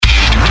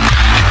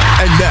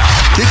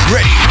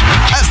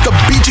the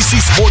BGC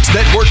Sports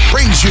Network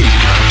brings you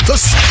the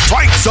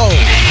Strike Zone.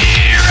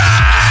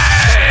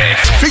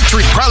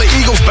 Featuring Crowley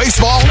Eagles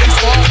baseball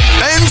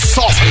and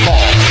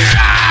softball.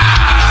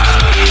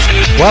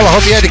 Well, I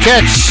hope you had to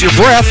catch your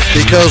breath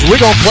because we're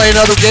going to play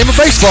another game of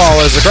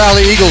baseball as the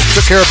Crowley Eagles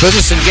took care of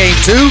business in Game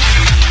 2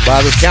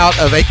 by the count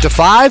of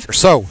 8-5.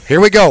 So, here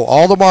we go.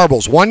 All the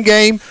marbles. One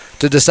game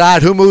to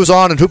decide who moves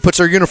on and who puts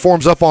their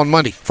uniforms up on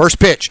Monday. First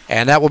pitch,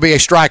 and that will be a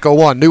strike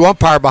 0-1. New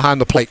umpire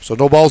behind the plate, so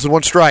no balls and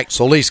one strike.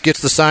 Solis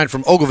gets the sign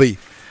from Ogilvie,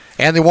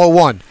 and the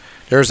 1-1.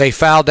 There's a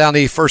foul down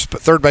the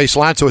third base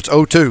line, so it's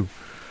 0-2.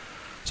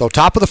 So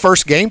top of the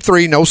first, Game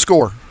 3, no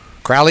score.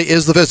 Crowley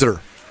is the visitor.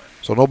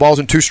 So no balls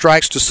and two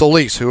strikes to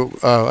Solis, who,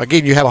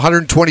 again, you have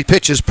 120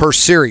 pitches per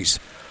series.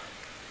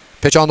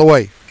 Pitch on the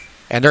way.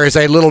 And there is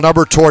a little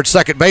number towards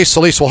second base.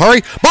 Solis will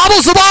hurry.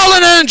 Bobbles the ball,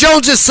 and then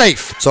Jones is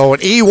safe. So an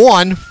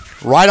E1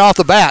 right off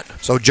the bat.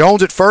 So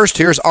Jones at first.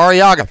 Here's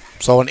Arriaga.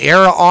 So an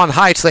error on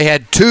Heights. They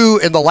had two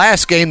in the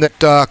last game that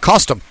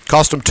cost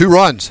them 2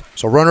 runs.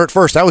 So runner at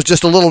first. That was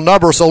just a little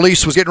number.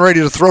 Solis was getting ready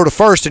to throw to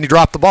first, and he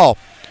dropped the ball.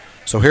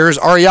 So here's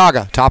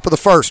Arriaga, top of the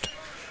first.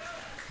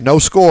 No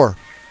score.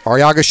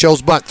 Arriaga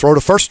shows bunt. Throw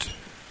to first,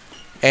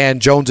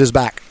 and Jones is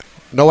back.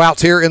 No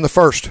outs here in the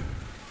first.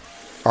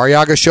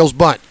 Arriaga shows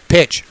bunt.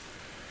 Pitch.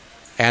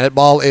 And that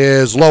ball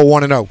is low,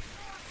 1-0.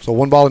 So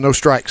 1 ball and no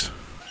strikes.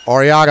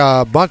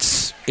 Arriaga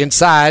bunts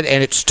inside,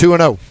 and it's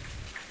 2-0.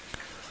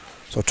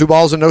 So 2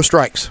 balls and no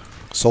strikes.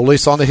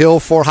 Solis on the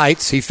hill for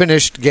Heights. He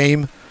finished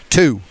Game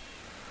 2.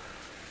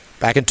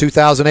 Back in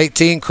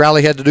 2018,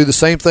 Crowley had to do the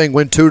same thing,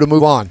 win 2 to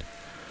move on.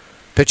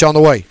 Pitch on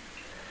the way.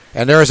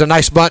 And there is a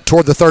nice bunt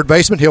toward the third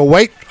baseman. He'll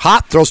wait.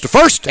 Hot, throws to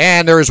first,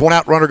 and there is 1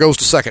 out. Runner goes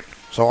to second.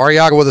 So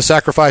Arriaga with a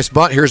sacrifice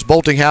bunt. Here's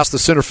Boltinghouse, the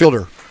center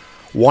fielder.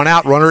 1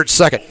 out, runner at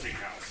second.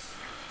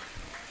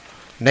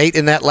 Nate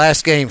in that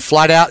last game,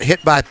 flied out,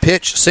 hit by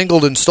pitch,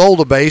 singled and stole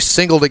the base,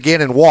 singled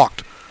again and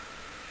walked.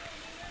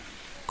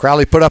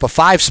 Crowley put up a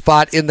 5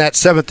 spot in that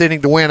 7th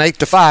inning to win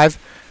 8-5.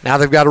 Now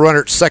they've got a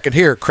runner at second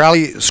here.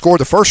 Crowley scored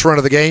the first run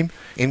of the game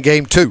in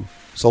Game 2.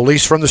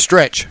 Solis from the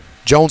stretch.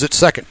 Jones at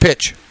second.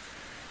 Pitch.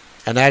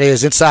 And that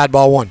is inside,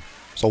 ball 1.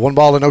 So 1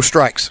 ball and no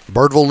strikes.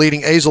 Birdville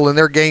leading Azle in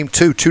their Game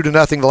 2,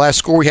 2-0, the last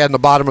score we had in the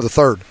bottom of the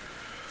third.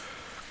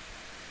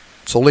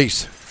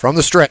 Solis from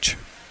the stretch.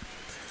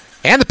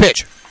 And the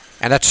pitch.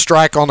 And that's a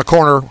strike on the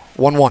corner,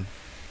 1-1.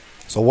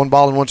 So 1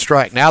 ball and 1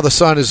 strike. Now the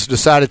sun has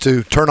decided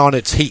to turn on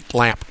its heat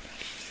lamp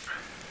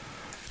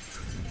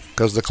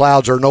because the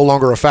clouds are no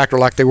longer a factor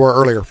like they were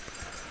earlier.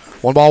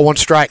 1 ball, 1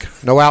 strike.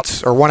 No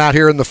outs, or 1 out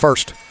here in the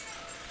first.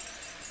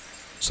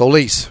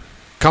 Solis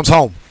comes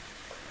home.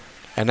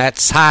 And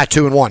that's high,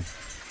 2-1.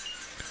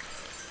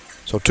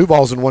 So 2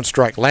 balls and 1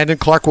 strike. Landon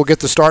Clark will get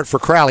the start for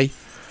Crowley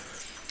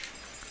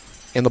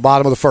in the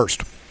bottom of the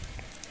first.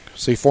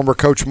 See, former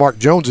coach Mark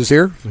Jones is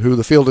here, who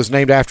the field is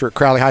named after at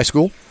Crowley High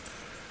School.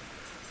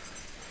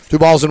 2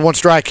 balls and 1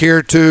 strike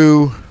here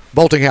to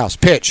Boltinghouse.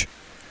 Pitch.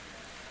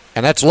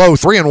 And that's low,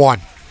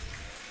 3-1.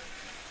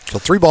 So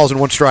 3 balls and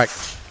 1 strike.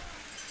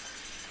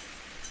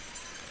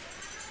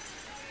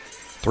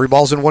 3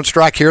 balls and 1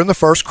 strike here in the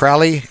first.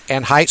 Crowley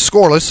and Heights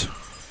scoreless.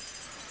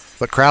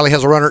 But Crowley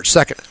has a runner at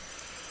second.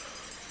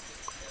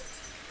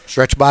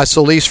 Stretch by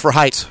Solis for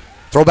Heights.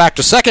 Throw back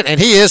to second, and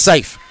he is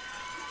safe.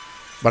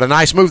 But a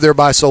nice move there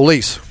by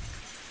Solis.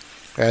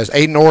 As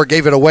Aiden Orr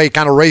gave it away,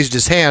 kind of raised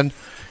his hand,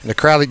 and the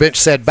Crowley bench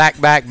said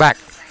back, back, back.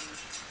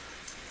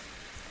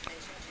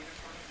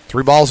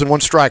 3 balls and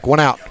 1 strike, 1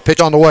 out. Pitch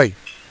on the way.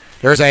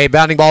 There's a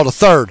bounding ball to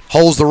third.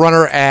 Holds the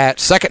runner at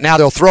second. Now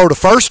they'll throw to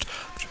first,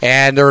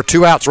 and there are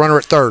 2 outs, runner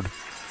at third.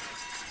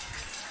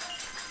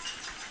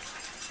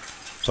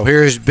 So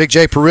here's Big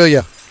J.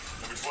 Perelia,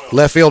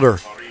 left fielder,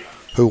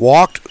 who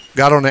walked,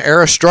 got on an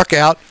error, struck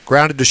out,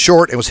 grounded to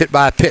short, and was hit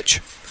by a pitch.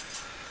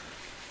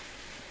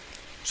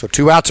 So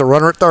 2 outs, a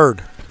runner at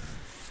third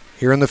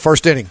here in the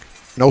first inning.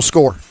 No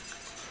score.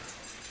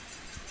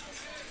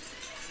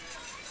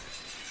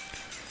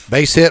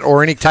 Base hit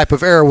or any type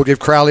of error will give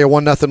Crowley a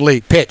 1-0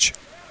 lead. Pitch.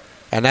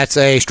 And that's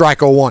a strike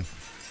 0-1.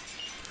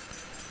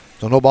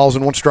 So no balls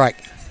and 1 strike.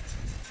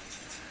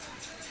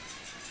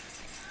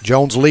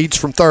 Jones leads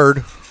from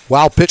third.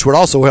 Wild pitch would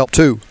also help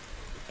too.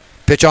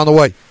 Pitch on the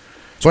way.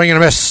 Swing and a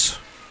miss.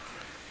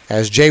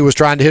 As Jay was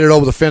trying to hit it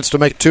over the fence to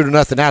make it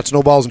 2-0. Now it's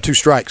no balls and 2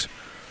 strikes.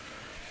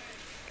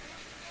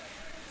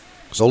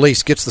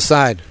 Solis gets the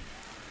side.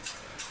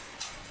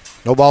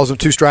 No balls and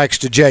 2 strikes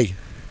to Jay.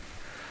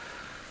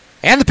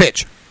 And the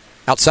pitch.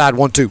 Outside,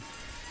 1-2.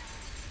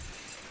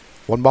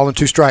 1 ball and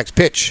 2 strikes.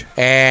 Pitch.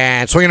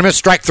 And swing and a miss.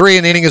 Strike 3,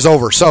 and the inning is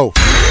over. So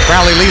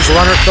Crowley leaves the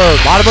runner at third.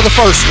 Bottom of the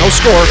first. No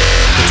score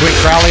between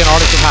Crowley and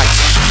Arlington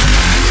Heights.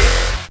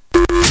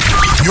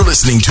 You're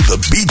listening to the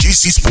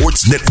BGC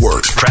Sports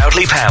Network.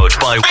 Proudly powered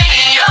by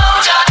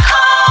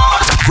Radio.com.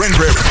 Grand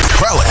Prairie,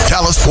 Crowley,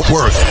 Dallas, Fort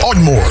Worth,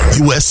 Ardmore,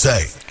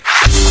 USA.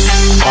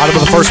 Bottom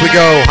of the first we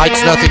go.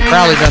 Heights nothing,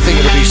 Crowley nothing.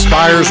 It'll be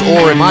Spires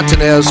or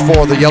Montanez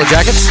for the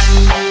Yellow-Jackets.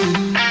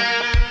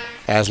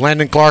 As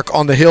Landon Clark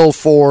on the hill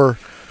for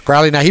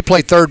Crowley. Now, he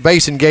played third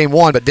base in Game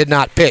 1 but did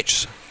not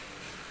pitch.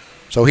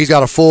 So he's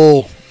got a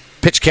full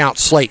pitch count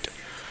slate.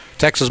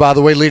 Texas, by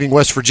the way, leading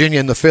West Virginia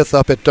in the fifth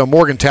up at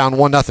Morgantown,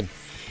 1-0.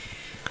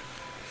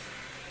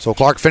 So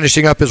Clark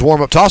finishing up his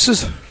warm-up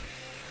tosses.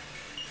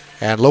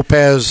 And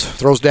Lopez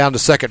throws down to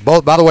second.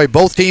 By the way,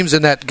 both teams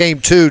in that game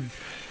 2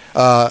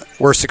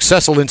 were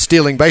successful in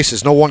stealing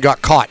bases. No one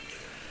got caught.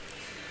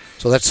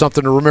 So that's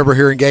something to remember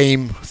here in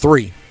game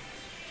 3.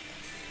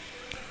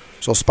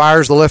 So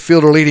Spires, the left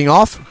fielder, leading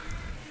off.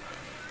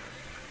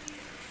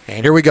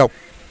 And here we go.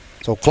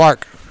 So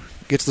Clark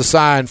gets the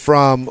sign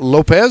from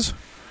Lopez.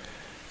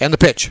 And the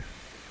pitch.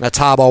 That's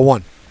high ball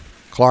 1.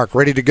 Clark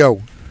ready to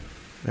go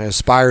as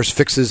Spires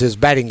fixes his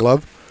batting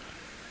glove.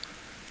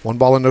 1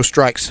 ball and no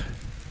strikes.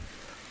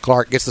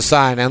 Clark gets the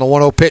sign and the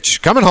 1-0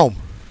 pitch coming home.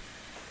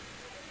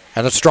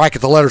 And a strike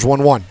at the letters,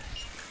 1-1.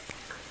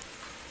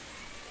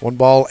 1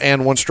 ball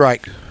and 1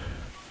 strike.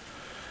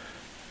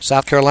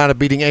 South Carolina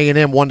beating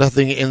A&M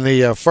 1-0 in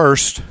the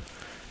first.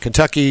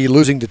 Kentucky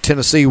losing to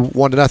Tennessee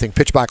 1-0.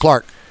 Pitch by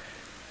Clark.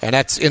 And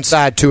that's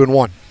inside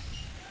 2-1.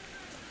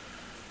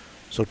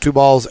 So 2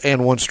 balls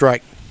and 1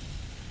 strike.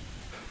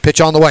 Pitch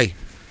on the way.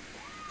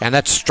 And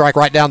that's strike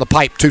right down the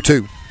pipe,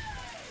 2-2.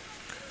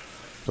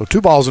 So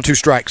 2 balls and 2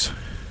 strikes.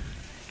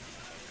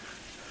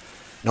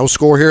 No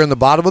score here in the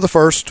bottom of the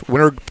first.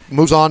 Winner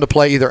moves on to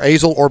play either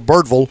Azle or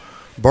Birdville.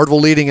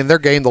 Birdville leading in their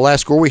game. The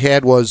last score we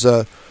had was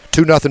 2-0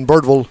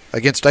 Birdville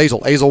against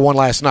Azle. Azle won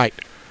last night.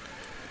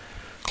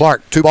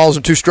 Clark, 2 balls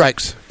and 2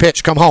 strikes.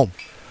 Pitch, come home.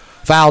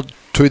 Fouled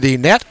to the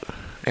net,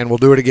 and we'll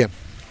do it again.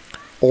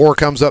 Orr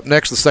comes up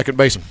next, the second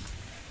baseman.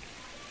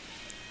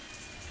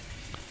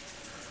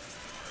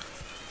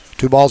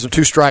 2 balls and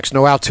 2 strikes,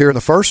 no outs here in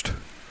the first.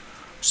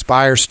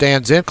 Spires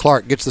stands in.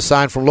 Clark gets the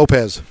sign from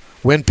Lopez.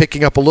 Wind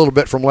picking up a little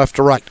bit from left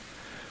to right.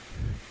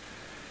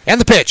 And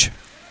the pitch.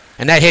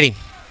 And that hit him.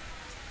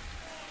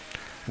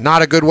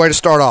 Not a good way to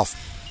start off.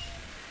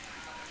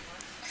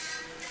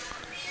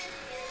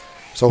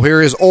 So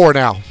here is Orr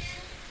now.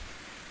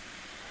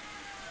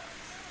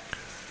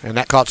 And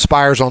that caught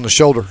Spires on the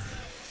shoulder.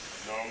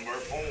 Number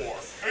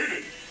 4, hit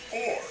it,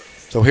 Orr.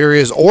 So here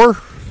is Orr.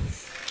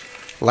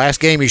 Last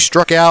game he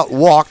struck out,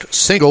 walked,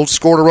 singled,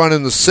 scored a run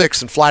in the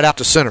 6th, and flied out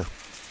to center.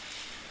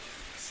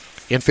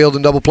 Infield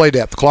and double play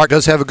depth. Clark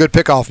does have a good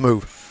pickoff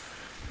move.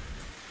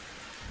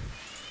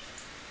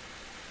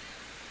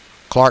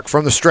 Clark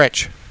from the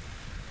stretch.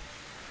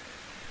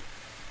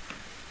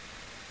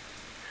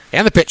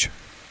 And the pitch.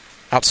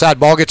 Outside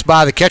ball gets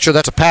by the catcher.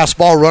 That's a pass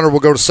ball. Runner will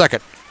go to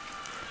second.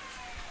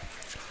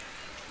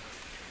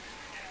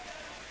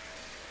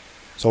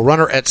 So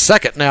runner at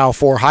second now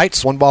for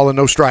Heights. 1 ball and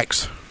no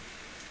strikes.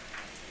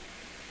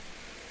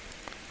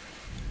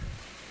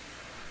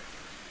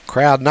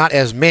 Crowd not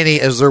as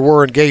many as there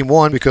were in game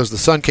 1 because the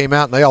sun came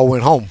out and they all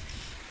went home.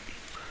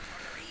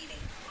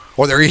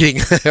 Or they're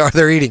eating. Or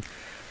they're eating.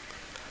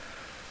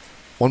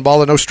 1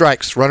 ball and no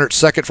strikes. Runner at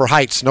second for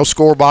Heights. No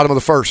score, bottom of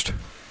the first.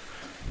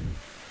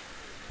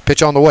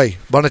 Pitch on the way.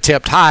 Bunt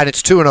attempt high, and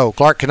it's 2-0.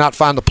 Clark cannot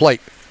find the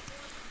plate.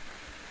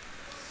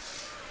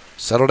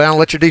 Settle down and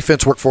let your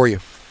defense work for you.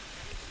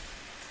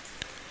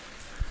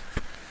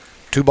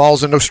 2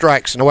 balls and no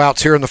strikes. No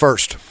outs here in the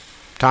first.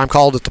 Time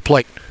called at the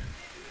plate,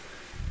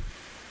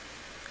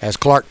 as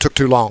Clark took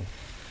too long.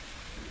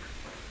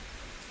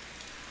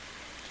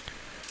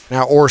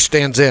 Now Orr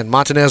stands in.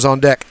 Montanez on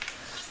deck.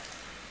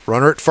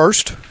 Runner at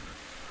first.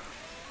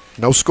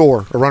 No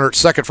score. A runner at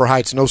second for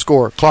Heights. No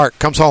score. Clark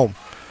comes home.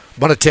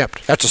 Bunt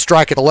attempt. That's a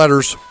strike at the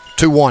letters.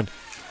 2-1.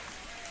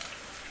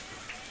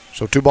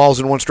 So 2 balls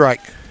and 1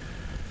 strike.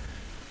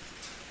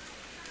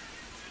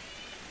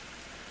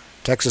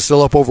 Texas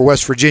still up over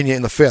West Virginia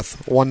in the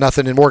 5th.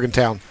 1-0 in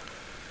Morgantown.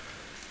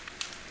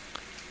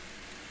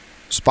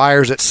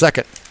 Spires at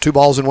second. 2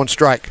 balls and 1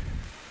 strike.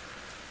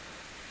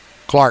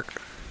 Clark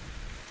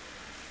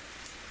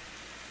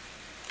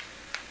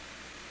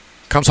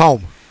comes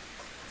home.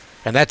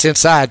 And that's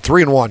inside.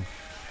 3-1.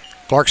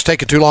 Clark's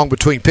taking too long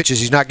between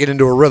pitches. He's not getting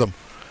into a rhythm.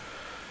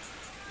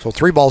 So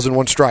 3 balls and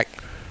 1 strike.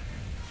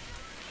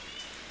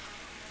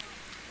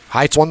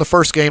 Heights won the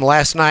first game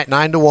last night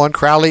 9-1.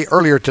 Crowley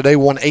earlier today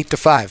won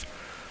 8-5.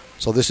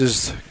 So this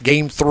is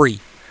game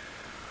 3.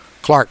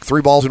 Clark,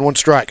 3 balls and 1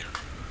 strike.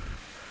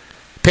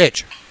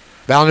 Pitch.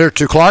 Bounder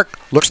to Clark.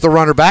 Looks the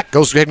runner back.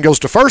 Goes ahead and goes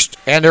to first.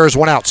 And there is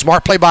 1 out.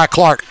 Smart play by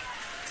Clark.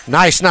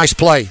 Nice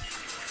play.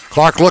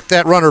 Clark looked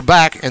that runner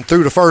back and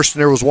threw to first, and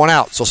there was 1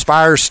 out. So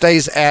Spires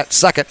stays at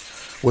second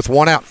with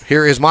 1 out.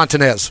 Here is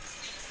Montanez.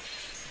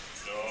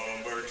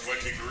 Number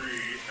 23,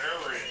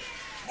 Aaron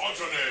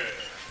Montanez.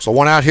 So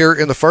 1 out here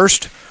in the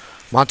first.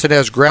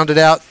 Montanez grounded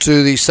out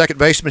to the second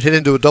baseman, hit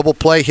into a double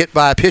play, hit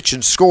by a pitch,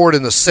 and scored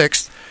in the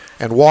 6th,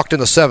 and walked in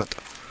the 7th.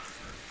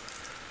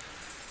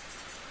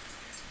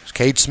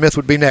 Cade Smith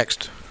would be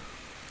next.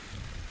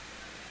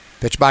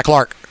 Pitch by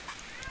Clark.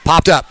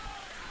 Popped up.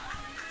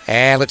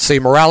 And let's see,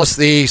 Morales,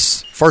 the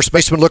first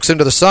baseman, looks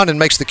into the sun and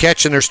makes the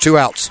catch, and there's 2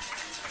 outs.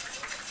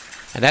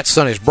 And that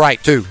sun is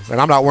bright, too,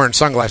 and I'm not wearing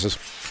sunglasses.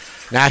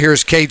 Now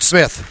here's Cade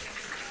Smith.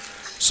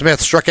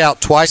 Smith struck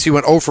out twice. He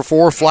went 0 for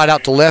 4, flied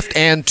out to left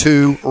and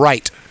to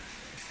right.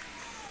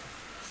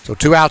 So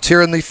 2 outs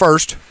here in the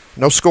first.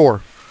 No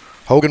score.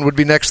 Hogan would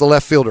be next, the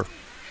left fielder.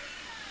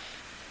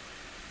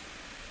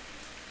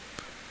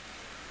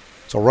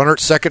 So runner at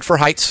second for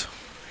Heights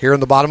here in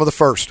the bottom of the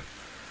first.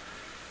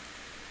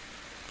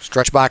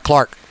 Stretch by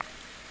Clark.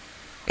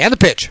 And the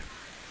pitch.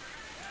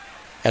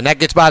 And that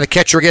gets by the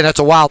catcher again. That's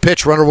a wild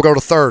pitch. Runner will go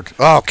to third.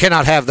 Oh,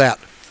 cannot have that.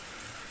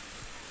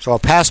 So a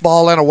pass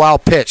ball and a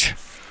wild pitch.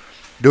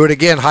 Do it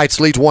again. Heights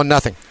leads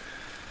 1-0.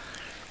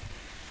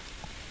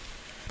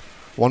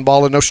 1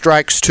 ball and no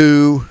strikes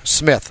to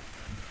Smith.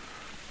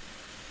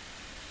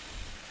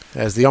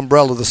 As the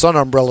sun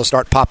umbrella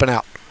start popping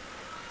out.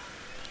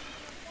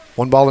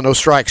 1 ball and no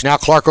strikes. Now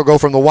Clark will go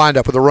from the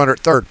windup with a runner at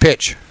third.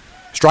 Pitch.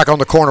 Strike on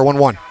the corner,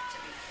 1-1.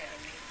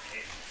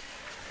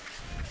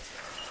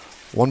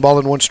 1 ball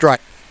and 1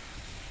 strike.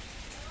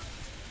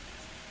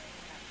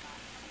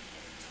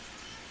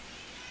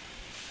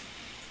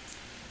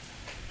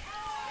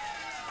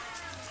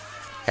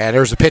 And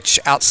there's a pitch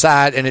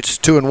outside, and it's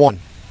 2-1.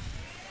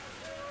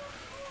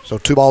 So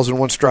 2 balls and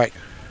 1 strike.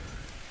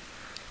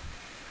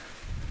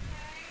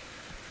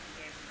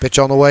 Pitch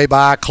on the way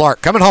by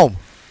Clark. Coming home.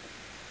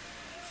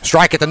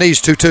 Strike at the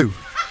knees, 2-2.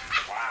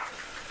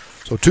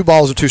 So 2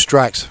 balls and 2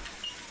 strikes.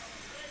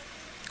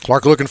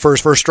 Clark looking for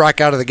his first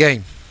strikeout of the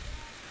game.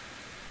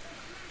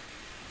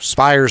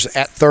 Spires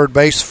at third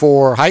base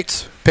for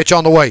Heights. Pitch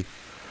on the way.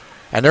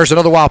 And there's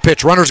another wild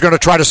pitch. Runner's going to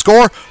try to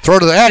score. Throw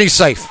to the ad. He's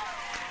safe.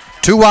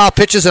 2 wild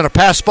pitches and a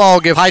pass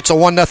ball give Heights a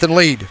 1-0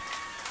 lead.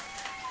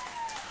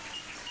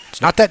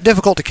 It's not that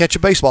difficult to catch a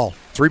baseball.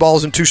 3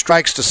 balls and 2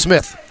 strikes to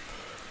Smith.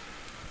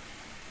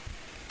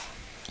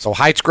 So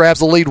Heights grabs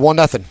the lead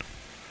 1-0.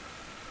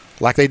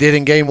 Like they did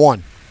in game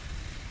 1.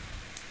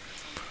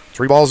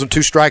 3 balls and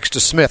 2 strikes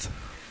to Smith.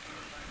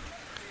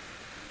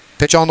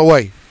 Pitch on the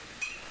way.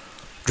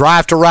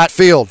 Drive to right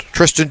field.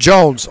 Tristan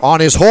Jones on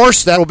his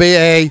horse. That'll be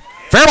a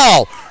fair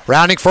ball.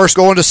 Rounding first,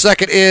 going to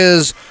second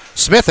is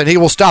Smith, and he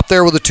will stop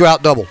there with a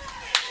 2-out double.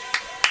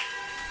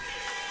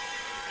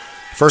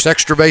 First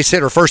extra base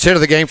hit, or first hit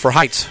of the game for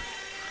Heights.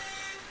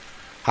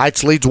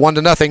 Heights leads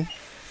 1-0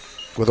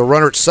 with a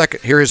runner at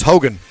second. Here is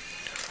Hogan.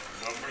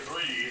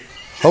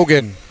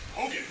 Hogan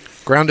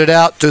grounded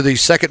out to the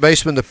second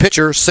baseman, the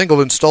pitcher,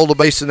 singled and stole the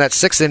base in that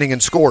 6th inning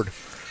and scored.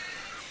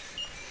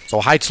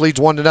 So Heights leads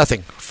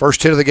 1-0.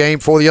 First hit of the game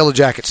for the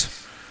Yellow-Jackets.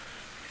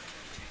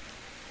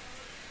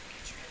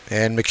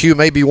 And McHugh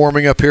may be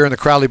warming up here in the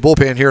Crowley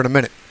bullpen here in a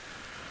minute.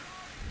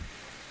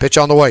 Pitch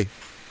on the way.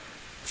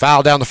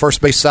 Foul down the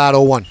first base side,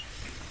 0-1.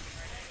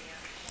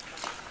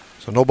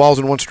 So no balls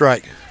and 1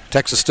 strike.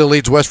 Texas still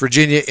leads West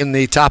Virginia in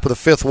the top of the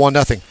 5th,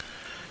 1-0.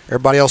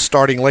 Everybody else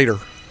starting later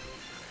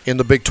in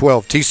the Big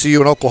 12. TCU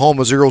and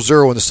Oklahoma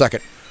 0-0 in the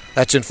second.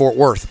 That's in Fort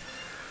Worth.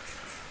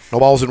 No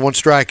balls and 1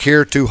 strike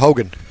here to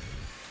Hogan.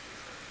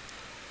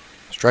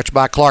 Stretch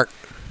by Clark.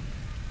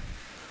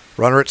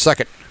 Runner at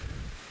second.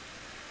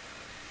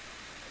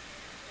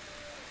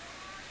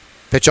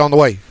 Pitch on the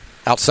way.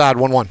 Outside,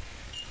 1-1.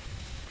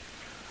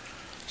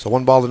 So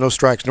 1 ball and no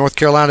strikes. North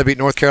Carolina beat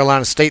North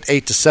Carolina State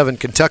 8-7.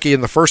 Kentucky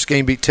in the first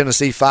game beat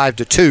Tennessee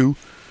 5-2.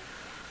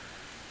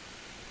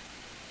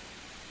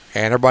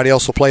 And everybody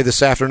else will play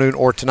this afternoon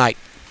or tonight.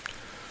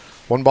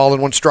 1 ball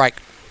and 1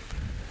 strike.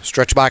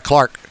 Stretch by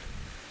Clark.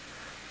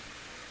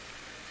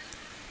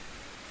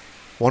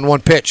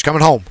 1-1 pitch.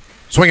 Coming home.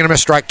 Swing and a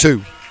miss, strike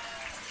 2.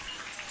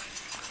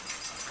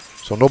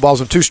 So no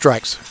balls and 2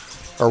 strikes.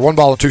 Or 1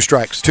 ball and 2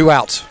 strikes. 2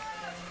 outs.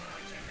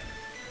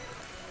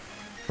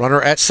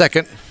 Runner at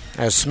second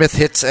as Smith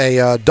hits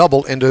a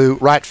double into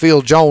right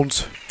field.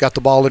 Jones got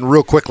the ball in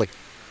real quickly.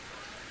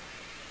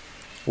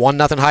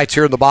 1-0 Heights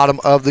here in the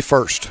bottom of the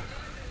first.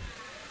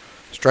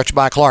 Stretch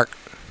by Clark.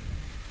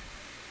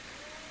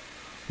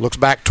 Looks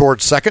back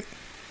towards second.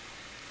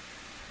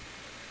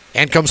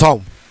 And comes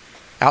home.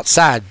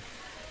 Outside.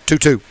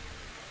 2-2.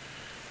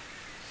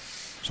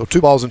 So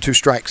 2 balls and 2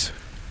 strikes.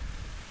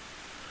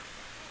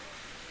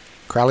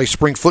 Crowley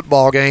spring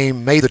football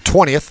game May the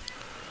 20th.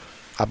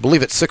 I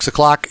believe it's 6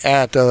 o'clock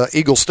at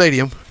Eagle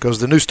Stadium because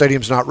the new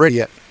stadium's not ready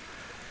yet.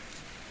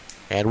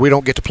 And we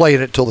don't get to play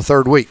in it until the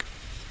 3rd week.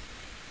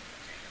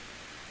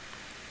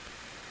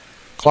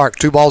 Clark,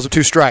 2 balls and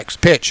 2 strikes.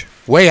 Pitch,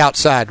 way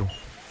outside.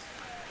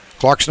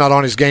 Clark's not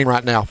on his game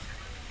right now.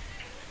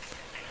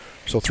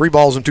 So 3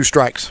 balls and 2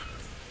 strikes.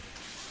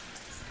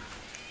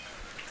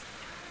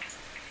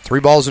 3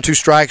 balls and 2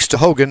 strikes to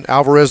Hogan.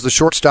 Alvarez, the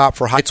shortstop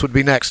for Heights, would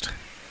be next.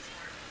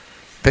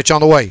 Pitch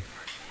on the way.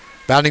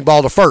 Bounding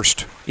ball to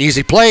first.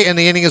 Easy play, and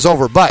the inning is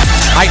over. But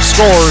Heights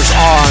scores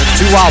on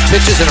 2 wild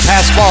pitches and a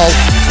pass ball.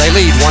 They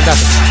lead 1-0.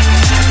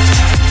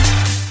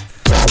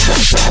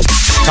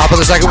 Top of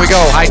the second we go.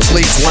 Heights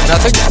leads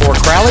 1-0 for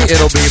Crowley.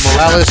 It'll be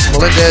Morales,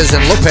 Melendez,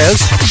 and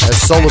Lopez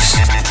as Solis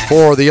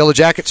for the Yellow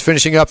Jackets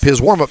finishing up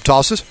his warm-up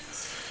tosses.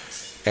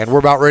 And we're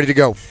about ready to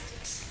go.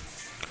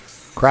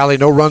 Crowley,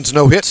 no runs,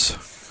 no hits.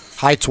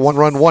 Heights, 1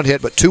 run, 1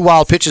 hit, but 2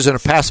 wild pitches and a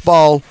pass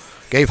ball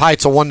gave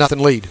Heights a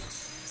 1-0 lead.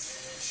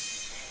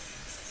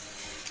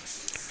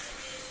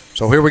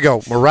 So here we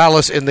go.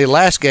 Morales in the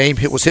last game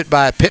was hit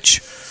by a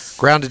pitch.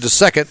 Grounded to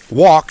second,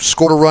 walked,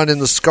 scored one of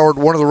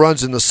the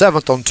runs in the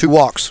 7th on 2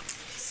 walks.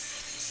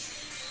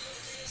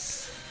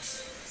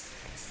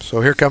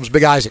 So here comes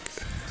Big Isaac.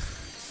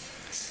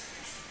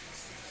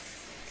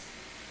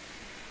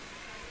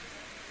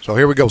 So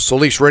here we go.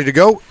 Solis ready to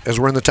go as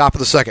we're in the top of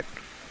the 2nd.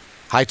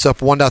 Heights up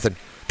 1-0.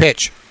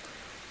 Pitch.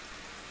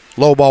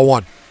 Low ball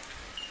 1.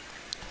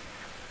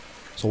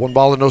 So 1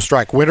 ball and no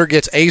strike. Winner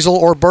gets Azle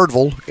or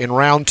Birdville in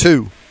round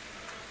 2.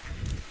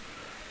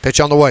 Pitch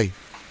on the way.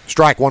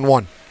 Strike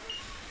 1-1.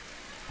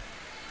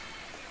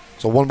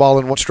 So 1 ball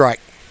and 1 strike.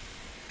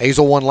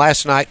 Azle won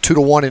last night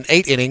 2-1 in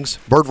 8 innings.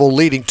 Birdville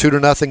leading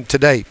 2-0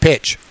 today.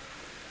 Pitch.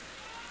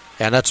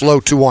 And that's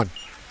low 2-1.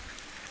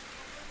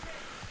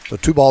 So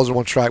 2 balls and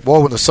 1 strike.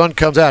 Boy, when the sun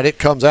comes out, it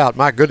comes out.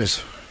 My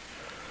goodness.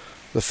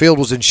 The field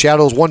was in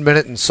shadows 1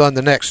 minute and sun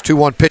the next.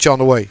 2-1 pitch on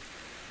the way.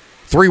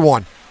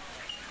 3-1.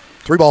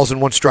 3 balls and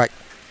 1 strike.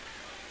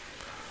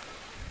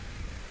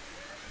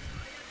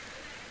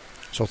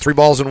 So 3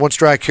 balls and 1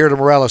 strike here to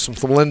Morales. And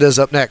Melendez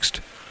up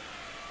next.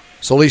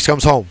 Solis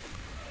comes home.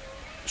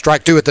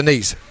 Strike 2 at the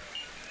knees.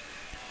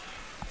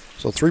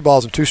 So 3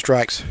 balls and 2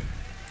 strikes.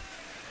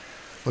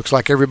 Looks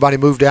like everybody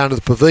moved down to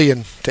the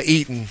pavilion to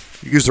eat and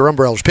use their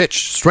umbrellas.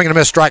 Pitch. Swing and a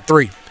miss. Strike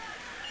 3.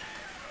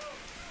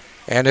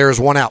 And there's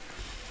 1 out.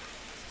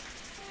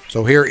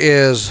 So here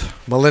is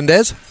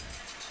Melendez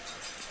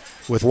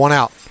with 1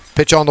 out.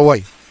 Pitch on the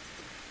way.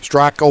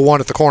 Strike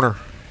 0-1 at the corner.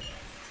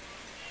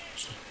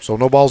 So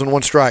no balls and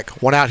 1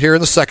 strike. 1 out here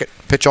in the 2nd.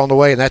 Pitch on the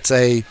way, and that's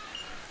a...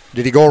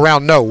 Did he go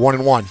around? No.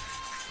 1-1.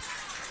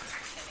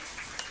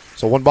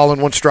 So 1 ball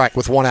and 1 strike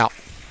with 1 out.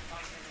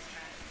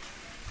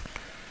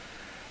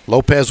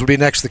 Lopez would be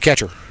next, the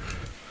catcher.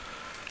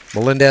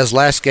 Melendez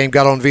last game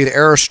got on via the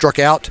error, struck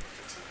out,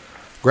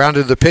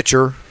 grounded the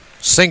pitcher,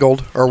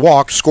 singled or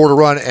walked, scored a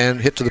run,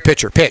 and hit to the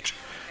pitcher. Pitch.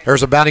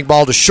 There's a bounding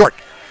ball to short.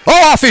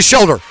 Oh, off his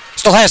shoulder.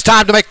 Still has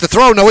time to make the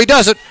throw. No, he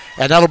doesn't.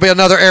 And that'll be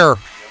another error.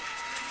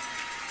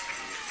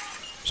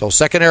 So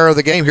 2nd error of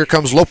the game. Here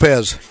comes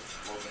Lopez.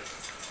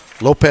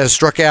 Lopez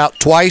struck out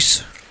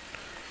twice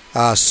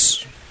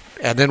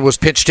and then was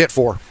pinched hit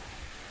for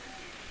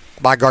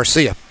by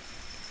Garcia.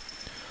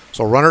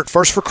 So runner at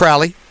first for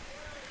Crowley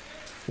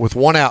with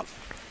 1 out.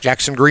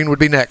 Jackson Green would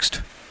be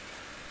next.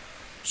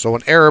 So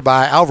an error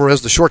by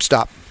Alvarez, the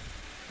shortstop.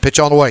 Pitch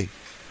on the way.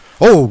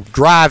 Oh,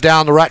 drive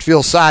down the right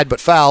field side, but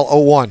foul,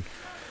 0-1.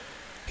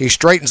 He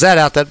straightens that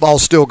out. That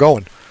ball's still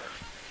going.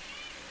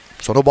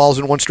 So no balls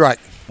and 1 strike.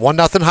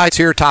 1-0 Heights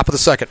here, top of the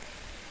 2nd.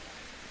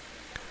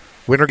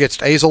 Winner gets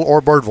Azle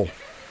or Birdville.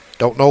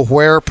 Don't know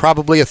where,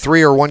 probably a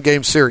 3 or 1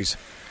 game series.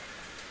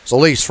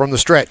 Solis from the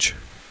stretch.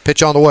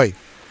 Pitch on the way.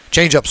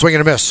 Change up, swing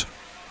and a miss.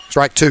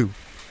 Strike 2.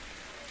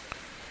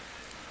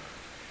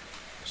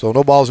 So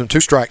no balls and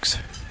 2 strikes.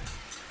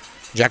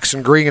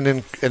 Jackson Green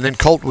and then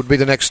Colt would be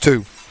the next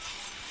 2.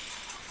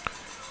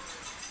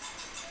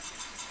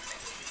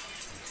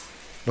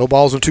 No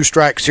balls and 2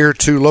 strikes here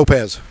to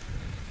Lopez.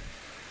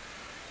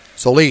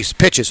 Solis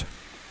pitches.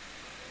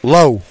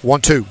 Low,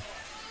 1-2.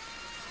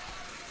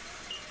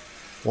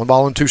 1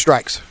 ball and 2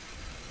 strikes.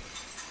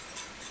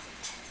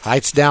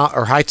 Heights up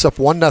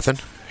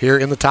 1-0 here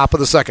in the top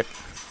of the 2nd.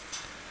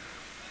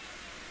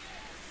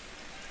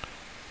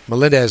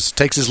 Melendez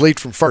takes his lead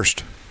from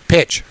first.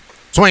 Pitch.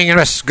 Swing and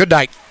miss. Good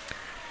night.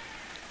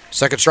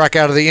 2nd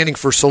strikeout of the inning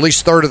for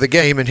Solis, 3rd of the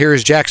game, and here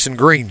is Jackson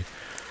Green.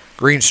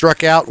 Green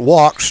struck out,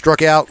 walked,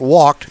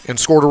 and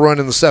scored a run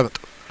in the 7th.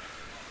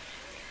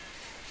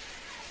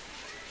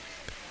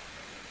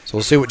 So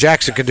we'll see what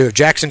Jackson can do. If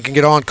Jackson can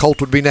get on,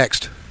 Colt would be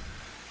next.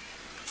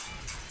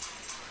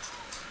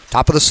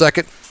 Top of the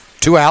 2nd,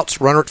 2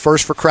 outs. Runner at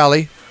first for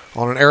Crowley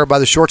on an error by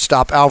the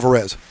shortstop,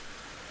 Alvarez.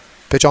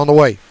 Pitch on the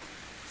way.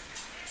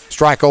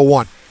 Strike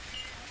 0-1.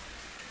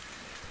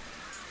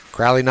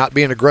 Crowley not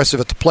being aggressive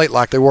at the plate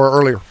like they were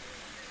earlier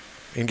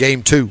in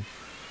game 2.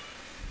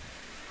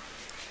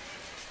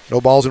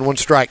 No balls and 1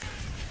 strike.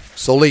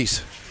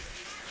 Solis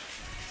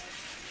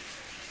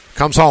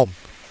comes home.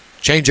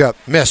 Change up.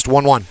 Missed.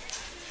 1-1.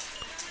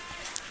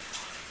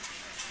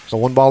 So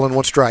 1 ball and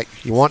 1 strike.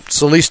 You want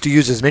Solis to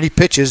use as many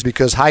pitches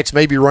because Heights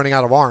may be running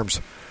out of arms.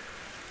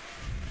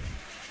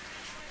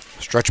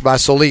 Stretch by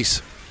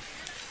Solis.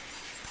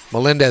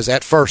 Melendez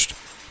at first.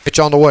 Pitch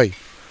on the way.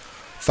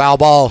 Foul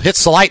ball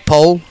hits the light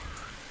pole.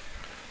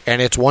 And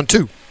it's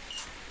 1-2.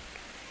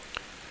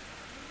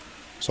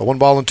 So 1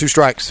 ball and 2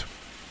 strikes.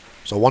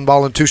 So 1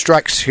 ball and 2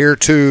 strikes here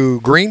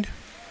to Green.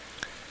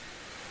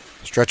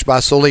 Stretch by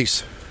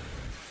Solis.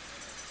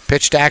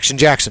 Pitch to Action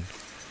Jackson.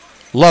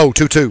 Low,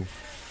 2-2.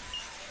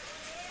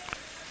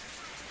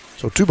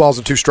 So 2 balls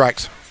and 2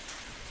 strikes.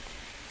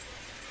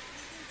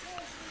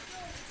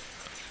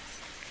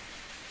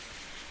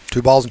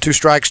 Two balls and 2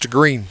 strikes to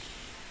Green.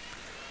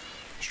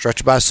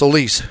 Stretch by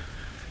Solis.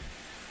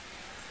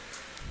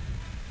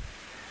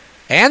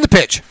 And the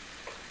pitch.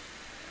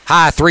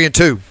 High,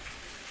 3-2.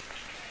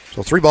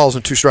 So 3 balls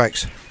and 2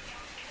 strikes.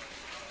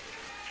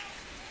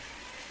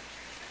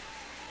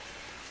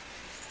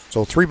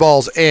 So 3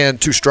 balls and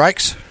 2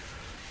 strikes.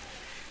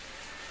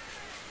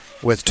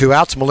 With 2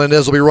 outs,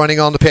 Melendez will be running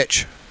on the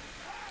pitch.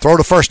 Throw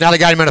to first. Now they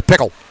got him in a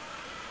pickle.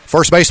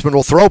 First baseman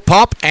will throw,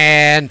 pump,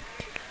 and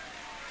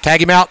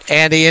tag him out,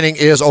 and the inning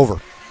is over.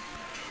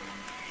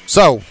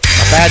 So,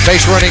 a bad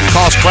base running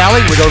cost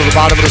Crowley. We go to the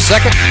bottom of the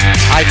second.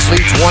 Heights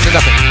leads 1-0.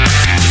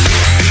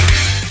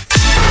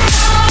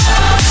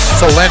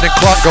 So Landon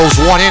Clark goes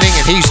 1 inning,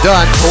 and he's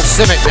done. Colt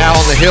Simic now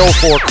on the hill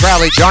for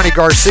Crowley. Johnny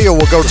Garcia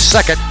will go to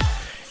second,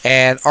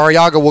 and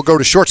Arriaga will go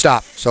to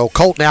shortstop. So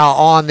Colt now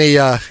on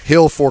the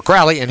hill for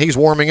Crowley, and he's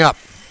warming up.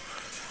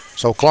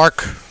 So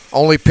Clark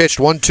only pitched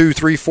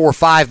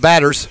 5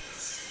 batters,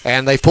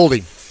 and they've pulled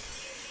him.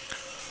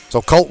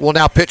 So Colt will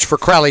now pitch for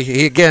Crowley.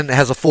 He again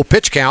has a full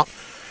pitch count.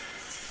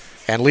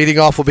 And leading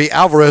off will be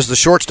Alvarez, the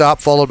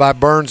shortstop, followed by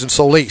Burns and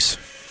Solis.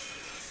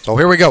 So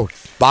here we go.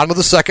 Bottom of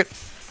the second,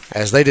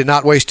 as they did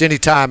not waste any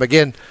time.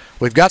 Again,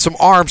 we've got some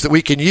arms that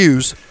we can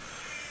use.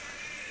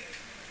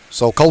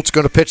 So Colt's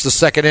going to pitch the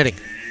second inning.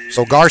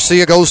 So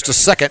Garcia goes to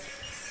second,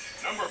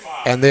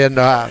 and then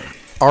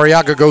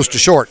Arriaga goes to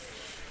short.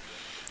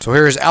 So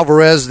here's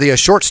Alvarez, the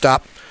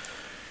shortstop.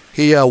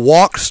 He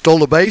walked,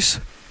 stole a base,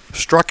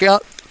 struck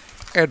out,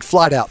 and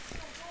flied out.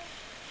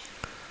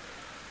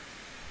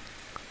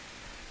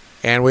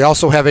 And we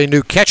also have a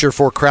new catcher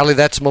for Crowley.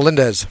 That's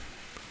Melendez.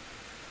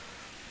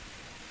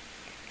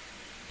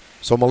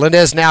 So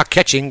Melendez now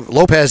catching.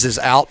 Lopez is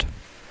out.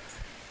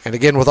 And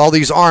again, with all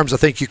these arms, I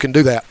think you can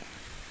do that.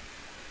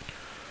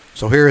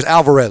 So here's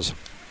Alvarez.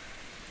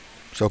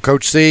 So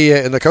Coach C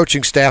and the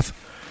coaching staff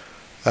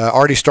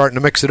already starting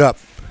to mix it up.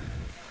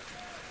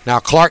 Now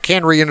Clark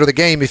can re-enter the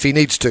game if he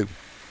needs to.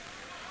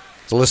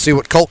 So let's see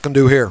what Colt can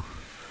do here.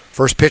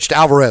 First pitch to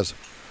Alvarez.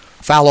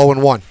 Foul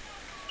 0-1.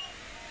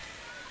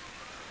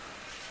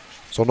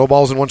 So no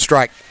balls and 1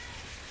 strike.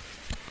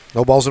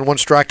 No balls and 1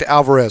 strike to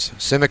Alvarez.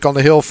 Simic on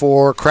the hill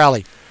for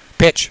Crowley.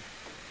 Pitch.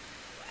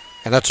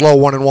 And that's low,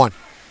 1-1.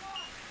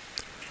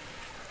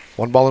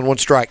 1 ball and 1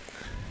 strike.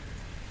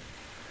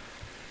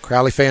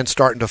 Crowley fans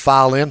starting to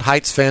file in.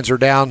 Heights fans are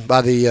down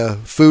by the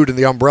food and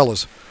the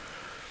umbrellas.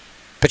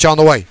 Pitch on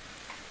the way.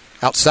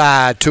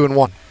 Outside,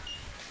 2-1.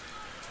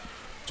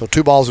 So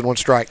 2 balls and 1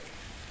 strike.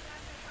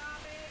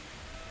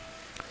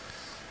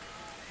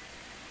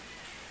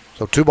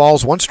 So 2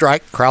 balls, 1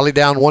 strike. Crowley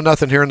down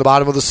 1-0 here in the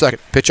bottom of the second.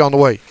 Pitch on the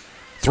way.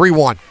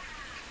 3-1.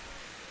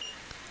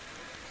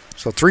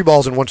 So 3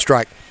 balls and 1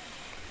 strike.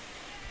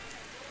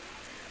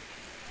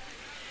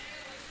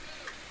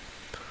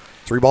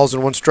 3 balls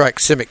and 1 strike.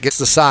 Simic gets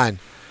the sign.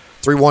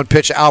 3-1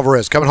 pitch to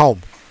Alvarez coming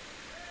home.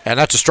 And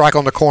that's a strike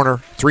on the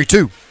corner.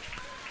 3-2.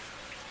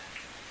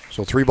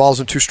 So 3 balls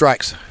and 2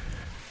 strikes.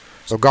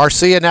 So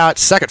Garcia now at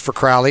second for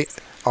Crowley.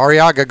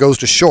 Arriaga goes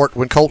to short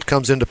when Colt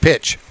comes in to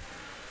pitch.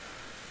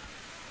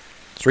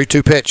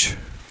 3-2 pitch.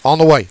 On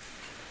the way.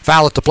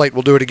 Foul at the plate.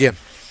 We'll do it again.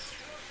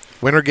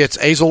 Winner gets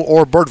Azle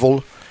or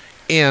Birdville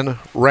in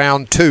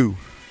round 2.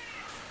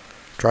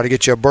 Try to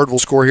get you a Birdville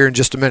score here in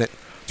just a minute.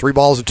 3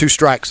 balls and 2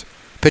 strikes.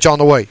 Pitch on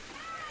the way.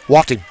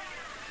 Walked him.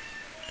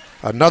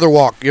 Another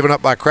walk given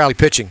up by Crowley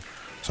pitching.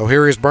 So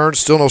here is Burns.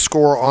 Still no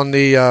score on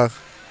the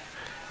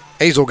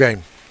Azle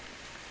game.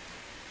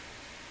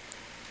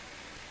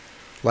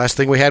 Last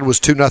thing we had was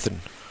 2-0.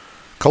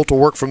 Colt will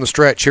work from the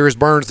stretch. Here is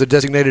Burns, the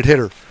designated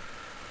hitter.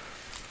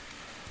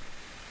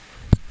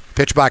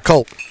 Pitch by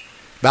Colt.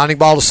 Bounding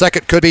ball to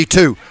second. Could be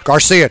 2.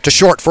 Garcia to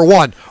short for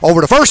 1.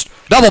 Over to first.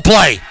 Double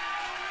play.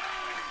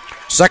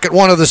 Second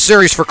one of the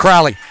series for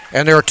Crowley.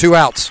 And there are 2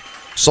 outs.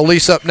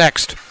 Solis up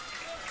next.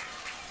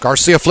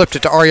 Garcia flipped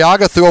it to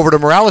Arriaga. Threw over to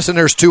Morales. And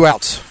there's 2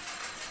 outs.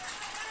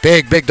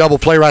 Big double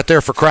play right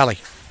there for Crowley.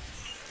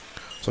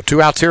 So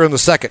 2 outs here in the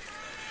second.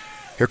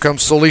 Here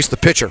comes Solis, the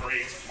pitcher.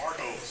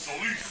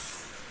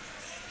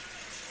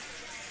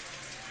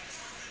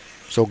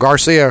 So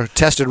Garcia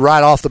tested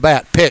right off the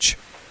bat. Pitch.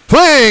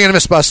 Swing and a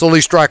miss by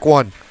Solis, strike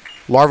 1.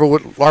 Larva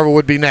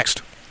would be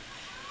next.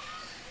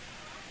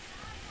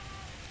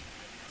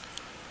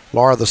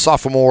 Lara, the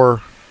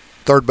sophomore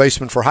third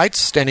baseman for Heights,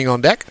 standing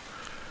on deck.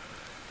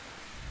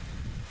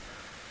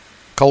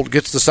 Colt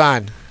gets the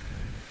sign.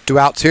 2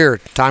 outs here.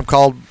 Time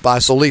called by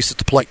Solis at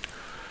the plate.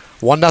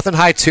 1-0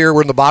 Heights here.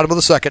 We're in the bottom of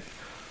the second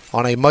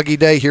on a muggy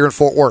day here in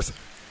Fort Worth.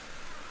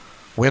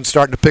 Wind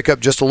starting to pick up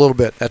just a little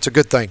bit. That's a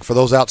good thing for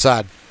those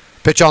outside.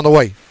 Pitch on the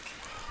way.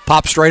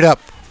 Pop straight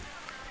up.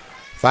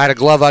 If I had a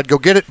glove, I'd go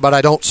get it, but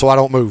I don't, so I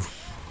don't move.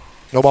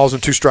 No balls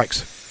and 2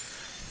 strikes.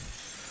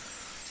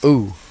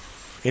 Ooh.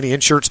 Any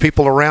insurance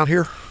people around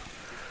here?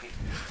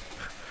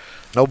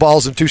 No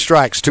balls and 2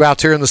 strikes. 2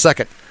 outs here in the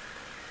second.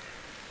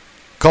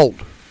 Colt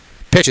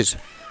pitches.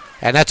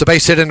 And that's a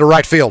base hit into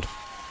right field.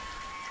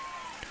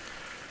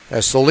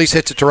 As Solis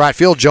hits it to right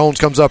field, Jones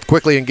comes up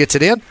quickly and gets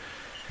it in.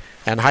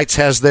 And Heights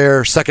has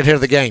their second hit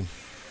of the game.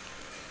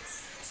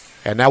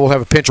 And now we'll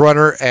have a pinch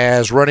runner,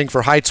 as running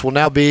for Heights will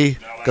now be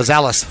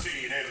Gonzalez.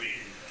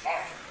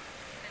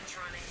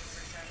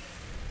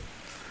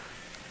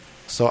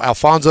 So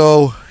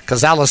Alfonso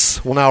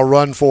Gonzalez will now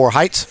run for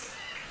Heights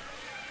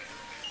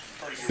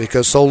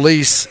because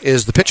Solis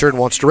is the pitcher and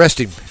wants to rest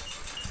him.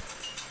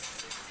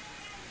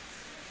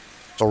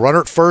 So runner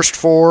at first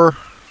for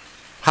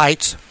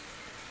Heights.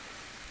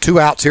 2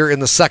 outs here in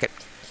the second.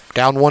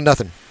 Down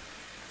 1-0.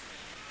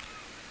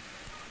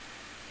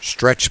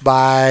 Stretch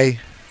by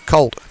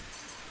Colt.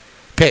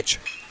 Pitch.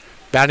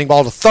 Bounding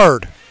ball to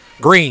third.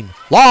 Green.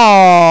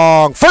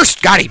 Long.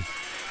 First. Got him.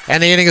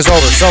 And the inning is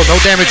over. So no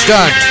damage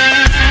done.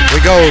 We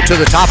go to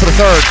the top of the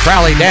third.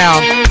 Crowley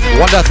down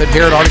 1-0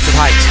 here at Arlington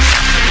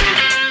Heights.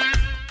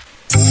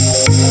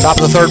 Top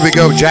of the third we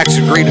go.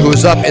 Jackson Green, who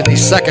was up in the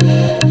second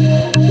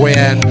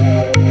when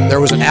there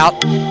was an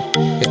out,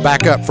 is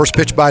back up. First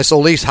pitch by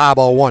Solis, high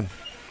ball 1.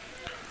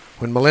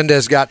 When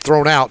Melendez got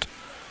thrown out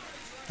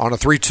on a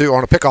 3-2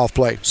 on a pickoff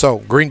play. So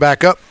Green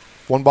back up,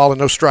 1 ball and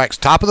no strikes.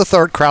 Top of the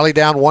third, Crowley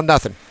down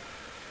 1-0.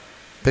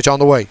 Pitch on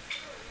the way.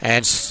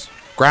 And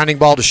grounding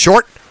ball to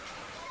short.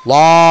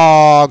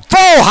 Long throw,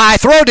 high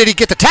throw. Did he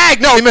get the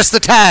tag? No, he missed the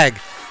tag.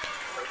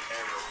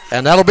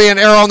 And that'll be an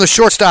error on the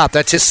shortstop.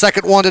 That's his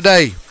second one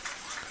today.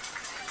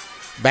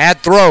 Bad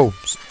throw.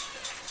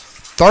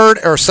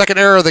 Second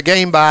error of the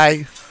game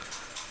by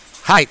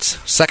Heights.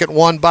 Second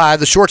one by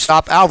the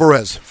shortstop,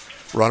 Alvarez.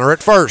 Runner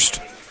at first.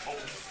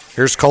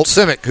 Here's Colt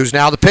Simic, who's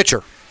now the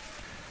pitcher.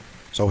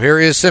 So here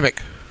is Simic,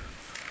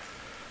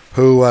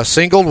 who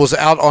singled, was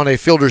out on a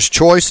fielder's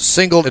choice,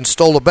 singled and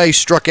stole a base,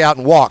 struck out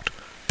and walked.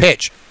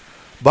 Pitch.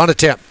 Bunt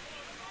attempt.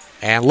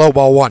 And low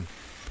ball 1.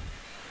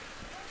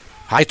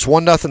 Heights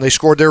 1-0. They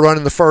scored their run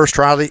in the first.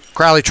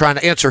 Crowley trying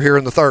to answer here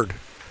in the third.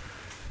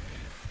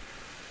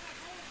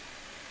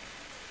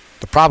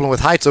 The problem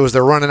with Heights, though, is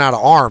they're running out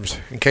of arms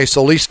in case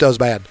Solis does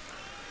bad.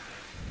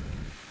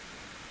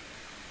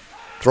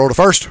 Throw to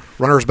first.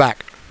 Runner's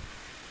back.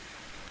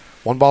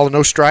 1 ball and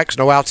no strikes.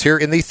 No outs here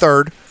in the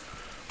third.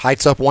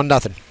 Heights up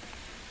 1-0.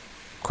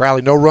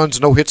 Crowley, no runs,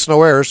 no hits,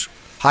 no errors.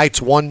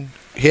 Heights 1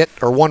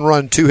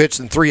 run, 2 hits,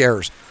 and 3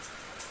 errors.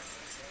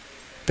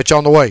 Pitch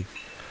on the way.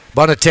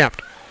 Bunt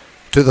attempt.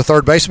 To the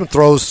third baseman,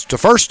 throws to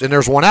first, and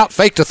there's 1 out.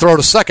 Fake to throw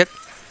to second.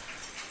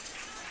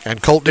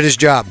 And Colt did his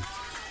job.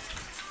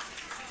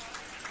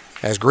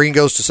 As Green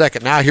goes to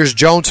second. Now here's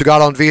Jones, who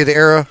got on via the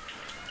error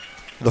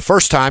the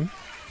first time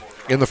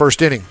in the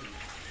first inning.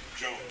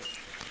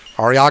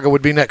 Arriaga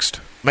would be next,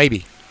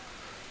 maybe.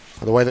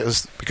 By the way, that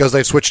was because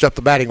they've switched up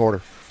the batting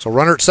order. So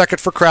runner at second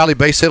for Crowley.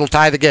 Base hit will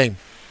tie the game.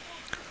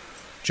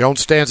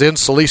 Jones stands in.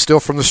 Solis still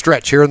from the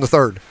stretch here in the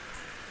third.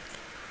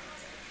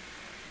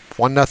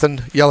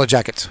 1-0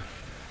 Yellow-Jackets.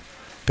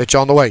 Pitch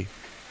on the way.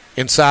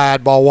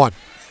 Inside, ball 1.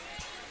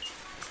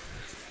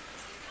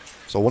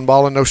 So 1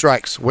 ball and no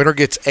strikes. Winner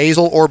gets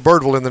Azle or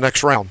Birdville in the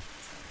next round.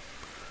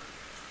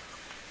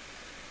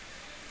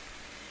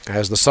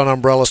 As the sun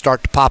umbrellas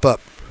start to pop up.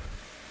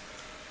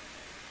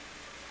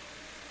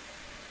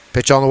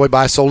 Pitch on the way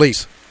by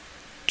Solis.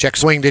 Check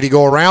swing. Did he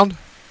go around?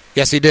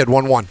 Yes, he did.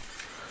 1-1.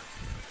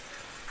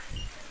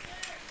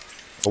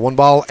 So 1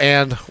 ball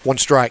and 1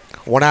 strike.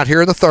 1 out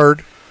here in the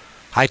third.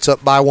 Heights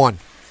up by 1.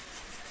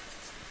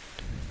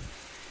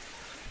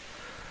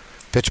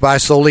 Pitch by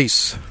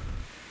Solis.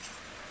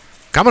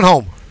 Coming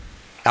home.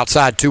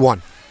 Outside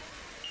 2-1.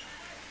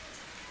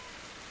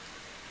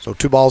 So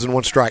 2 balls and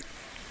 1 strike.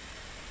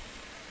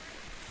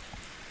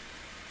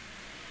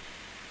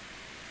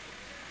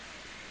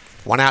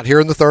 One out here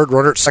in the third.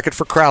 Runner at second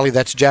for Crowley.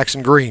 That's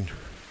Jackson Green.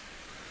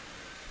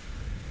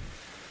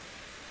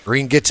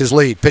 Green gets his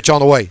lead. Pitch on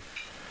the way.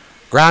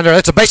 Grounder.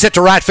 That's a base hit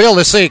to right field.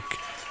 Let's see.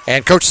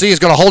 And Coach C is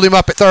going to hold him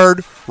up at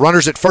third.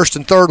 Runners at first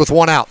and third with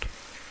 1 out.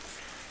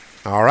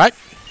 All right.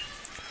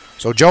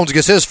 So Jones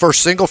gets his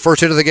first single,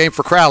 first hit of the game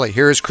for Crowley.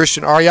 Here is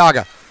Christian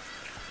Arriaga,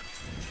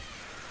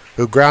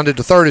 who grounded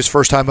to third his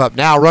first time up.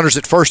 Now runners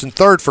at first and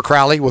third for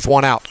Crowley with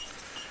 1 out.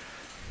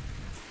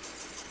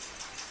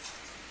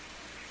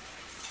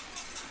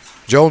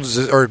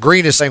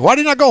 Green is saying, why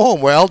didn't I go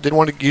home? Well, you didn't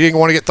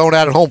want to get thrown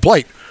out at home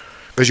plate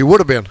because you would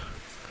have been.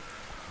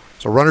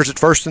 So runners at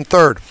first and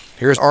third.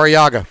 Here's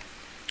Arriaga,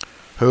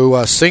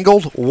 who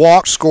singled,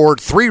 walked,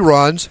 scored 3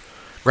 runs,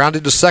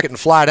 grounded to second and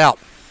flied out.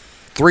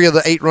 3 of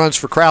the 8 runs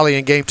for Crowley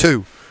in game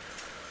 2.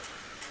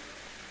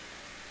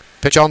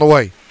 Pitch on the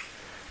way.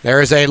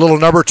 There is a little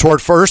number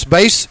toward first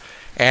base,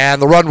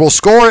 and the run will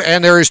score,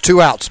 and there is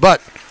 2 outs.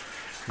 But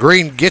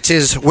Green gets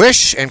his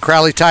wish, and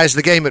Crowley ties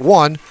the game at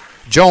 1.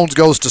 Jones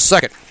goes to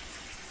second.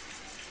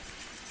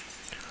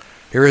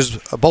 Here is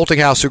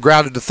Boltinghouse, who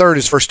grounded to third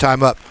his first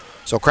time up.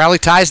 So Crowley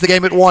ties the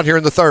game at 1 here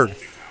in the third.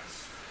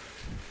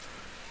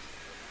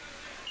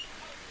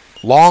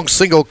 Long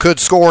single could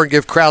score and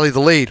give Crowley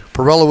the lead.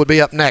 Perella would be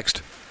up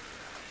next.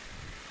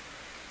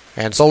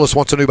 And Solis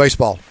wants a new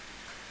baseball.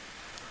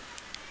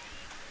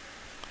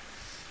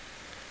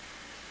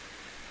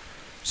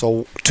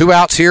 So 2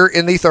 outs here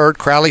in the third.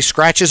 Crowley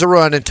scratches a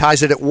run and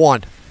ties it at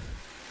 1.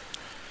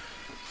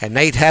 And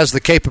Nate has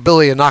the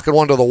capability of knocking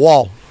one to the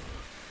wall.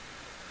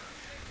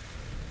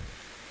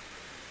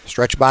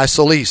 Stretch by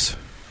Solis.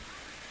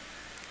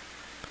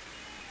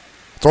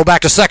 Throw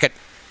back to second.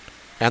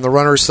 And the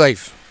runner is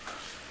safe.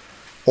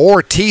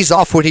 Or tees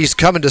off when he's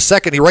coming to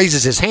second. He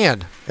raises his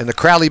hand. And the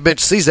Crowley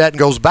bench sees that and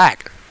goes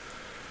back.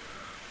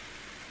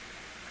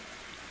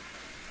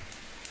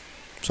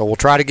 So we'll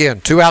try it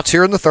again. 2 outs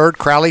here in the third.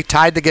 Crowley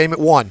tied the game at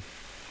 1.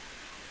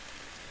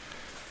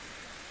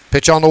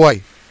 Pitch on the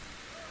way.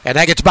 And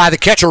that gets by the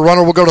catcher.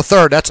 Runner will go to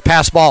third. That's a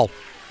pass ball.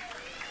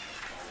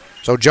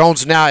 So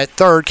Jones now at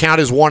third. Count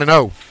is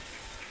 1-0.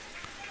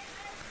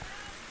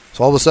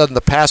 So all of a sudden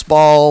the pass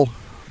ball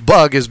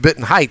bug has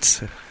bitten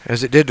Heights,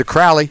 as it did to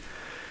Crowley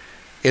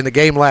in the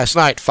game last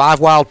night. 5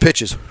 wild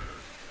pitches.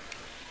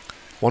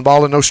 1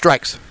 ball and no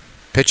strikes.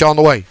 Pitch on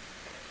the way.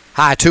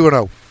 High,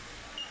 2-0.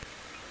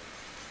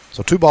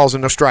 So 2 balls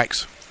and no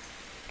strikes.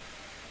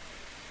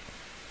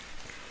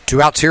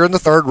 2 outs here in the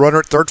third. Runner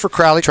at third for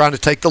Crowley, trying to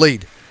take the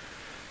lead.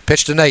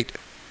 Pitch to Nate.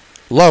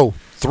 Low,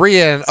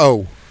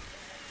 3-0.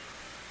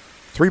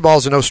 3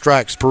 balls and no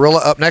strikes.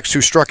 Perilla up next,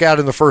 who struck out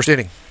in the first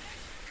inning.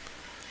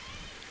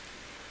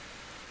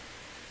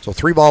 So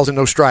 3 balls and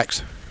no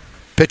strikes.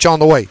 Pitch on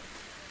the way.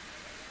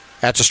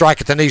 That's a strike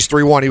at the knees,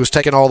 3-1. He was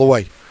taken all the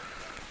way.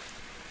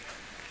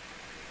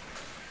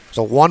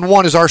 So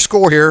 1-1 is our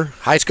score here.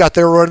 Heights got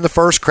their run in the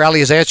first. Crowley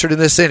has answered in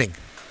this inning.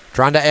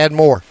 Trying to add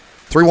more.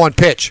 3-1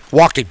 pitch.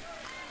 Walked him.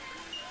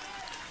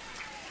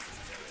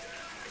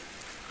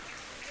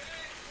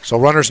 So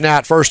runners now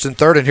at first and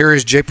third, and here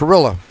is Jay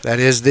Perilla. That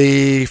is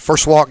the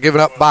first walk given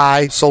up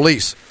by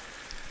Solis.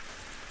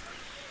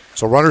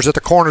 So runners at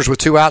the corners with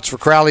 2 outs for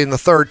Crowley in the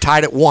third,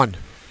 tied at 1.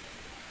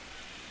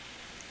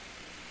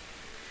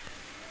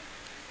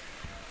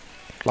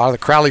 A lot of the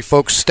Crowley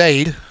folks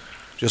stayed,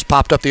 just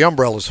popped up the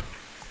umbrellas.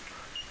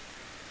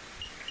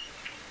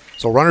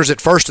 So runners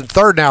at first and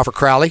third now for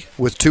Crowley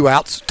with 2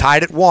 outs,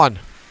 tied at 1.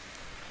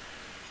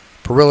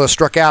 Perilla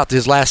struck out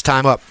his last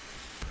time up.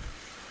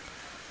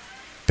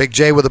 Big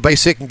J with a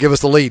base hit can give us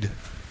the lead.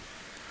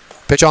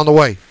 Pitch on the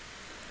way.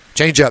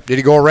 Change up. Did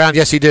he go around?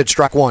 Yes, he did.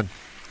 Strike 1.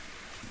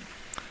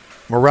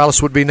 Morales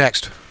would be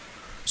next.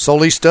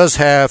 Solis does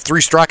have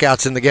 3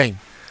 strikeouts in the game.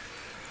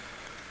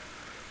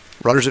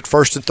 Runners at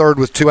first and third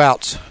with 2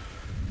 outs.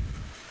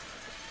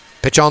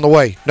 Pitch on the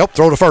way. Nope,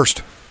 throw to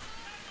first.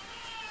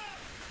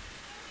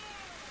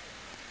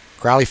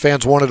 Crowley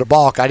fans wanted a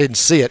balk. I didn't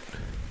see it.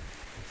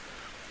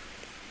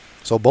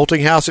 So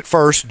Boltinghouse at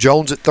first.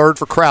 Jones at third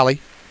for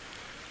Crowley.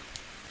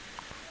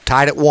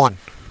 Tied at 1.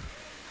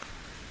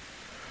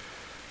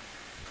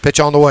 Pitch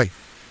on the way.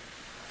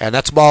 And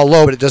that's a ball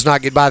low, but it does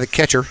not get by the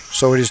catcher.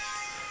 So it is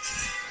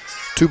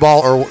 1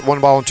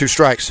 ball and 2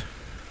 strikes.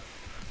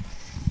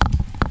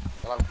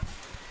 Hello.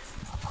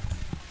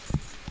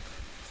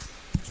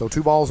 So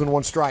 2 balls and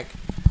 1 strike.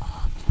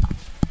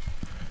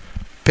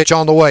 Pitch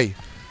on the way.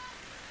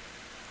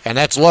 And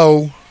that's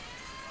low.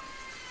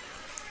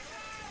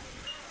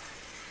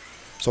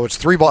 So it's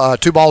 2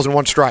 balls and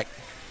 1 strike.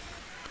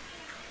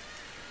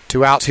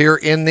 2 outs here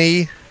in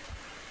the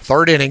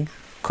third inning.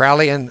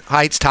 Crowley and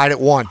Heights tied at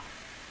 1.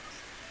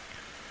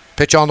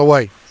 Pitch on the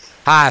way.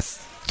 High,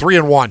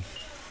 3-1.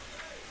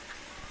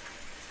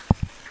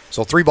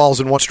 So 3 balls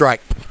and 1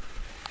 strike.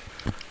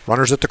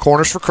 Runners at the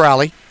corners for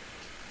Crowley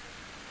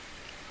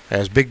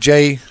as Big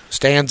J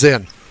stands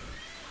in.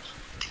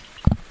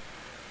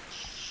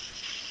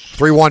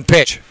 3-1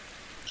 pitch.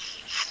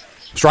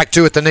 Strike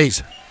 2 at the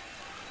knees.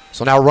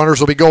 So now runners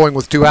will be going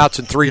with 2 outs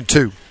and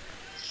 3-2.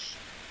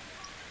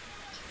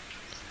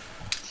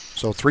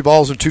 So 3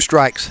 balls and 2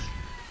 strikes.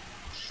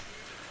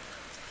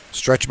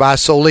 Stretch by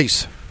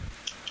Solis.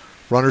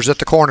 Runners at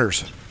the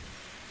corners.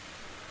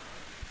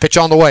 Pitch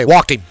on the way.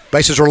 Walked him.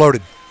 Bases are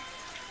loaded.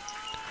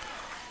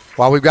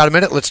 While we've got a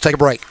minute, let's take a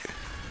break.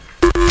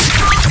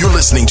 You're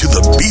listening to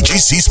the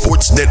BGC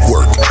Sports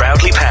Network.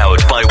 Proudly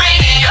powered by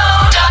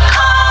Radio.com.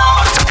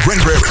 Grand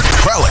Prairie,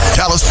 Crowley,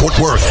 Dallas, Fort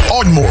Worth,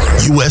 Ardmore,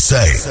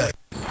 USA.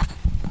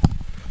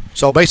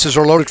 So bases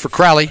are loaded for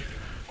Crowley.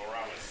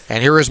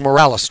 And here is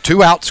Morales.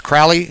 2 outs.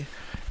 Crowley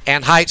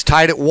and Heights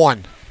tied at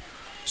 1.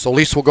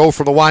 Solis will go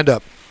for the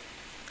windup.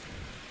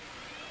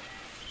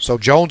 So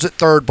Jones at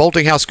third.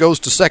 Boltinghouse goes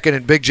to second,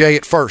 and Big J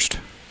at first.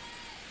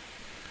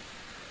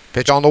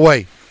 Pitch on the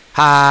way.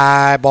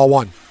 High, ball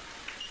 1.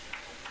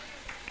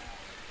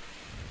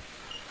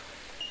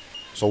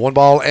 So 1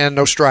 ball and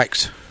no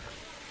strikes.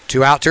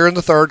 2 outs here in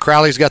the third.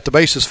 Crowley's got the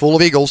bases full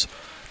of Eagles.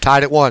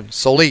 Tied at 1.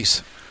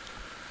 Solis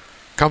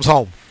comes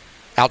home.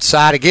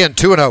 Outside again,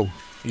 2-0.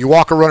 You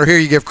walk a runner here,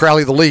 you give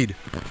Crowley the lead.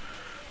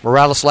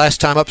 Morales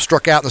last time up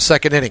struck out in the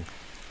second inning.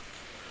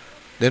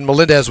 Then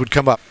Melendez would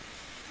come up.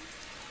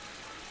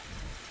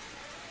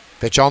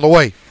 Pitch on the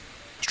way.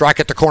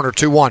 Strike at the corner,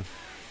 2-1.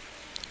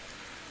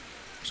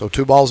 So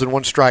 2 balls and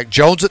 1 strike.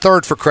 Jones at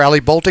third for Crowley.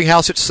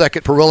 Boltinghouse at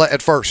second. Perilla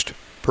at first.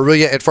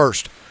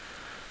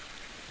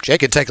 Jay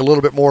can take a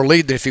little bit more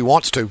lead than if he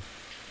wants to.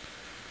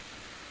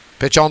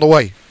 Pitch on the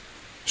way.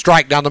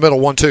 Strike down the middle,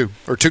 1-2,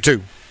 or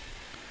 2-2.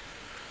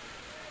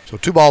 So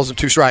 2 balls and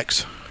 2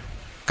 strikes.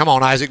 Come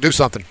on, Isaac, do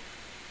something.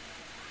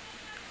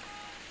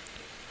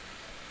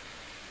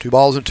 2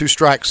 balls and 2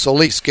 strikes.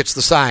 Solis gets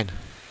the sign.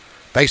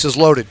 Bases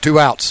loaded, 2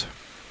 outs.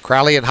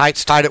 Crowley and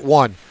Heights tied at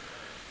 1.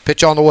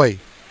 Pitch on the way.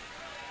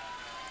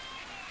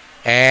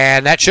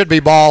 And that should be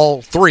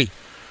ball 3.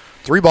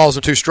 3 balls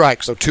and 2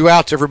 strikes. So 2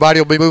 outs, everybody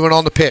will be moving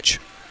on the pitch.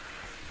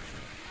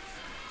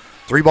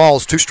 3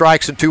 balls, 2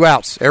 strikes, and 2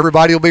 outs.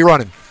 Everybody will be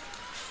running.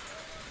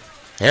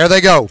 There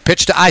they go.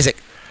 Pitch to Isaac.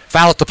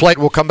 Foul at the plate.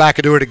 We'll come back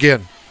and do it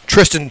again.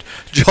 Tristan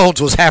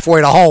Jones was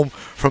halfway to home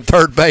from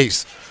third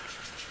base.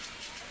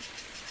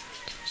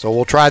 So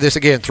we'll try this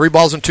again. 3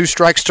 balls and 2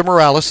 strikes to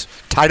Morales.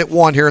 Tied at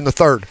 1 here in the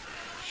third.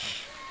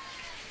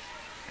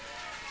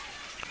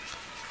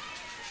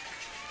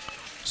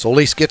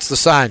 Solis gets the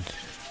sign.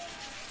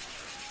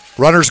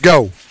 Runners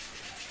go.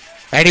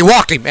 And he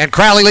walked him, and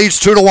Crowley leads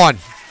 2-1.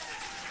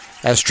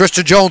 As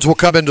Tristan Jones will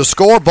come in to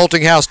score,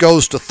 Boltinghouse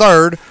goes to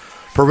third,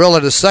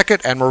 Perilla to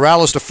second, and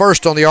Morales to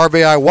first on the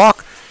RBI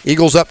walk.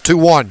 Eagles up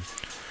 2-1.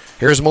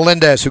 Here's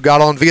Melendez, who got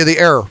on via the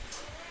error.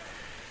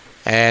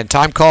 And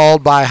time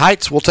called by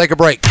Heights. We'll take a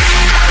break.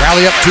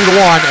 Crowley up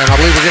 2-1, and I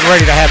believe we're getting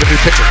ready to have a new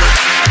pitcher.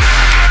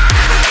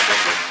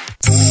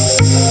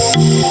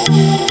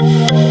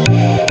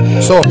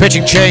 So a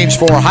pitching change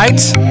for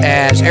Heights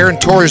as Aaron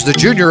Torres, the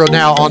junior, are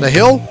now on the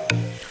hill.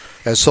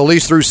 As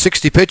Solis threw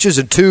 60 pitches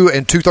in 2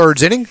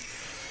 2/3 inning.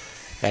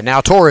 And now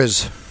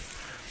Torres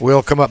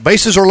will come up.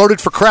 Bases are loaded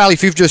for Crowley.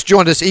 If you've just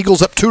joined us,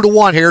 Eagles up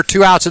 2-1 here.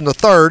 2 outs in the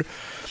third.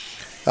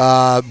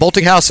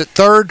 Boltinghouse at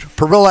third,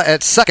 Perilla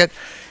at second,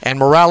 and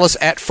Morales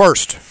at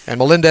first. And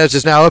Melendez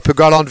is now up, who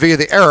got on via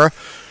the error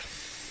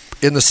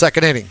in the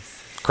second inning.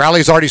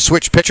 Crowley's already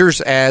switched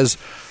pitchers as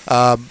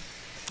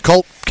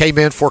Colt came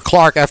in for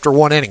Clark after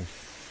 1 inning.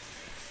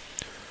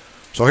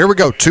 So here we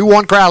go.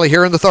 2-1 Crowley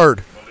here in the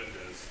third.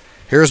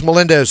 Here's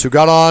Melendez, who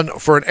got on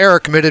for an error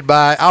committed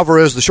by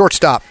Alvarez, the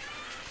shortstop,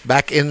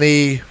 back in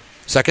the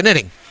second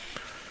inning.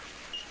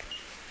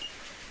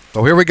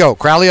 So here we go.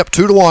 Crowley up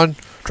 2-1,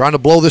 trying to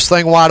blow this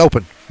thing wide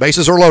open.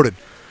 Bases are loaded.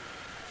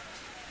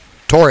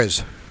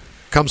 Torres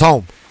comes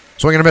home.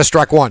 Swing and a miss,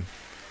 strike 1.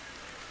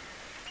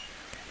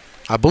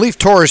 I believe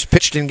Torres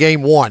pitched in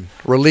game 1,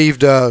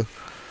 relieved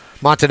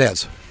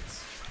Montanez.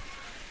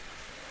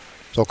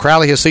 So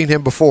Crowley has seen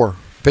him before.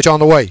 Pitch on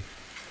the way.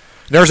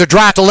 There's a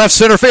drive to left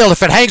center field.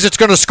 If it hangs, it's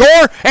going to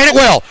score, and it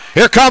will.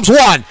 Here comes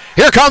 1.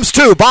 Here comes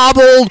 2.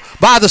 Bobbled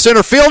by the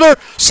center fielder.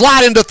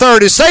 Slide into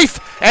third is safe,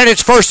 and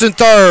it's first and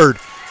third.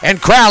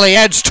 And Crowley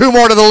adds 2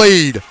 more to the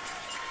lead.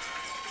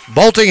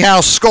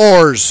 Boltinghouse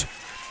scores.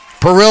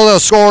 Perilla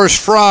scores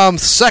from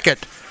second.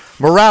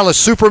 Morales,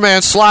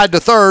 Superman, slide to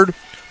third.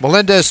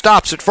 Melendez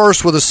stops at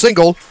first with a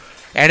single,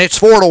 and it's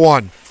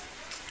 4-1.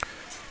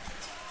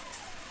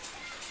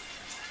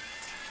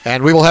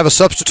 And we will have a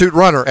substitute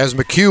runner as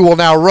McHugh will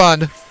now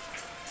run.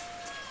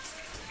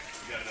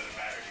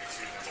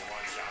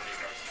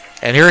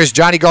 And here is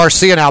Johnny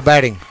Garcia now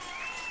batting.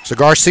 So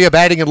Garcia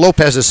batting in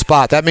Lopez's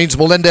spot. That means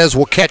Melendez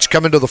will catch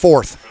coming to the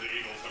fourth.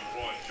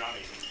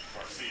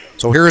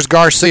 So here is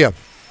Garcia.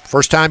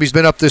 First time he's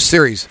been up this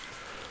series.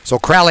 So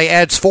Crowley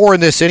adds 4 in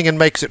this inning and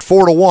makes it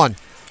 4-1.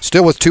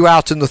 Still with 2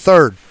 outs in the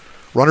third.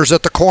 Runners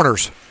at the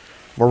corners.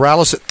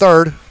 Morales at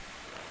third.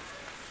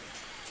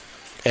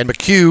 And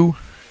McHugh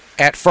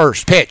at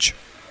first. Pitch.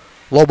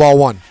 Low ball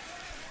 1.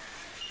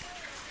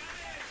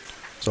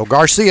 So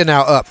Garcia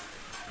now up.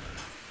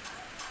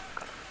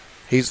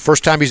 He's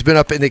first time he's been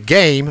up in the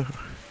game.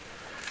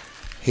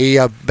 He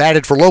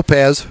batted for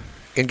Lopez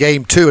in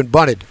game 2 and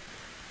bunted.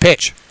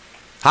 Pitch.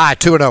 High,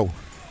 2-0.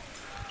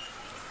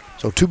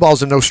 So 2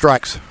 balls and no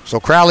strikes. So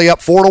Crowley up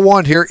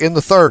 4-1 here in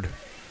the third.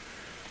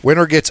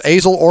 Winner gets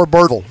Azel or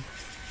Bertle.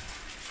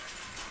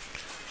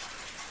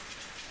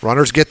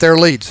 Runners get their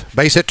leads.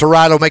 Base hit to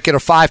right will make it a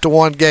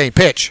 5-1 game.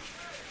 Pitch.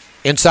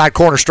 Inside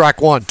corner,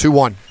 strike 1,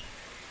 2-1.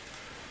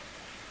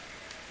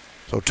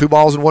 So 2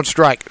 balls and 1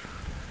 strike.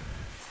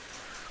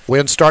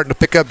 Wind starting to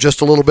pick up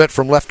just a little bit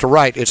from left to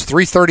right. It's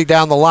 330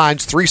 down the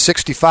lines,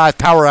 365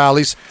 power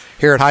alleys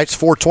here at Heights,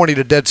 420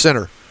 to dead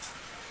center.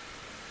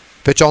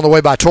 Pitch on the way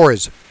by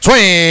Torres.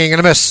 Swing and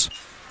a miss.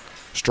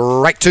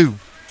 Strike 2.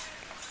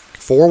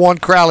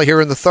 4-1 Crowley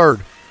here in the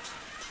third.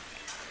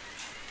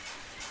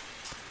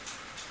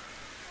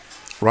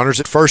 Runners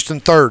at first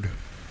and third.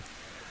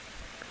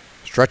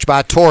 Stretch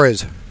by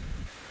Torres.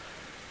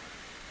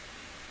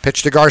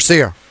 Pitch to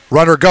Garcia.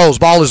 Runner goes.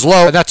 Ball is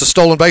low, and that's a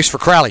stolen base for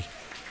Crowley.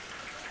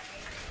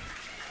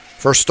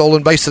 First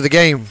stolen base of the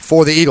game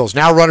for the Eagles.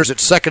 Now runners at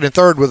second and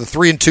third with a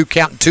 3-2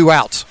 count and 2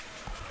 outs.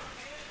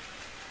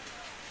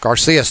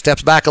 Garcia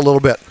steps back a little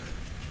bit.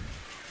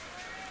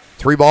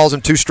 3 balls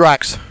and 2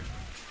 strikes.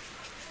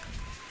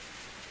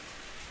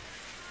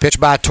 Pitch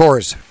by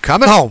Torres.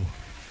 Coming home.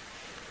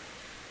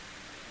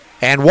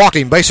 And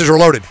walking. Bases are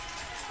loaded.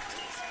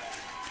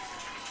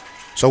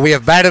 So we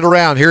have batted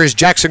around. Here is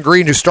Jackson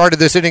Green, who started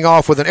this inning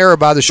off with an error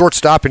by the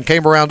shortstop and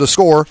came around to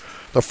score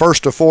the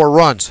first of 4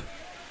 runs.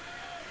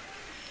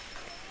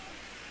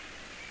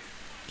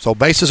 So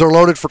bases are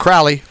loaded for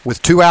Crowley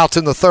with 2 outs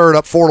in the third,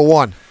 up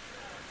 4-1.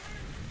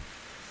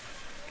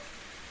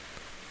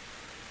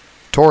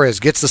 Torres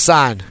gets the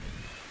sign.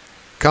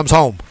 Comes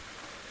home.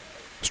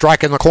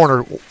 Strike in the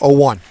corner,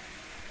 0-1.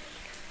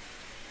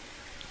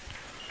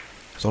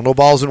 So no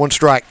balls and 1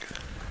 strike.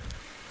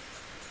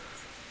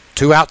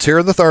 2 outs here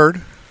in the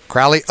third.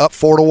 Crowley up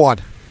 4-1.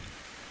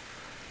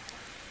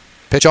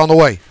 Pitch on the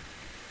way.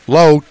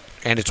 Low,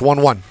 and it's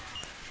 1-1.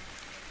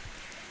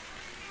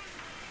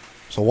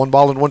 So 1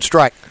 ball and 1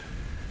 strike.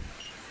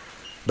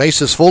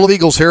 Base is full of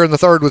Eagles here in the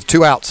third with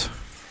 2 outs.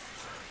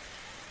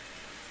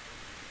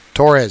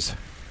 Torres.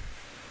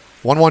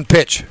 1-1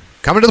 pitch.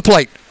 Coming to the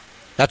plate.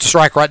 That's a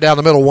strike right down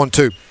the middle,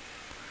 1-2.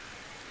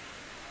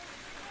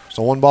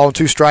 So 1 ball and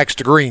 2 strikes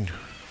to Green.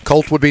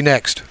 Colt would be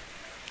next.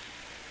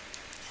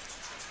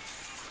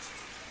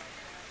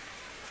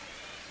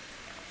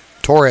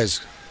 Torres.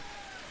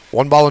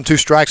 1 ball and 2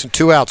 strikes and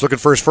 2 outs. Looking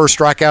for his first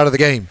strikeout of the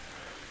game.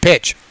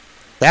 Pitch.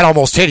 That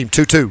almost hit him,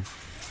 2-2.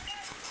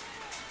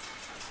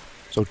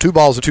 So 2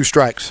 balls and 2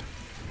 strikes.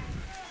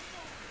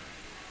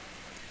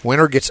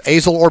 Winner gets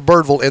Azle or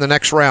Birdville in the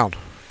next round.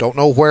 Don't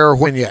know where or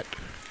when yet.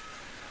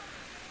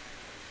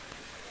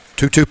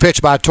 2-2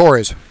 pitch by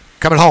Torres.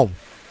 Coming home.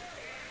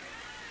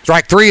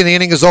 Strike 3 and the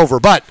inning is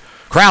over. But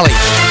Crowley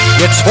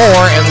gets 4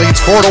 and leads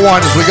 4-1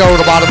 as we go to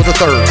the bottom of the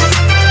third.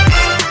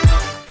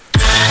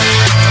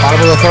 Bottom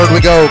of the third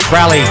we go.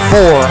 Crowley 4,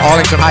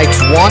 Arlington Heights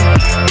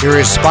 1. Here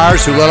is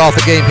Spires, who led off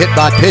the game hit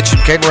by pitch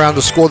and came around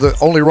to score the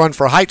only run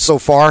for Heights so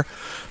far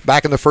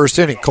back in the first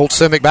inning. Colt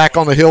Simic back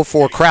on the hill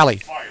for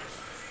Crowley.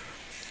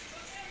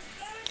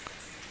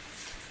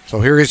 So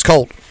here is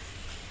Colt.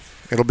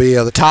 It'll be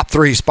the top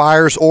 3,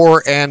 Spires,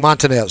 Orr, and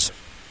Montanez.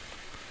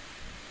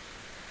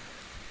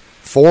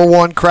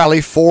 4-1 Crowley,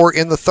 4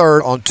 in the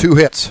third on 2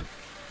 hits.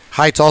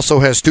 Heights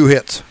also has 2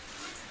 hits.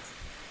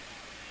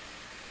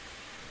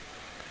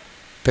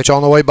 Pitch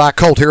on the way by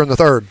Colt here in the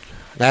third.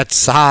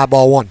 That's high,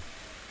 ball 1.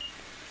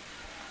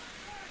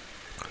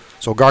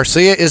 So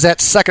Garcia is at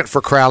second for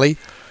Crowley.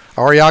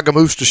 Arriaga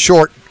moves to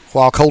short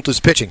while Colt is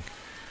pitching.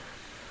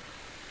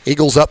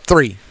 Eagles up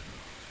 3.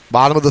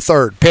 Bottom of the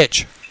third.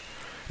 Pitch.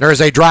 There is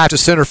a drive to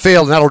center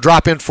field, and that'll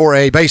drop in for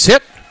a base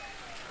hit.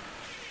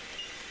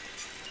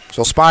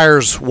 So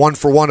Spires 1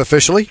 for 1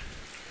 officially.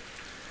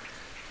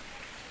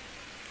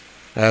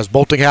 As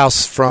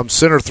Boltinghouse from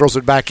center throws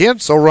it back in,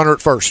 so runner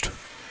at first.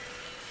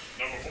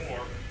 Number 4,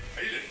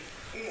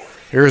 Hayden Orr.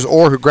 Here's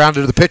Orr, who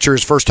grounded to the pitcher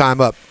his first time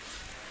up.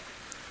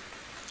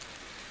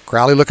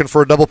 Crowley looking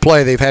for a double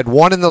play. They've had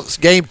 1 in the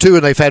game 2,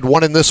 and they've had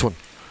 1 in this one.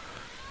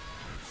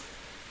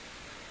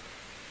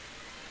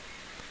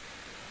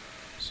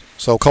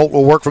 So Colt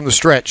will work from the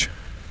stretch.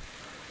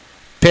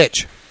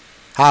 Pitch.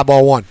 High,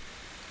 ball 1.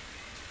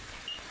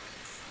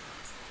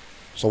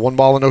 So 1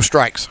 ball and no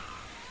strikes.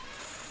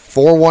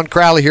 4-1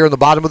 Crowley here in the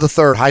bottom of the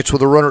third. Heights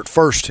with a runner at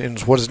first in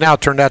what has now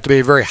turned out to be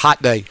a very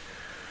hot day.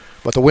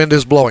 But the wind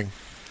is blowing.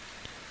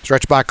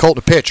 Stretch by Colt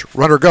to pitch.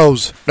 Runner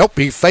goes. Nope,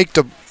 he faked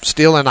a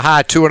steal and a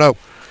high 2-0.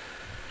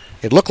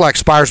 It looked like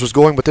Spires was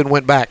going, but then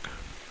went back.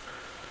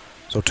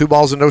 So 2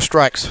 balls and no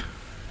strikes.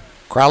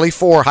 Crowley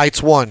 4,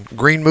 Heights 1.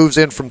 Green moves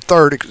in from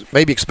third,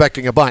 maybe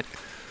expecting a bunt.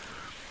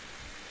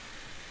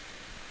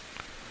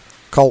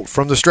 Colt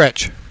from the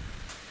stretch.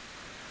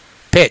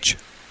 Pitch.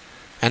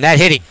 And that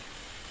hit him.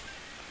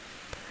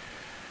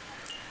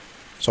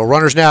 So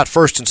runners now at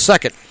first and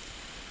second.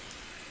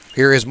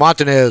 Here is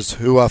Montanez,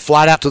 who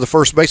flied out to the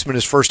first baseman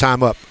his first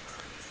time up.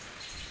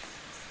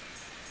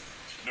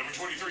 Number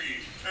 23,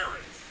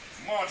 Aaron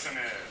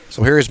Montanez.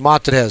 So here is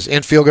Montanez.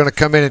 Infield going to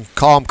come in and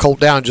calm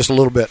Colt down just a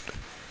little bit.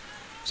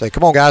 Say,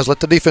 come on, guys, let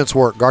the defense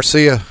work.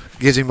 Garcia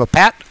gives him a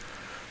pat.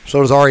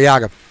 So does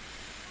Arriaga.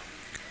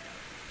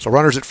 So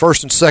runners at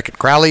first and second.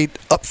 Crowley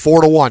up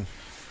 4-1.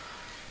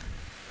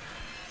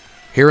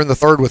 Here in the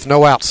third with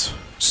no outs.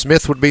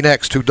 Smith would be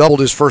next, who doubled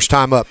his first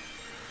time up.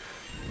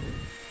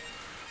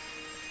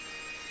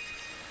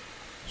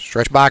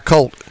 Stretch by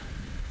Colt.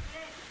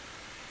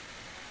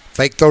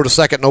 Fake throw to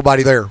second,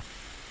 nobody there.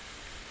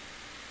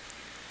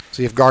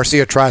 See if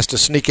Garcia tries to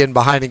sneak in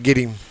behind and get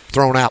him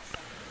thrown out.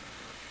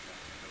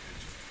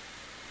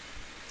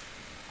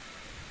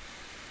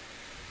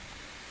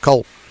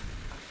 Colt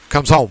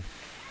comes home.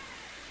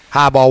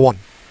 High, ball 1.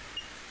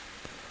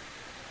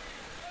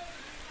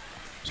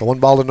 So 1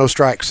 ball and no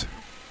strikes.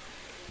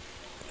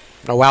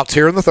 No outs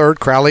here in the third.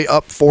 Crowley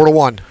up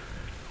 4-1.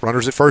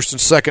 Runners at first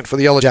and second for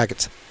the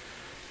Yellow-Jackets.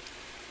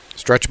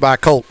 Stretch by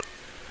Colt.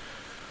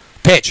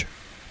 Pitch.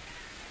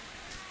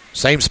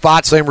 Same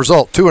spot, same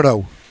result.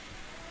 2-0.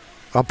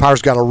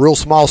 Umpire's got a real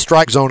small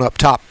strike zone up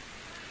top.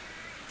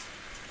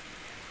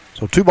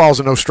 So 2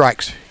 balls and no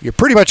strikes. You're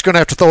pretty much going to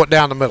have to throw it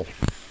down the middle.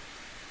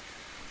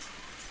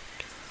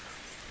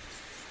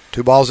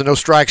 2 balls and no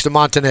strikes to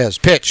Montanez.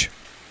 Pitch.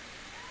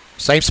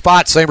 Same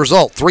spot, same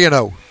result.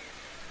 3-0.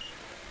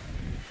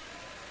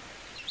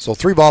 So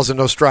 3 balls and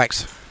no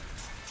strikes.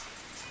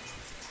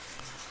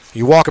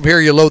 You walk him here,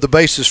 you load the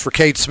bases for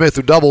Cade Smith,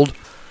 who doubled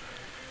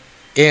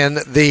in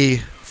the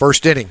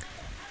first inning.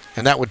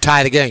 And that would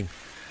tie the game.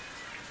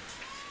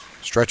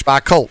 Stretch by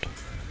Colt.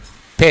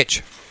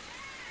 Pitch.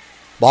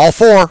 Ball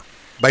 4.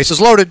 Bases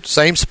loaded.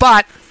 Same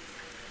spot.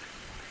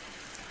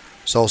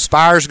 So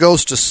Spires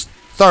goes to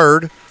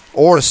third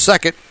or to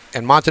second,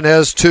 and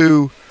Montanez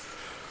to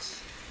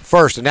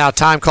first. And now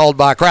time called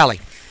by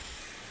Crowley.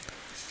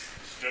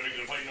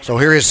 So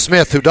here is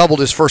Smith, who doubled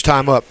his first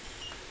time up.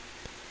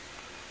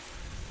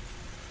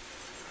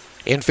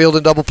 Infield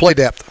and double play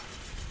depth.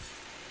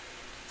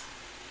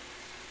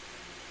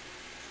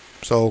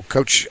 So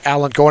Coach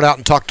Allen going out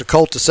and talked to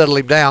Colt to settle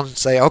him down and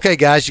say, okay,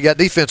 guys, you got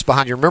defense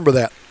behind you. Remember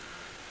that.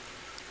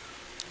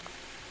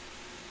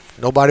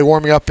 Nobody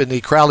warming up in the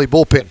Crowley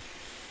bullpen.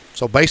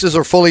 So bases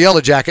are full of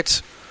Yellow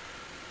Jackets.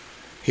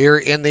 Here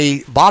in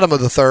the bottom of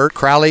the third,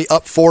 Crowley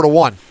up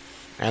 4-1.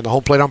 And the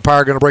home plate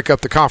umpire going to break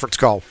up the conference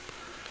call.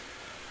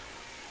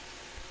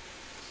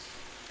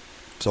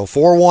 So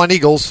 4-1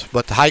 Eagles,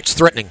 but the Heights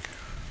threatening.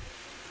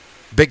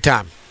 Big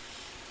time.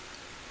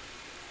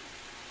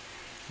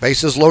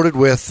 Bases loaded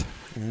with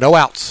no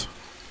outs.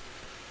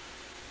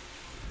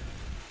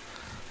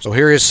 So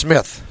here is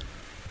Smith.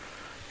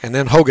 And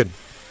then Hogan.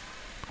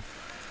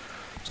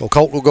 So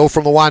Colt will go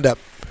from the windup.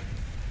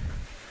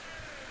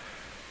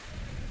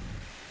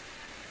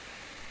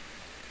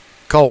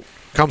 Colt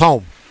comes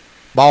home.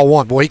 Ball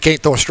one. Boy, he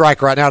can't throw a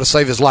strike right now to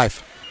save his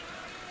life.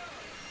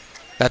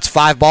 That's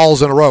 5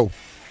 balls in a row.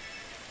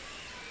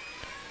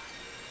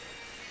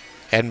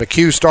 And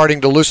McHugh starting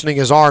to loosening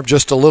his arm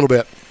just a little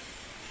bit.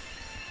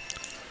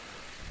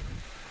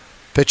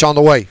 Pitch on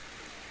the way.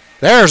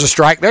 There's a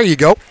strike. There you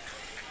go.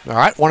 All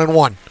right,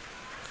 1-1.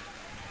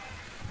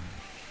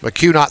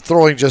 McHugh not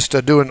throwing, just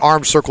doing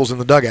arm circles in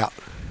the dugout.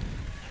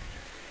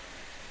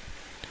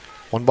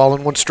 1 ball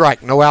and 1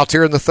 strike. No outs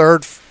here in the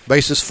third.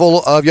 Bases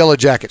full of Yellow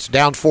Jackets.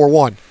 Down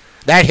 4-1.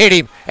 That hit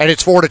him, and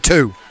it's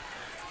 4-2. All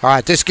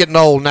right, this is getting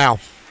old now.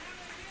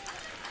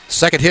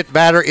 Second hit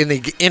batter in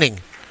the inning.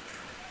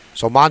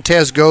 So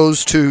Montez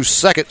goes to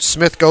second.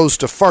 Smith goes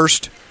to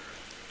first.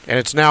 And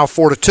it's now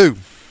 4-2.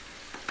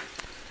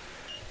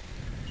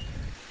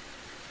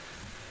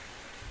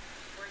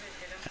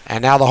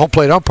 And now the home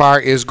plate umpire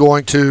is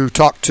going to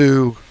talk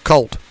to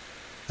Colt.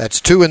 That's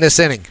 2 in this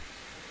inning.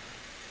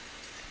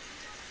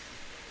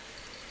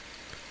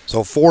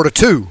 So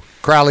 4-2,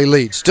 Crowley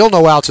leads. Still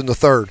no outs in the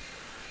third.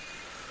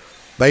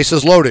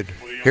 Bases loaded.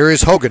 Here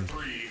is Hogan,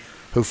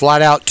 who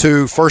flied out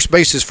to first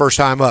base his first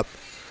time up.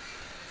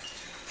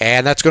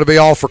 And that's going to be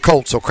all for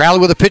Colt. So Crowley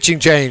with a pitching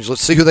change.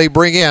 Let's see who they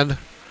bring in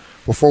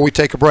before we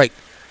take a break.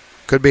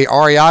 Could be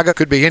Arriaga,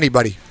 could be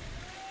anybody.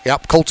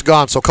 Yep, Colt's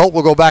gone. So Colt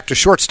will go back to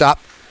shortstop.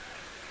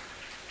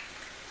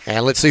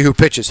 And let's see who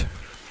pitches.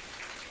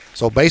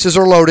 So bases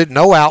are loaded,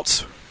 no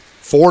outs.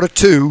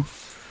 4-2,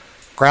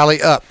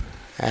 Crowley up.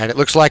 And it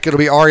looks like it'll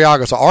be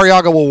Arriaga. So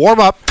Arriaga will warm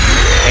up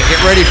and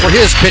get ready for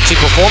his pitching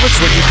performance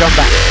when you come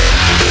back.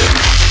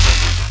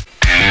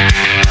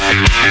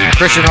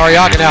 Christian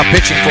Arriaga now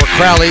pitching for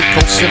Crowley.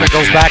 Colt Simic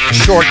goes back to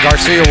short.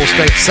 Garcia will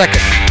stay at second.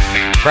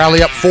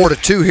 Crowley up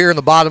 4-2 here in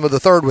the bottom of the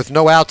third with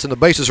no outs and the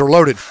bases are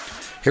loaded.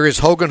 Here is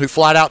Hogan, who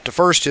flied out to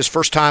first his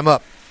first time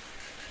up.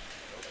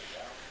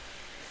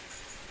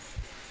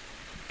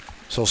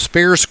 So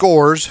Spears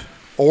scores,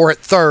 Orr at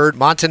third,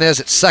 Montanez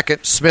at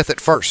second, Smith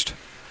at first.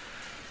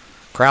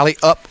 Crowley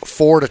up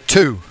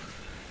 4-2.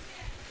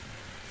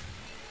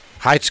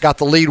 Heights got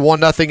the lead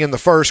 1-0 in the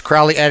first.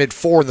 Crowley added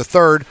 4 in the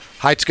third.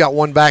 Heights got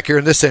 1 back here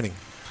in this inning.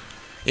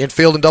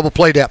 Infield and double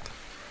play depth.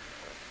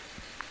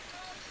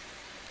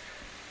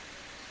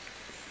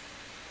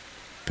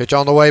 Pitch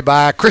on the way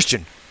by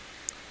Christian.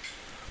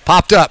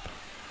 Popped up.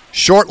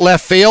 Short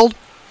left field.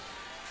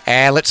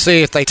 And let's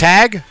see if they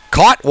tag.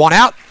 Caught, 1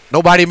 out.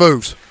 Nobody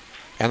moves.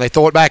 And they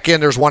throw it back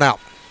in. There's 1 out.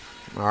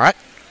 All right.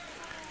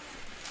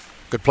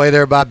 Good play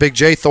there by Big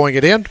J throwing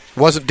it in.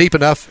 Wasn't deep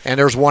enough, and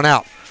there's 1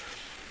 out.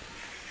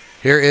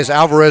 Here is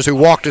Alvarez, who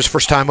walked his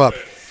first time up.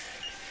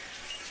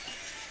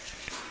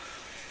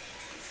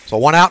 So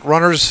 1 out.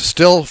 Runners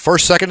still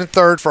first, second, and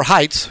third for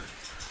Heights.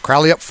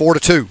 Crowley up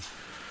 4-2.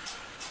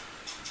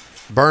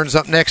 Burns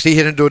up next. He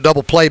hit into a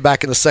double play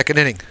back in the second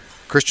inning.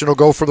 Christian will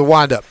go for the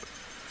windup.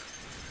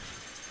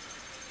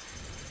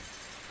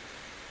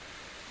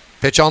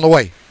 Pitch on the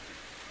way.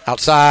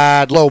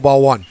 Outside low,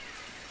 ball 1.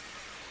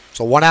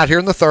 So 1 out here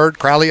in the third.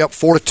 Crowley up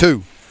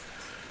 4-2.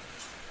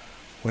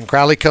 When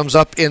Crowley comes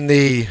up in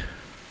the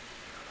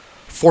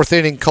fourth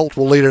inning, Colt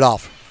will lead it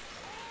off.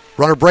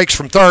 Runner breaks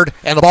from third,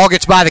 and the ball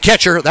gets by the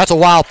catcher. That's a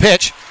wild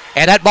pitch.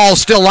 And that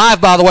ball's still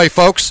live, by the way,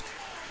 folks.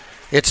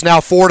 It's now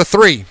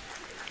 4-3.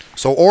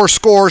 So Orr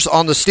scores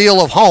on the steal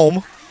of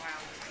home.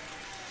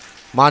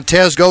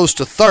 Montez goes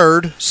to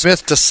third,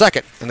 Smith to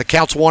second, and the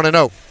count's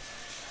 1-0.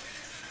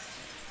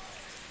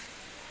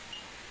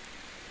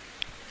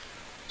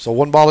 So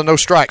 1 ball and no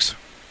strikes.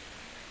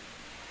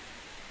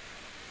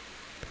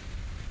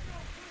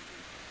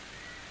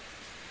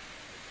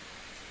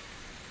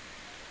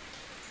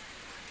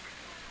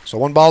 So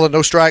 1 ball and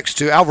no strikes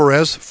to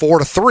Alvarez,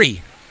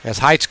 4-3, as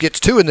Heights gets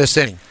 2 in this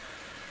inning.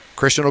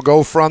 Christian will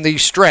go from the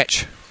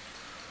stretch.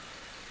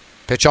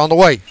 Pitch on the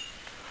way.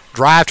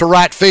 Drive to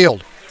right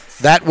field.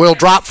 That will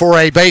drop for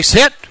a base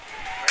hit,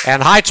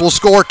 and Heights will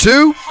score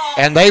 2,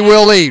 and they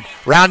will lead.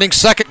 Rounding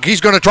second,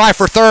 he's going to try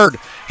for third.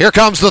 Here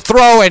comes the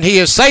throw, and he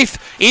is safe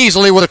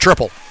easily with a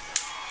triple.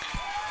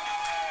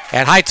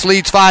 And Heights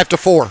leads 5-4.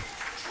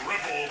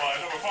 Triple by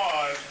number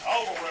 5,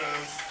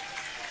 Alvarez.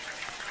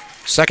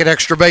 Second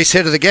extra base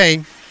hit of the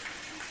game,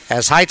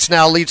 as Heights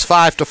now leads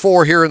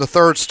 5-4 here in the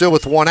third, still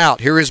with 1 out.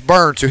 Here is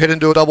Burns, who hit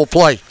into a double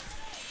play.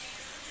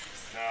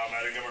 Now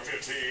batting number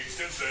 15,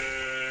 Stinson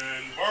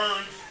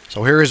Burns.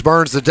 So here is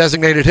Burns, the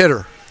designated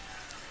hitter.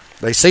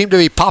 They seem to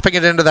be popping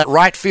it into that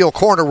right field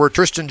corner where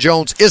Tristan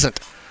Jones isn't.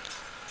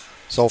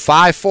 So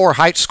 5-4.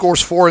 Heights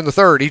scores 4 in the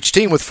third. Each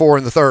team with 4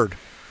 in the third.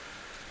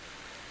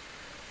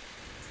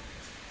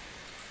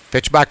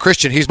 Pitch by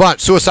Christian. He's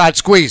bunt. Suicide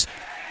squeeze.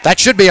 That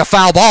should be a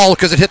foul ball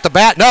because it hit the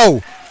bat.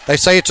 No. They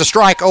say it's a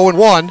strike.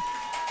 0-1.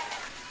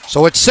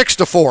 So it's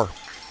 6-4.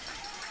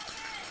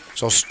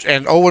 So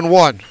and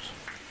 0-1.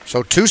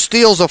 So 2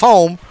 steals of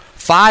home.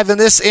 5 in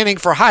this inning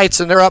for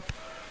Heights, and they're up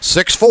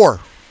 6-4.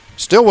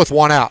 Still with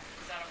 1 out.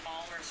 Is that a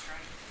ball or a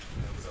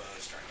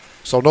strike?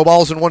 So no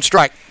balls and 1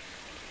 strike.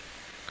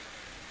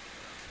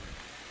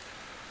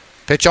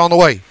 Pitch on the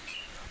way.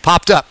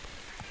 Popped up.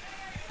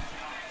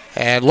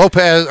 And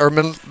Lopez or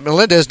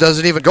Melendez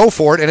doesn't even go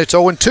for it, and it's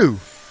 0-2.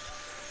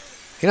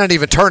 He doesn't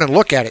even turn and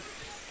look at it.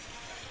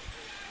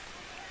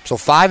 So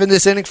 5 in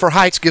this inning for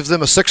Heights gives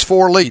them a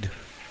 6-4 lead.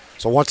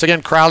 So once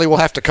again, Crowley will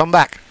have to come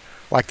back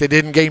like they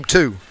did in game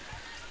 2.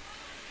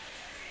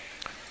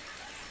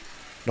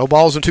 No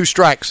balls and 2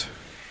 strikes.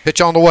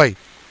 Pitch on the way.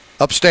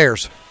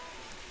 Upstairs.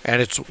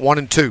 And it's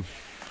 1-2.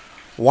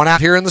 1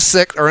 out here in the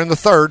sixth or in the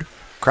third.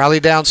 Crowley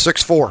down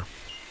 6-4.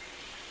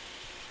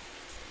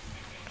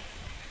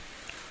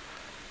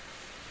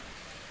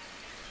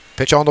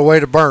 Pitch on the way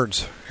to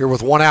Burns. Here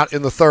with 1 out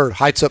in the third.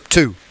 Heights up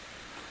 2.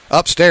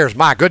 Upstairs,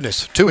 my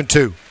goodness,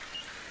 2-2.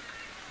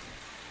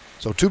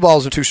 So 2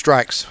 balls and 2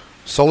 strikes.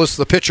 Solis,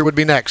 the pitcher, would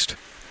be next.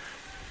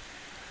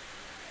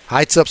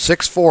 Heights up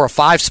 6-4, a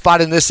 5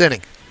 spot in this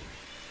inning.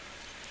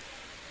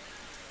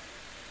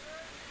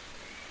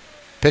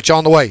 Pitch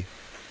on the way.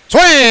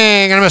 Swing!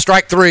 And a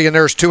strike 3, and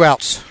there's 2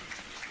 outs.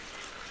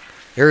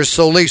 Here's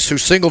Solis, who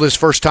singled his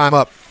first time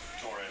up.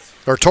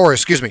 Torres,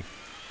 excuse me.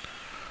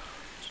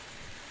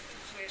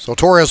 So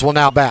Torres will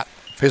now bat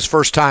his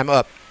first time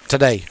up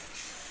today.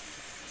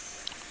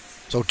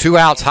 So 2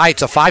 outs.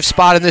 Heights, a 5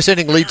 spot in this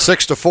inning, lead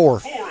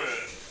 6-4.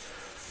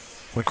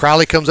 When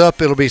Crowley comes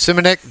up, it'll be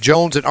Simonek,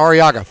 Jones, and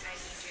Arriaga.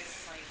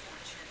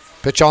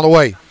 Pitch on the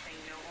way.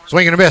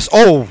 Swing and a miss.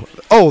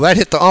 Oh, that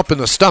hit the ump in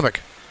the stomach.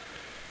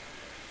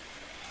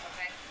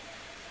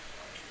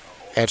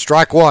 And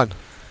strike 1.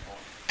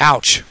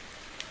 Ouch.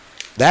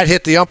 That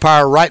hit the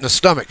umpire right in the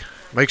stomach.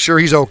 Make sure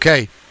he's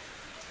okay.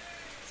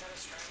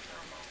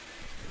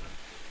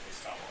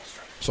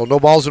 So no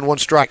balls and 1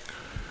 strike.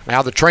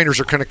 Now the trainers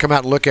are going to come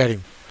out and look at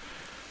him.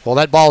 Well,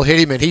 that ball hit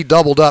him, and he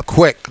doubled up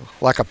quick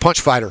like a punch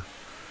fighter.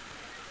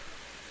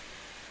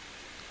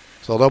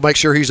 So they'll make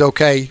sure he's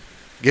okay.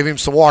 Give him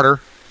some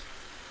water.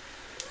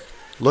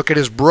 Look at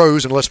his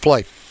bruise, and let's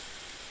play.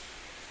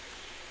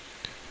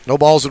 No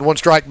balls and 1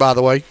 strike, by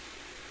the way.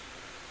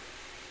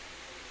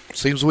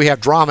 Seems we have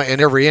drama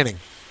in every inning.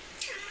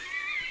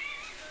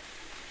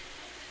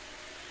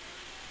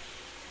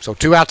 So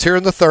 2 outs here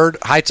in the third.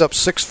 Heights up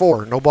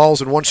 6-4. No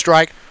balls and 1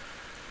 strike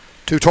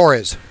to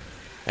Torres.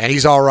 And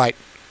he's all right.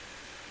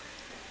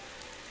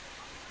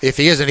 If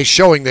he isn't, he's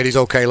showing that he's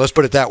okay. Let's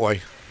put it that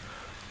way.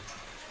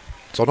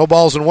 So no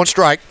balls and 1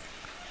 strike.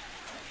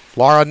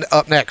 Lara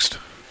up next.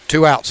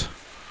 2 outs.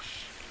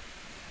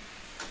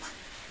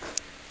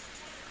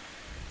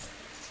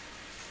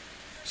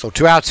 So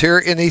 2 outs here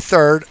in the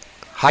third.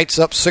 Heights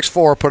up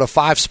 6-4. Put a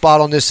 5 spot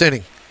on this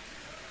inning.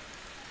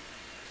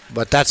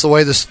 But that's the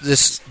way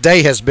this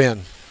day has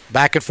been.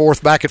 Back and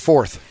forth, back and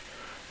forth.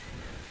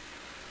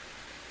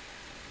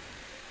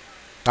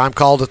 Time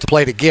called at the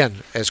plate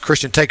again as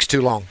Christian takes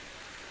too long.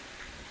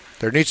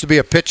 There needs to be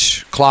a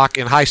pitch clock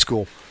in high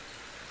school.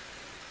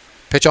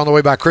 Pitch on the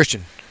way by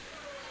Christian.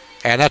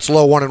 And that's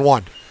low,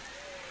 1-1.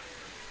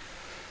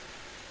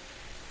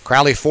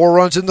 Crowley 4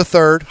 runs in the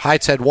third.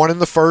 Heights had 1 in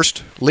the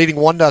first, leading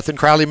 1-0.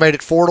 Crowley made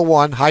it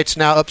 4-1. Heights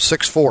now up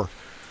 6-4.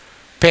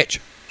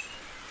 Pitch.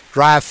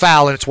 Drive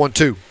foul, and it's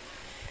 1-2.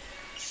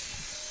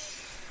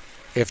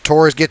 If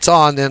Torres gets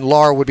on, then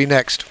Lara would be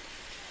next.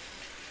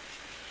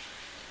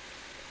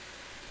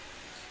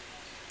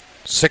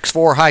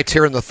 6-4 Heights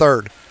here in the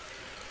third.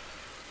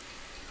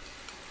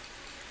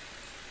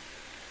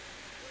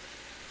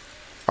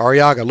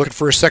 Arriaga looking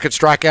for his second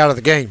strikeout of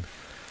the game.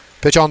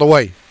 Pitch on the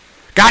way.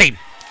 Got him.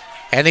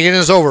 And the inning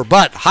is over.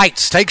 But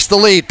Heights takes the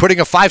lead, putting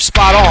a 5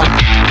 spot on.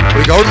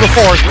 We go to the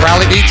fourth.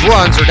 Crowley needs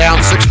runs. They're down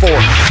 6-4.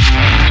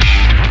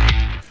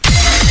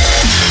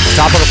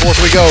 Top of the fourth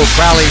we go.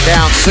 Crowley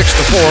down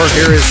 6-4.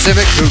 Here is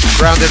Simic, who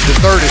grounded to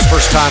third his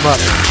first time up.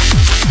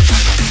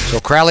 So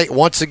Crowley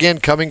once again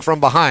coming from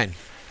behind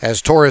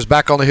as Torres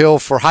back on the hill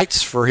for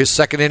Heights for his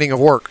second inning of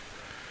work.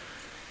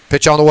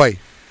 Pitch on the way.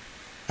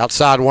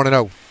 Outside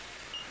 1-0.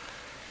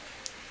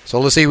 So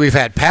let's see, we've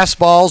had pass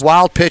balls,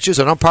 wild pitches,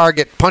 an umpire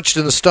get punched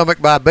in the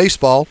stomach by a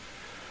baseball.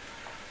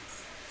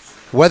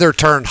 Weather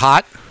turned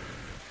hot.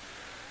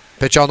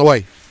 Pitch on the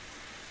way.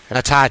 And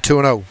a tie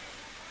 2-0.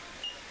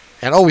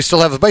 And we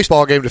still have a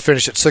baseball game to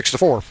finish at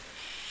 6-4.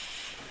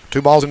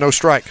 2 balls and no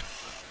strike.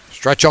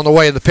 Stretch on the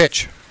way in the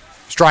pitch.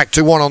 Strike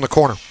 2-1 on the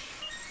corner.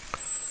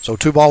 So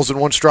 2 balls and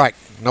 1 strike.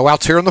 No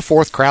outs here in the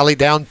fourth. Crowley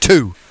down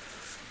 2.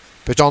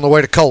 Pitch on the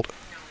way to Colt.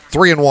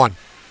 3-1.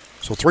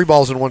 So 3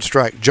 balls and 1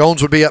 strike.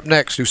 Jones would be up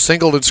next, who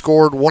singled and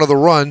scored one of the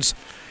runs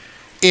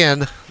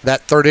in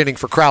that third inning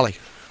for Crowley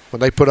when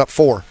they put up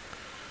 4.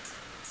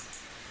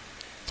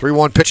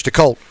 3-1 pitch to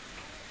Colt.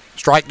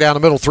 Strike down the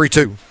middle,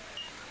 3-2.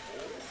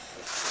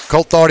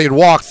 Colt thought he had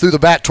walked through the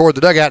bat toward the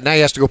dugout. Now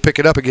he has to go pick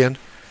it up again.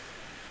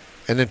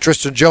 And then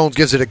Tristan Jones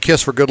gives it a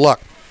kiss for good luck.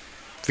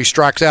 If he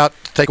strikes out,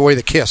 take away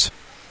the kiss.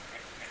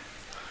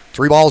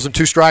 3 balls and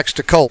 2 strikes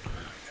to Colt.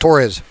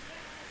 Torres.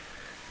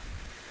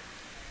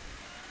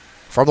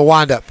 From the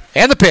windup.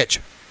 And the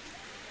pitch.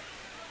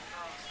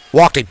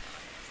 Walked him.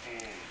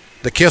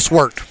 The kiss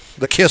worked.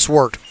 The kiss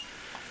worked.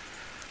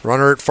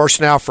 Runner at first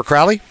now for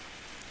Crowley.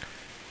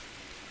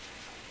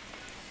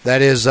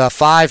 That is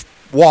 5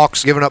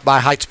 walks given up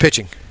by Heights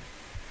pitching.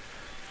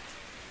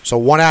 So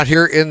 1 out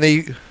here in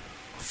the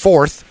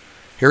 4th.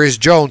 Here is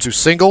Jones, who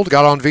singled,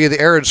 got on via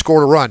the error, and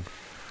scored a run.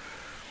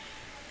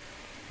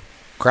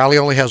 Crowley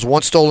only has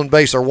 1 stolen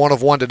base, or 1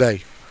 of 1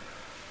 today.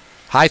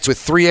 Heights with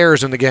 3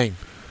 errors in the game.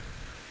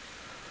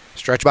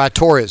 Stretch by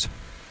Torres.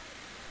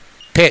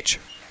 Pitch.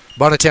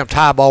 Bunt attempt,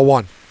 high, ball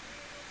 1.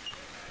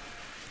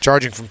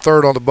 Charging from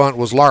third on the bunt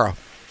was Lara.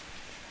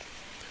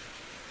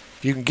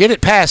 If you can get it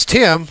past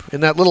him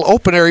in that little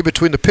open area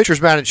between the pitcher's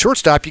mound and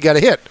shortstop, you got a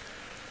hit.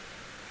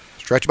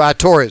 Stretch by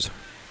Torres.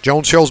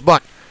 Jones shows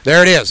bunt.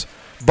 There it is.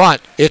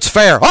 Bunt. It's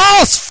fair.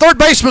 Oh, third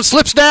baseman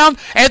slips down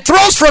and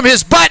throws from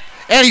his butt,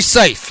 and he's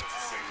safe.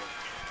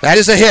 That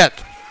is a hit.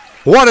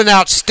 What an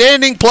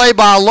outstanding play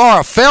by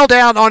Lara. Fell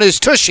down on his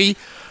tushy,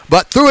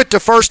 but threw it to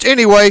first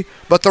anyway,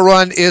 but the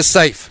run is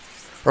safe.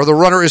 Or the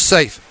runner is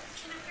safe.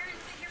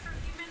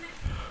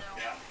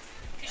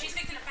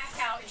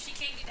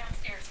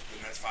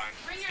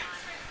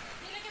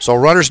 So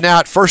runners now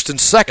at first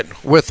and second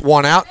with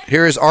 1 out.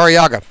 Here is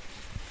Arriaga.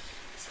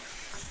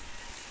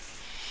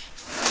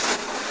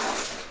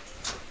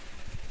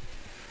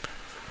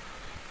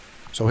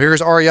 So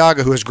here's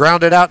Arriaga, who has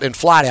grounded out and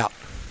flied out.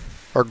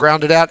 Or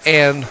grounded out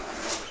and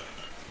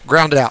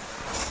grounded out.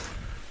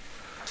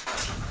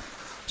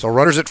 So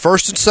runners at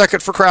first and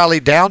second for Crowley,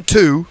 down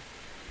 2.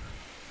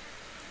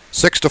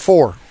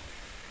 6-4.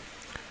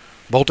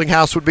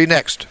 Boltinghouse would be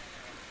next.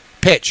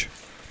 Pitch.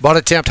 Bunt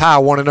attempt high,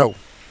 1-0.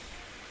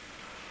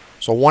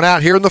 So 1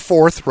 out here in the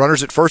 4th.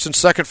 Runners at first and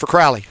second for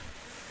Crowley.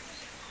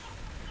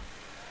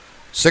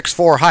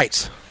 6-4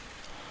 Heights.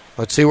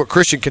 Let's see what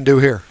Christian can do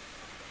here.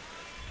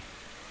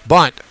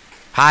 Bunt.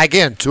 High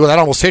again. That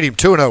almost hit him.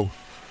 2-0.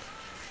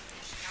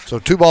 So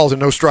 2 balls and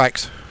no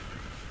strikes.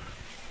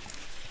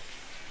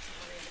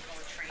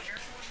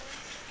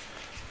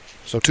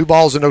 So 2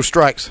 balls and no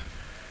strikes.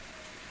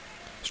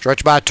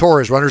 Stretch by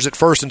Torres. Runners at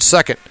first and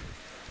second.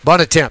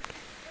 Bunt attempt.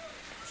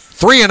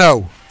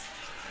 3-0.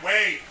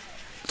 Wait.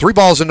 3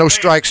 balls and no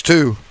strikes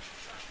to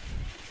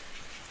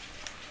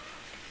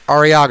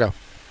Arriaga.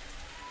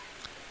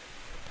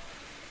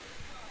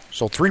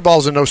 So 3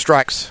 balls and no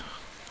strikes.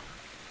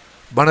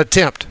 Bunt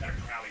attempt.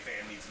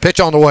 Pitch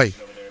on the way.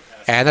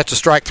 And that's a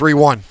strike,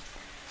 3-1.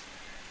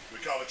 We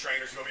call the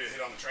trainers. You want me to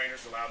hit on the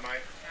trainers, the loud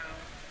mic? No.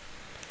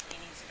 He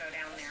needs to go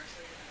down there.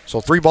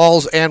 So 3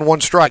 balls and 1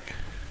 strike.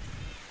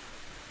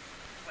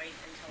 Wait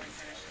until he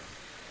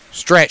finishes.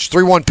 Stretch,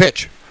 3-1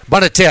 pitch.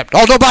 Bunt attempt.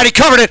 Oh, nobody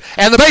covered it,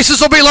 and the bases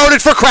will be loaded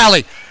for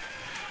Crowley.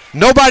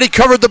 Nobody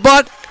covered the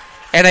bunt,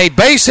 and a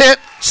base hit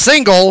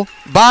single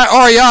by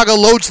Arriaga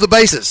loads the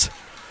bases.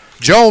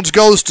 Jones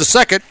goes to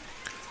second.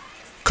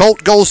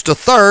 Colt goes to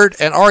third,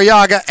 and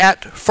Arriaga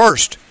at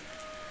first.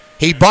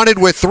 He bunted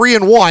with 3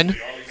 and 1.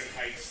 The Arlington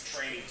Heights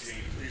training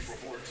team, please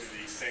report to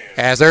the stands.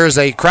 As there is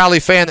a Crowley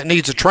fan that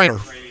needs a trainer.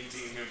 Training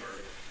team member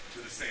to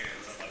the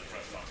stands up by the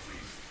press box,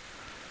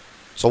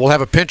 please. So we'll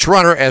have a pinch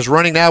runner, as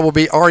running now will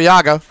be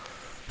Arriaga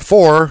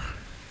for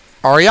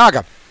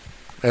Arriaga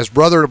as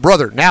brother to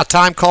brother. Now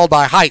time called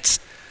by Heights.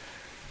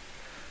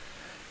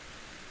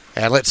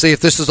 And let's see if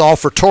this is all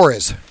for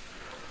Torres.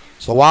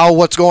 So while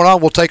what's going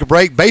on, we'll take a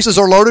break. Bases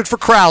are loaded for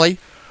Crowley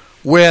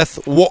with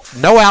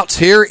no outs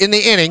here in the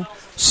inning,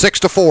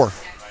 6-4.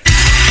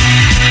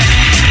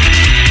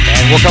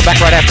 And we'll come back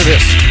right after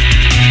this.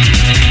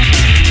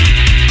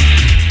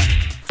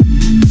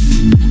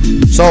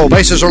 So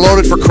bases are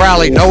loaded for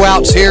Crowley. No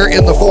outs here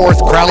in the 4th.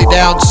 Crowley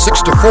down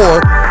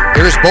 6-4.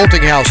 Here's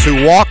Boltinghouse,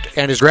 who walked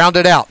and is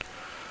grounded out.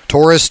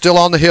 Torres still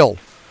on the hill.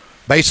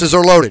 Bases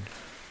are loaded.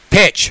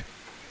 Pitch.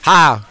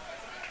 High.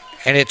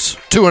 And it's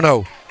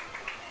 2-0.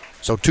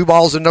 So 2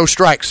 balls and no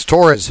strikes.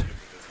 Torres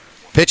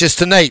pitches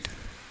to Nate.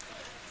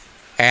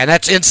 And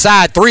that's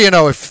inside,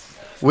 3-0.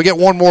 If we get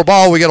one more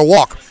ball, we get a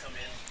walk.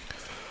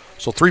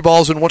 So 3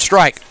 balls and 1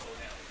 strike.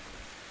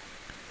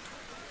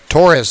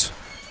 Torres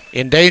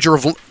in danger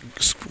of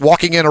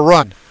walking in a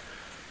run.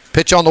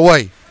 Pitch on the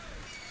way.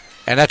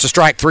 And that's a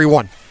strike,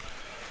 3-1.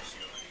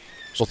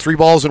 So 3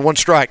 balls and 1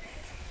 strike.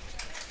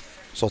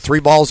 So 3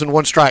 balls and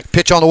 1 strike.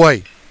 Pitch on the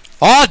way.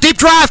 Oh, deep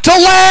drive to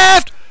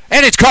left!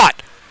 And it's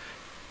caught.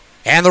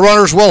 And the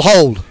runners will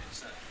hold.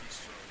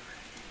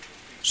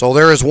 So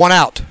there is 1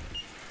 out.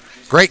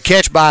 Great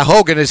catch by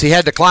Hogan as he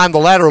had to climb the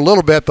ladder a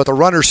little bit, but the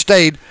runner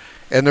stayed,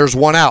 and there's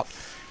 1 out.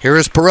 Here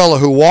is Perella,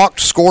 who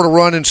walked, scored a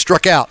run, and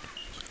struck out.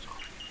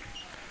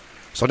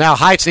 So now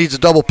Heights needs a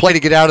double play to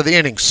get out of the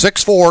inning.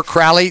 6-4,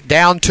 Crowley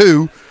down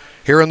 2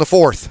 here in the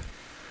 4th.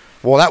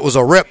 Well, that was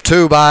a rip,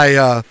 too,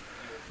 by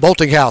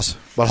Boltinghouse.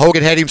 but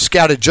Hogan had him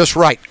scouted just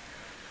right.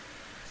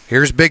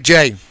 Here's Big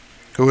J,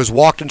 who has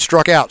walked and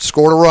struck out,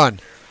 scored a run.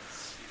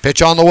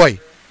 Pitch on the way.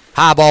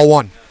 High ball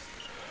one.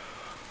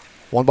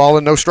 1 ball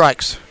and no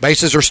strikes.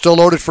 Bases are still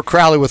loaded for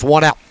Crowley with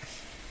 1 out.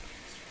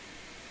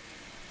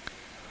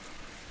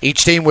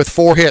 Each team with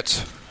 4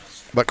 hits,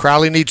 but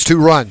Crowley needs 2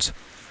 runs.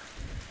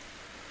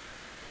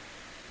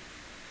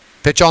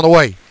 Pitch on the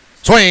way.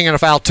 Swing and a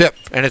foul tip,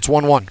 and it's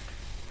 1-1.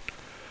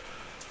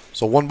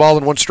 So 1 ball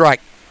and 1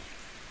 strike.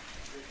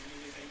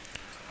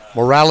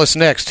 Morales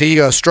next.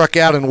 He struck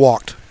out and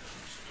walked.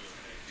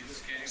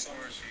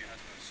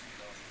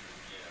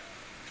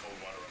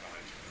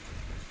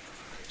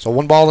 So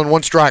 1 ball and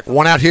 1 strike.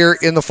 1 out here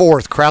in the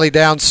 4th. Crowley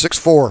down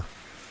 6-4.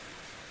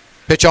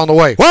 Pitch on the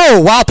way. Whoa,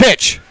 wild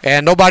pitch.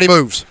 And nobody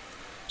moves.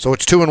 So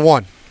it's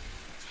 2-1.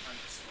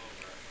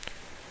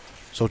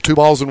 So 2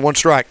 balls and 1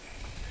 strike.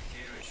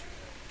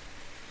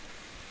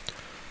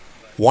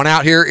 1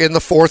 out here in the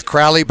 4th.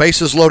 Crowley,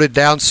 bases loaded,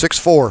 down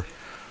 6-4.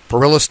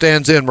 Parilla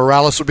stands in.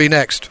 Morales would be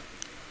next.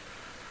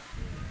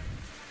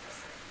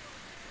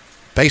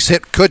 Base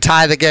hit could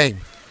tie the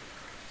game.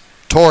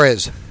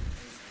 Torres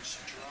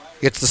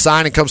gets the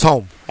sign and comes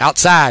home.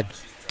 Outside,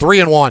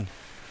 3-1.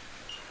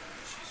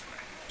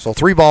 So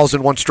 3 balls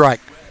and 1 strike.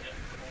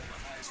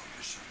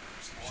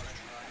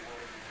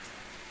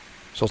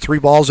 So 3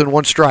 balls and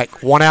 1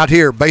 strike. 1 out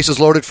here. Bases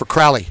loaded for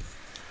Crowley.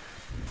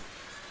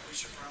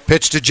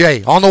 Pitch to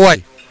Jay. On the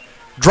way.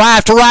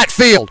 Drive to right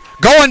field.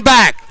 Going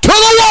back. To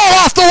the wall.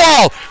 Off the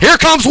wall. Here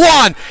comes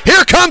 1.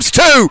 Here comes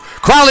 2.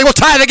 Crowley will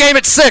tie the game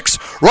at 6.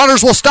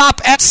 Runners will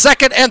stop at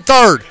 2nd and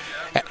 3rd.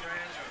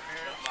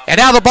 And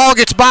now the ball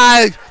gets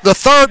by. The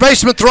 3rd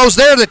baseman throws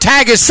there. The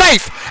tag is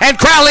safe. And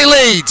Crowley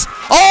leads.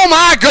 Oh,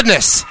 my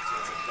goodness.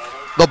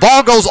 The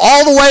ball goes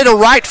all the way to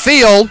right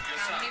field.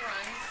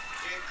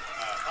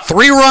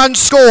 3-run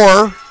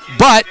score.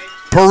 But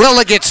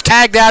Parilla gets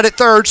tagged out at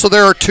 3rd, so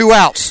there are 2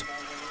 outs.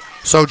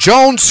 So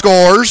Jones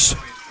scores.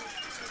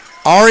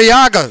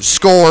 Arriaga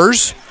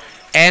scores.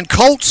 And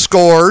Colt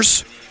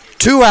scores.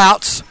 2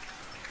 outs.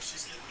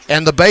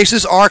 And the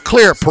bases are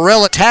clear.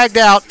 Parilla tagged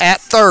out at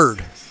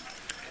 3rd.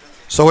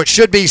 So it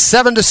should be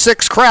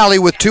 7-6 Crowley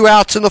with 2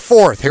 outs in the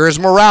 4th. Here is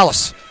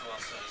Morales.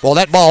 Well,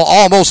 that ball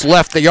almost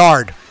left the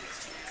yard.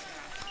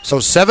 So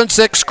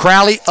 7-6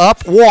 Crowley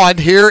up 1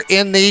 here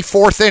in the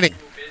 4th inning.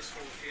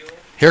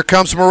 Here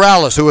comes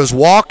Morales, who has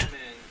walked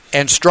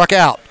and struck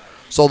out.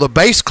 So the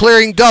base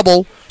clearing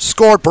double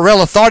scored.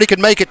 Parilla thought he could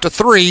make it to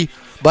 3,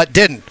 but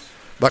didn't.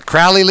 But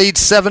Crowley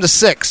leads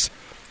 7-6.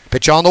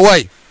 Pitch on the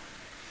way.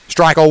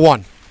 Strike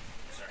 0-1.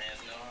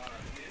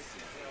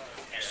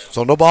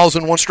 So no balls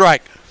and 1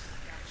 strike.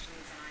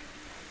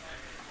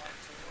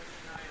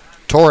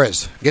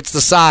 Torres gets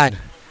the sign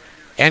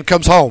and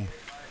comes home.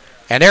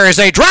 And there is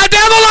a drive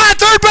down the line,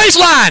 3rd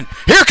baseline.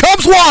 Here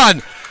comes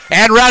 1.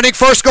 And rounding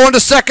first, going to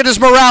 2nd is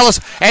Morales,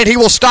 and he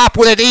will stop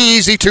with an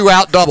easy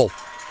 2-out double.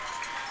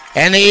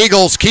 And the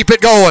Eagles keep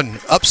it going,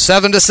 up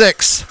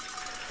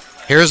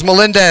 7-6. Here's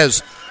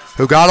Melendez,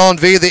 who got on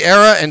via the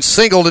error and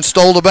singled and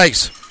stole the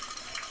base.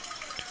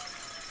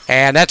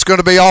 And that's going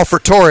to be all for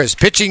Torres.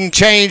 Pitching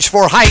change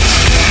for Heights.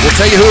 We'll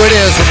tell you who it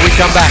is when we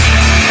come back.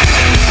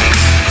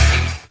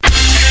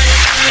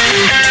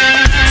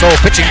 So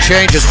pitching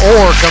change as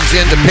Orr comes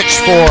in to pitch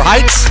for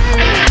Heights.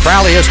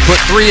 Crowley has put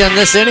 3 in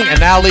this inning and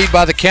now lead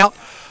by the count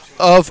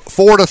of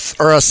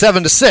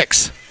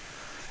 7-6.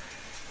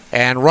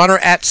 And runner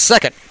at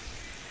 2nd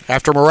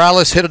after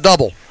Morales hit a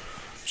double.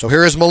 So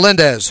here is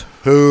Melendez,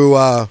 who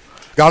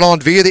got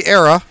on via the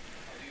error,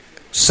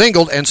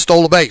 singled and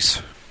stole a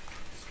base.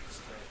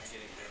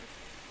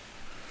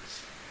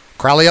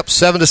 Crowley up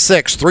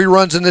 7-6, 3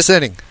 runs in this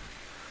inning.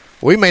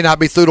 We may not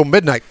be through till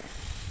midnight.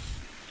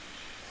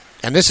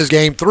 And this is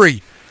game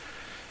 3.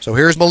 So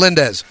here's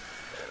Melendez.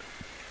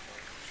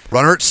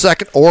 Runner at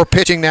 2nd, or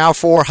pitching now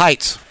for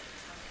Heights.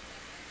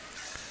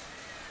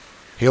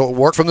 He'll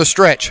work from the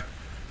stretch.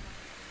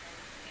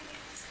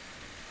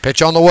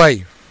 Pitch on the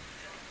way.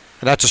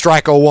 And that's a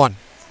strike 0-1.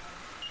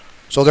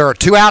 So there are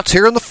 2 outs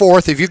here in the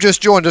 4th. If you've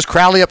just joined us,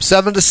 Crowley up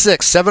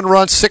 7-6. 7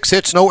 runs, 6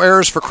 hits, no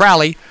errors for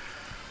Crowley.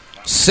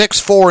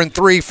 6, 4, and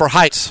 3 for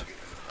Heights.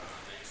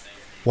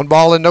 1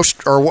 ball and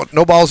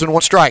no balls and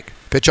 1 strike.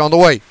 Pitch on the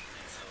way.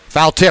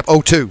 Foul tip,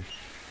 0-2.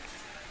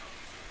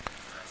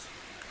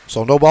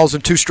 So no balls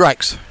and 2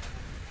 strikes.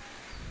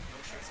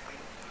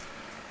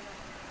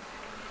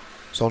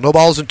 So no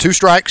balls and 2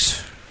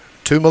 strikes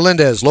to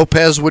Melendez.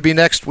 Lopez would be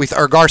next,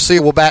 or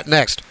Garcia will bat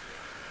next.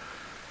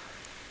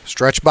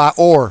 Stretch by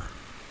Orr.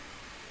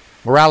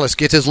 Morales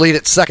gets his lead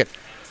at 2nd.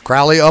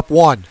 Crowley up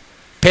 1.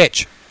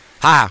 Pitch.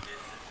 High.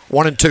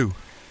 1-2.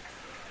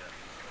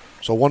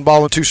 So 1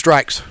 ball and 2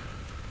 strikes.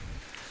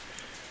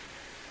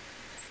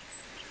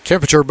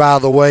 Temperature, by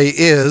the way,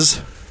 is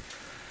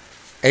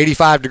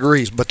 85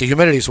 degrees, but the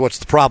humidity is what's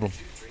the problem.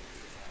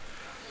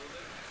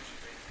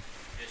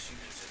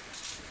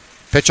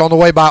 Pitch on the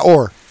way by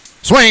Orr.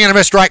 Swing and a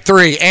miss, strike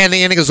 3, and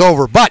the inning is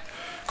over. But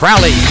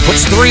Crowley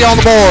puts 3 on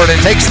the board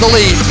and takes the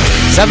lead,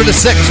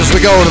 7-6 as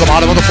we go to the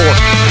bottom of the 4th.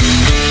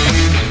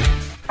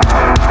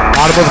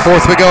 Bottom of the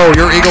fourth we go.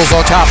 Your Eagles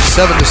on top,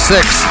 7-6.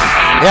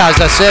 Yeah,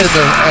 as I said in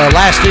the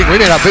last inning, we'll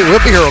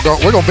be here.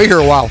 We're going to be here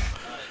a while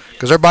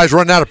because everybody's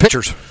running out of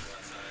pitchers.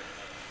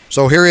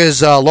 So here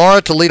is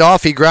Laura to lead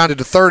off. He grounded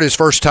to third his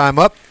first time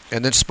up,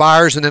 and then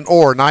Spires and then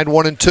Orr,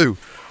 9-1-2.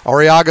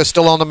 Arriaga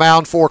still on the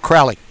mound for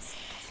Crowley.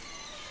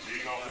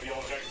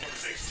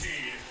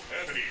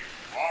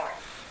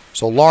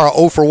 So Laura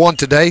 0 for 1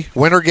 today.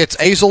 Winner gets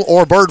Azle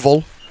or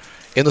Birdville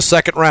in the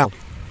second round.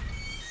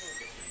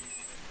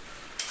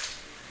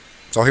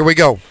 So here we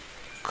go.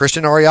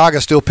 Christian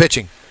Arriaga still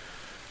pitching.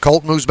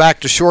 Colt moves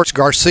back to shorts.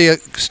 Garcia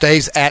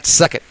stays at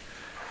second.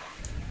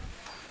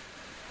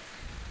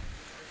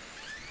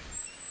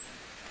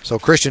 So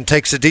Christian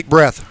takes a deep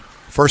breath.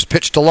 First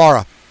pitch to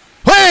Laura.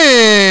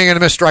 Swing! And a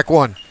miss, strike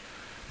one.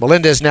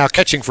 Melendez now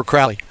catching for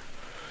Crowley.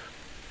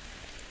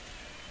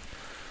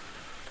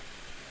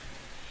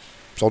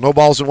 So no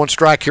balls and one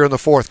strike here in the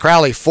fourth.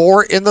 Crowley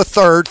 4 in the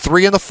third,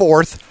 3 in the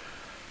fourth,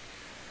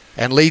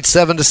 and leads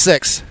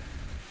 7-6.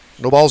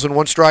 No balls and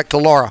one strike to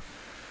Laura.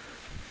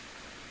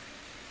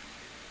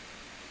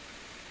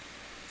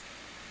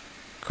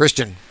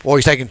 Christian, boy,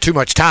 he's taking too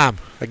much time.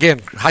 Again,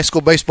 high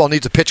school baseball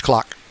needs a pitch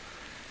clock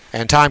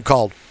and time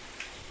called.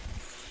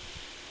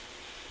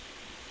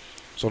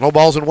 So no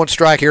balls and one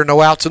strike here,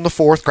 no outs in the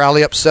fourth.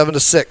 Crowley up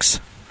 7-6.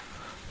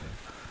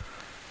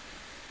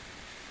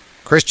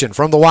 Christian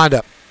from the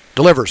windup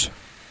delivers,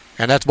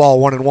 and that's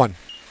ball 1-1.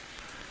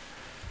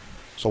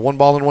 So 1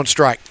 ball and 1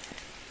 strike.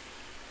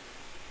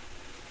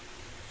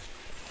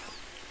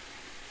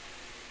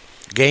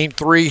 Game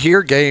 3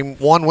 here. Game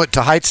 1 went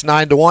to Heights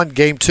 9-1.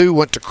 Game 2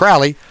 went to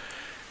Crowley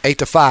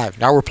 8-5.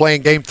 Now we're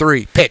playing game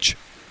 3. Pitch.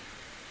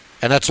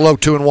 And that's low,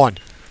 2-1.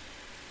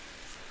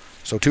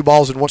 So 2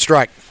 balls and 1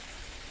 strike.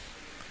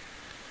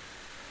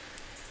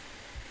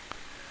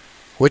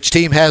 Which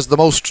team has the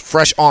most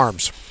fresh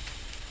arms?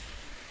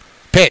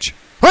 Pitch.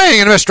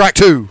 Swing and a miss, strike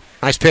 2.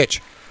 Nice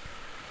pitch.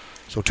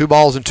 So 2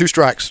 balls and 2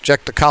 strikes.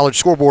 Check the college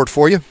scoreboard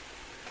for you.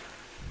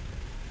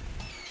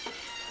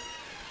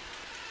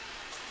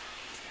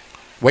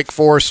 Wake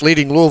Forest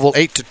leading Louisville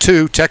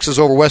 8-2. Texas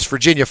over West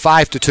Virginia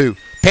 5-2.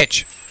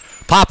 Pitch.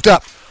 Popped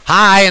up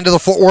high into the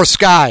Fort Worth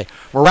sky.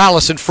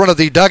 Morales in front of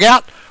the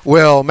dugout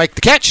will make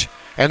the catch,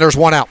 and there's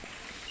 1 out.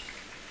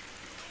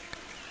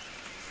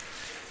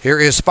 Here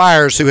is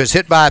Spires, who has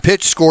hit by a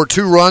pitch, scored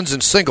 2 runs,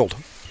 and singled.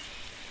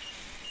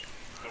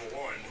 Number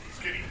 1,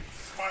 Skinny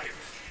Spires.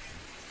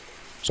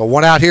 So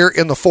 1 out here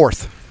in the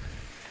fourth.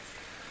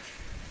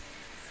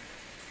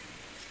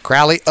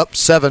 Crowley up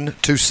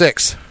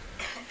 7-6.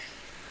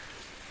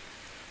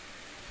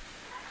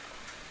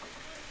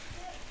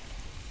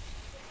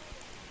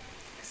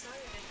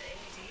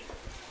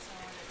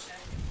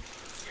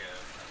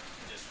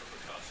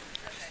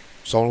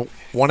 So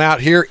 1 out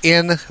here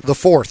in the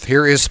fourth.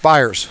 Here is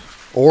Spires.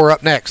 Or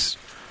up next.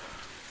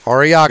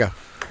 Arriaga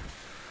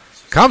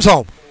comes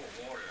home.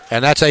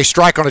 And that's a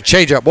strike on a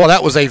changeup. Boy,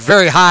 that was a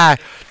very high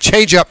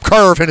changeup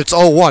curve, and it's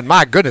 0-1.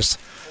 My goodness.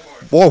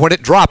 Boy, when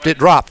it dropped, it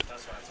dropped.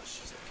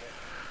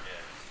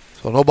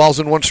 So no balls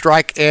and 1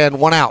 strike and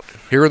 1 out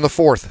here in the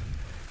fourth.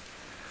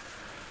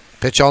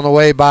 Pitch on the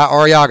way by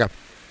Arriaga.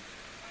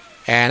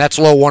 And that's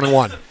low,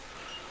 1-1.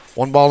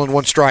 1 ball and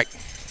 1 strike.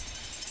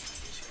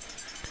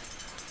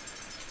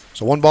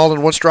 So 1 ball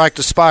and 1 strike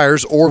to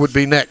Spires, or would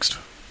be next.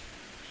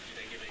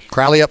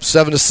 Crowley up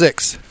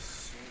 7-6.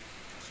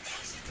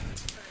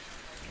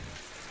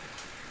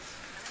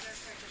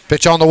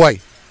 Pitch on the way.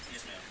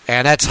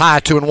 And that's high,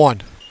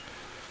 2-1.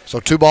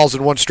 So 2 balls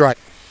and 1 strike.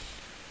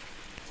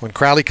 When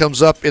Crowley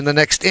comes up in the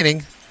next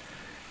inning,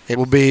 it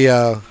will be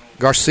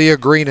Garcia,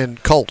 Green,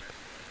 and Colt.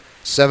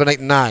 7, 8,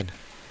 and 9.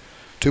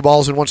 2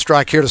 balls and 1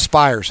 strike here to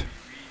Spires.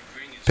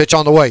 Pitch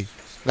on the way.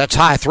 That's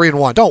high,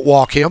 3-1. Don't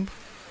walk him.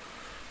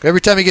 Every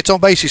time he gets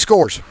on base, he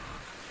scores.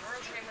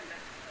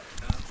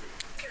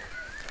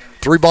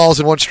 3 balls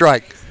and 1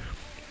 strike.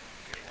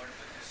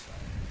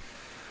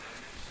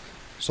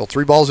 So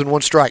 3 balls and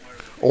 1 strike.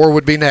 Or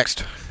would be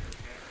next.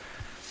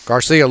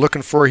 Garcia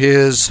looking for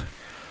his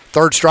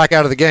 3rd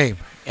strikeout of the game.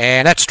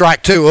 And that's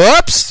strike 2.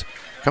 Oops!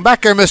 Come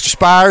back there, Mr.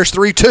 Spires.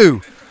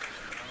 3-2.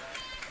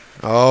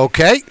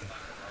 Okay.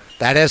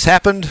 That has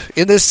happened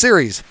in this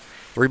series.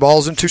 3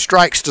 balls and 2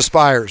 strikes to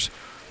Spires.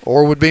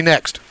 Or would be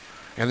next.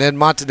 And then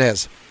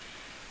Montanez.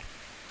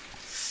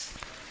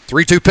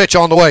 3-2 pitch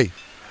on the way.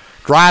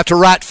 Drive to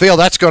right field.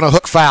 That's going to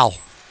hook foul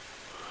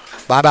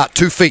by about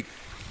 2 feet.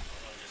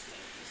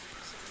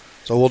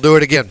 So we'll do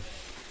it again.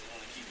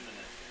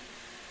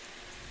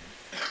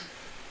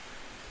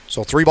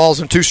 So 3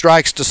 balls and 2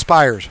 strikes to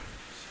Spires.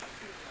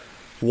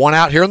 1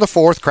 out here in the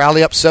fourth.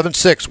 Crowley up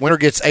 7-6. Winner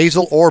gets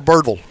Azle or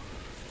Birdville.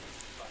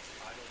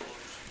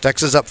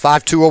 Texas up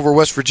 5-2 over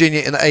West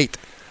Virginia in the 8th.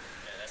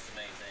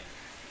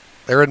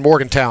 They're in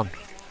Morgantown.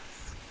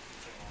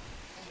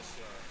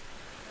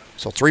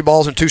 So 3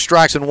 balls and 2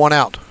 strikes and 1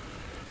 out.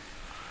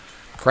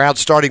 Crowd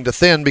starting to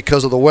thin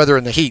because of the weather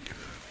and the heat.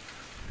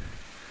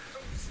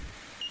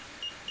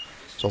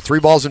 So 3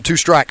 balls and 2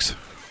 strikes.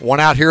 1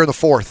 out here in the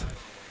fourth.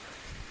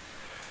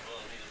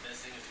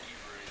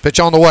 Pitch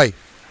on the way.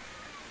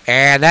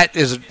 And that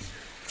is a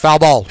foul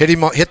ball.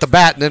 Hit the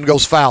bat and then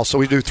goes foul. So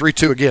we do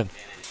 3-2 again.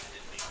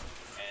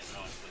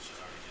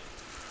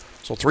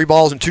 So 3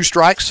 balls and 2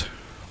 strikes.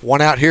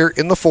 1 out here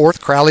in the 4th.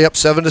 Crowley up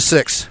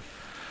 7-6.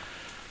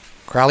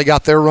 Crowley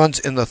got their runs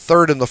in the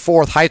 3rd and the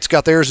 4th. Heights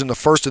got theirs in the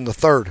 1st and the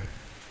 3rd.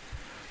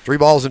 3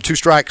 balls and 2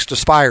 strikes to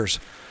Spires.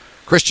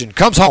 Christian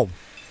comes home.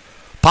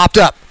 Popped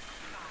up.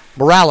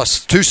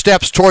 Morales 2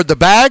 steps toward the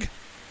bag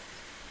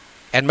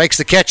and makes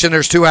the catch, and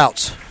there's 2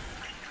 outs.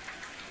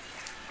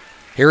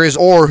 Here is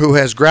Orr, who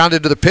has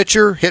grounded to the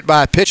pitcher, hit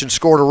by a pitch, and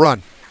scored a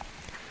run.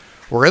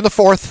 We're in the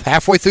 4th,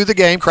 halfway through the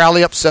game.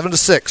 Crowley up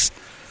 7-6.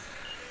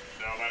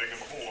 Now batting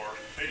number 4,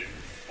 Hayden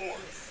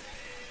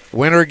Orr.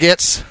 Winner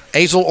gets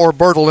Azel or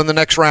Bertle in the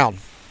next round.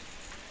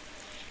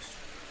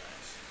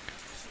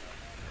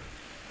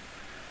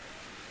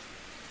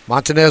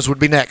 Montanez would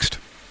be next.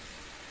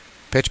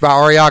 Pitch by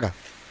Arriaga.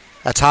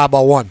 That's high,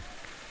 ball 1.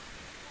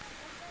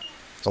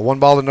 So 1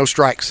 ball and no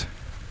strikes.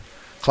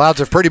 Clouds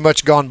have pretty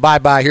much gone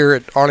bye-bye here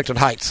at Arlington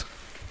Heights.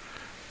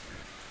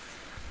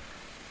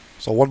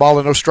 So 1 ball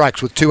and no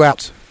strikes with 2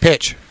 outs.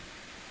 Pitch.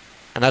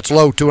 And that's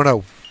low,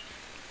 2-0.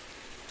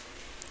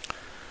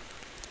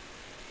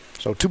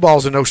 So 2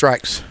 balls and no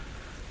strikes.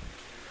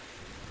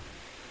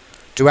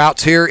 2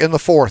 outs here in the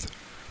 4th.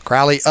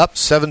 Crowley up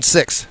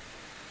 7-6.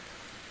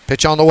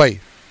 Pitch on the way.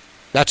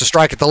 That's a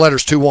strike at the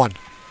letters, 2-1.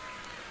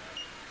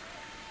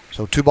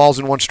 So 2 balls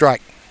and 1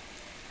 strike.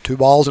 2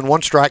 balls and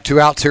 1 strike,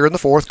 2 outs here in the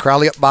 4th.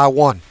 Crowley up by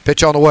 1.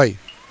 Pitch on the way.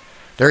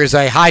 There is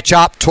a high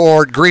chop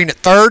toward Green at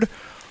 3rd.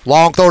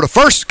 Long throw to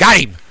 1st. Got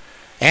him.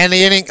 And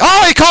the inning.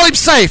 Oh, he called him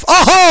safe.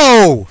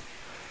 Oh!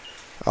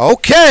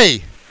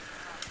 Okay.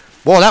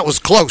 Boy, that was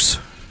close.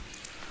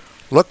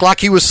 Looked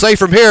like he was safe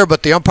from here,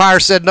 but the umpire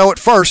said no at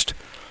 1st.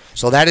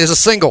 So that is a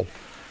single.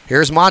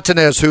 Here's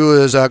Montanez, who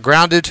is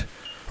grounded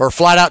or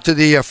flat out to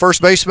the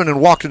first baseman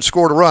and walked and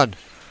scored a run.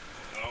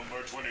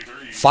 Number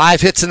 23.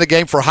 5 hits in the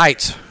game for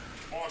Heights.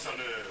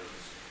 Montanez.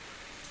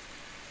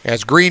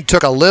 As Green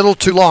took a little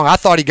too long. I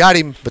thought he got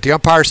him, but the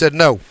umpire said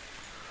no.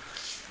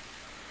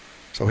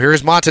 So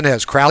here's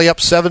Montanez. Crowley up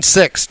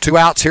 7-6. 2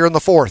 outs here in the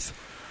 4th.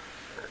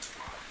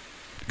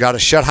 Got to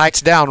shut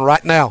Heights down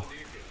right now.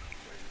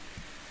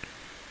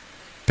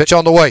 Pitch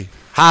on the way.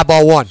 High,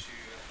 ball 1.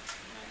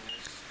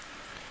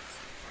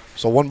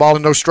 So 1 ball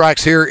and no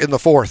strikes here in the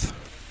 4th.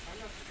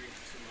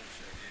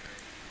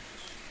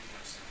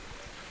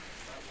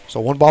 So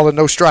 1 ball and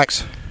no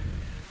strikes.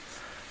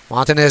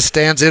 Montanez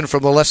stands in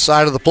from the left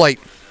side of the plate.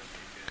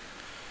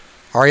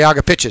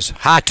 Arriaga pitches.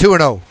 High,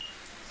 2-0.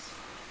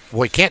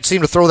 Boy, he can't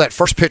seem to throw that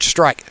first pitch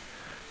strike.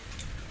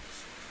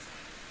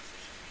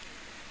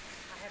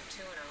 I have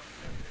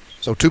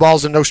 2-0. So 2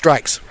 balls and no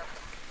strikes.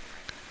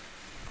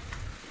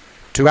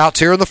 2 outs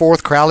here in the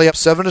 4th. Crowley up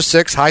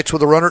 7-6. Heights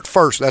with a runner at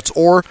 1st. That's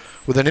Orr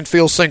with an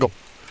infield single.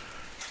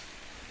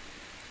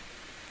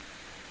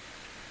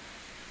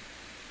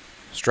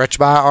 Stretch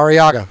by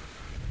Arriaga.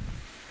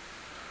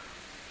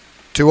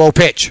 2-0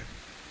 pitch.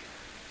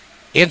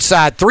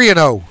 Inside,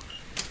 3-0.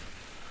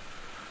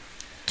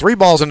 3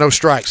 balls and no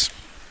strikes.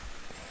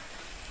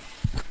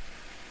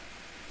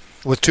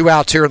 With 2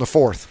 outs here in the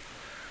 4th.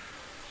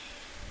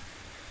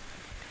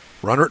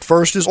 Runner at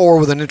 1st is Orr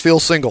with an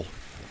infield single.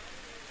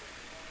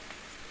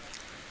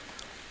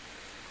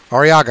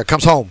 Arriaga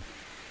comes home.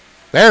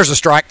 There's a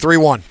strike,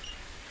 3-1.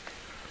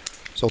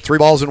 So 3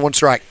 balls and 1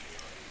 strike.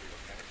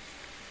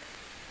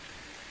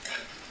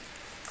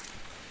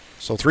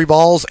 So 3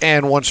 balls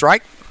and 1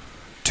 strike.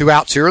 2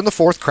 outs here in the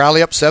 4th.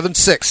 Crowley up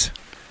 7-6.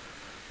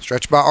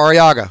 Stretched by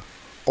Arriaga.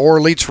 Orr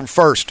leads from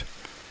 1st.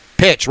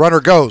 Pitch. Runner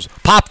goes.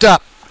 Popped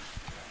up.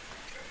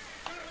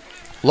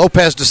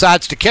 Lopez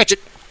decides to catch it,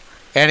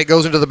 and it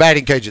goes into the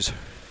batting cages.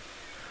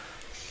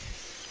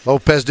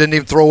 Lopez didn't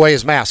even throw away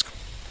his mask.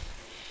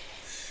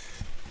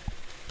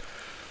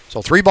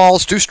 So 3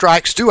 balls, 2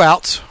 strikes, 2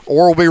 outs.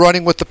 Orr will be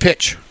running with the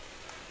pitch.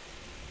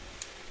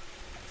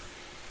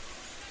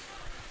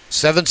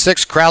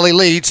 7-6, Crowley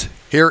leads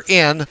here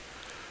in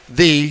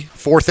the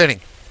 4th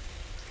inning.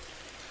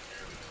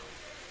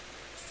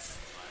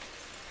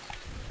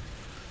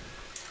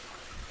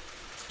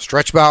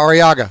 Stretch by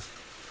Arriaga.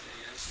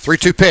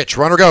 3-2 pitch.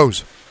 Runner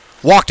goes.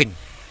 Walked him.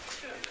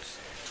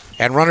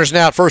 And runners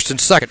now at 1st and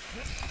 2nd.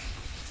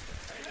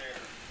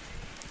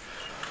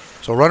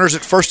 So runners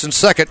at 1st and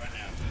 2nd.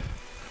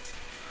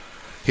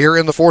 Here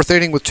in the 4th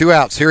inning with 2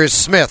 outs. Here is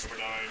Smith,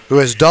 who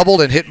has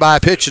doubled and hit by a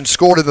pitch and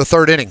scored in the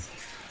 3rd inning.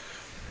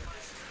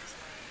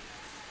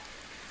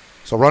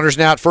 So runners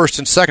now at 1st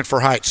and 2nd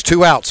for Heights.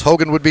 2 outs.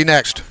 Hogan would be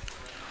next.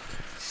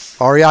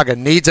 Arriaga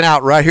needs an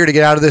out right here to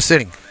get out of this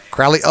inning.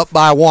 Crowley up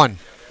by 1.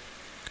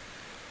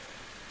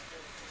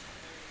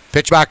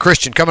 Pitch by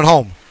Christian coming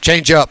home.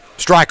 Change up.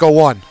 Strike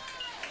 0-1.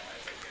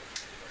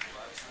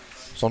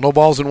 So no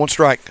balls and 1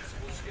 strike.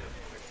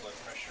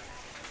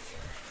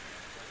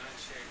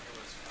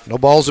 No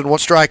balls and 1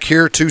 strike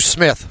here to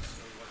Smith.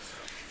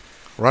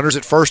 Runners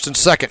at 1st and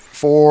 2nd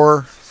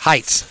for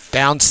Heights.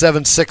 Down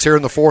 7-6 here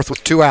in the 4th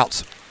with 2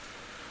 outs.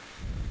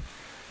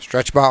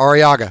 Stretched by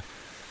Arriaga.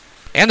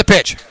 And the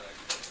pitch.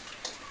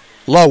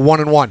 Low,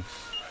 1-1.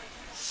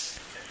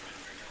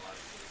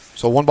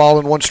 So 1 ball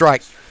and 1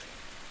 strike.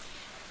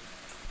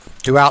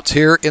 2 outs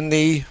here in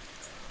the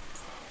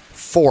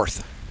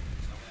 4th.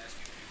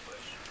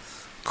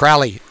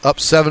 Crowley up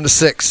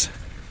 7-6.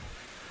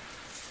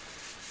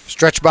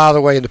 Stretch by the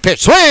way in the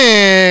pitch. Swing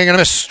and a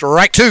miss.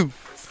 Strike 2.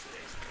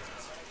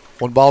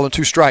 1 ball and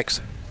 2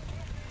 strikes.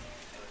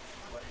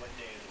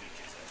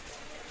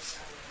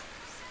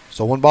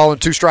 So 1 ball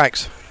and 2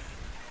 strikes.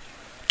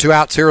 2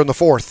 outs here in the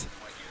 4th.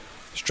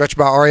 Stretch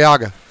by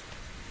Arriaga.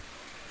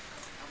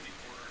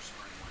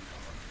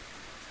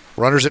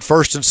 Runners at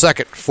first and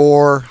second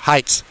for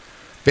Heights.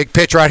 Big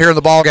pitch right here in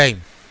the ball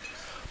game.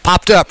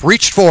 Popped up,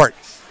 reached for it.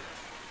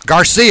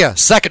 Garcia,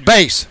 second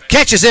base,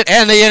 catches it,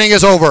 and the inning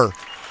is over.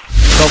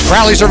 So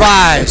Crowley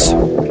survives.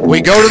 We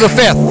go to the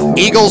 5th.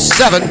 Eagles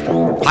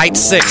 7,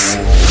 Heights 6.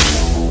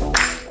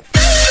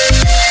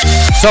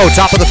 So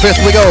top of the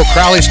 5th we go.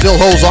 Crowley still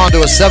holds on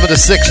to a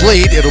 7-6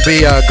 lead. It'll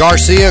be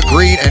Garcia,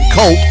 Green, and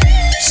Colt.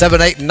 7,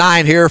 8, and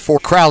 9 here for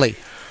Crowley.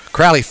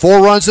 Crowley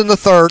 4 runs in the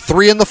 3rd,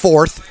 3 in the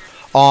 4th.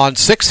 On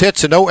 6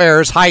 hits and no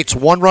errors. Heights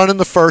 1 run in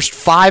the 1st,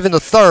 5 in the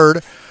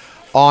 3rd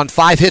on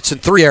 5 hits and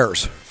 3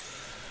 errors.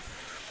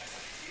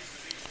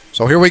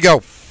 So here we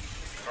go.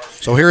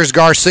 So here is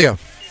Garcia,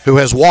 who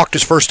has walked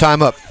his first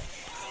time up.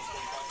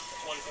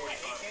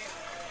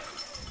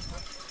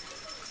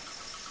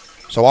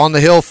 So on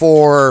the hill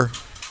for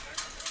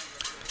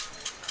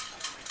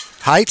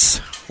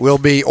Heights will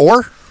be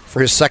Orr for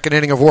his second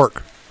inning of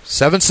work.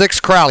 7-6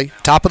 Crowley,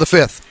 top of the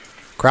 5th.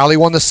 Crowley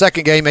won the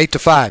second game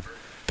 8-5.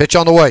 Pitch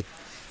on the way.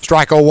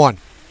 Strike 0-1.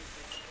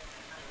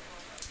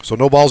 So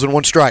no balls and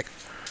 1 strike.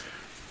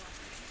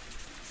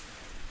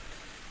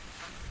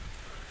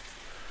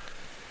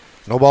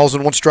 No balls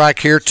and 1 strike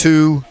here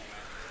to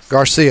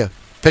Garcia.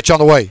 Pitch on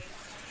the way.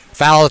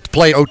 Foul at the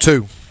plate,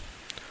 0-2.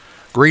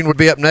 Green would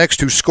be up next,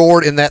 who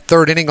scored in that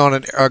 3rd inning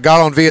got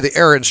on via the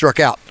error and struck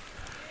out.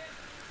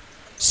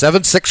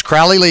 7-6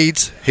 Crowley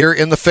leads here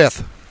in the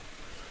 5th.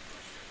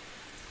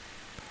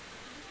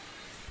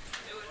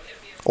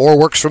 Orr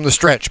works from the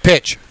stretch.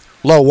 Pitch.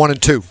 Low,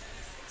 1-2.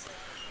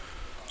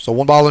 So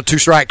 1 ball and 2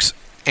 strikes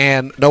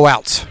and no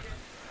outs.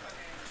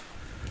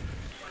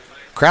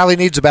 Crowley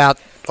needs about,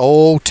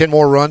 10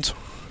 more runs.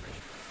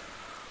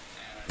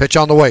 Pitch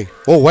on the way.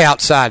 Oh, way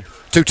outside.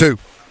 2-2.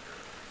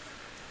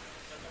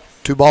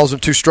 2 balls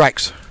and 2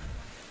 strikes.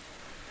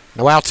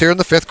 No outs here in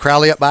the 5th.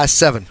 Crowley up by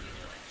 7.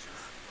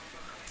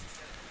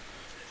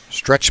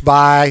 Stretch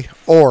by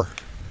Orr.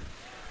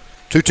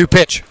 2-2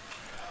 pitch.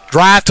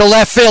 Drive to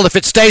left field. If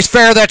it stays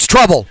fair, that's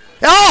trouble.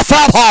 Oh,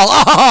 foul ball.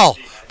 Oh,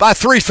 by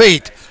 3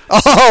 feet.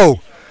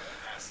 Oh.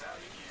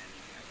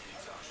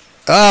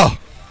 Oh.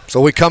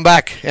 So we come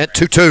back at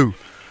 2-2.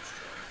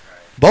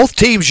 Both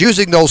teams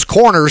using those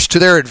corners to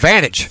their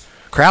advantage.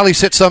 Crowley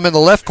sits some in the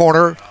left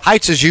corner.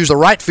 Heights has used the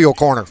right field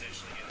corner.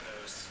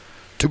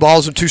 2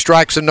 balls and 2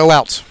 strikes and no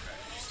outs.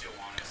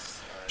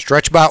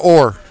 Stretch by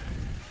Orr.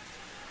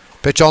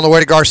 Pitch on the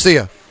way to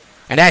Garcia.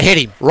 And that hit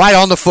him right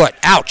on the foot.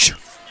 Ouch.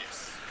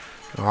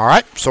 All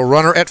right, so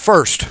runner at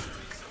first.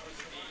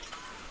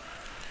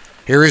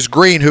 Here is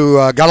Green, who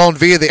got on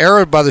via the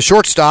error by the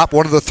shortstop.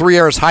 One of the 3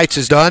 errors Heights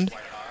has done.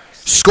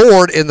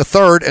 Scored in the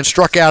 3rd and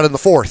struck out in the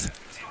 4th.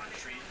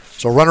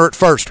 So runner at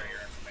first.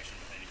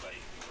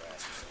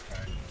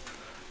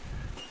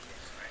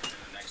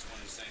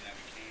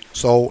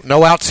 So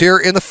no outs here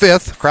in the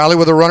 5th. Crowley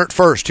with a runner at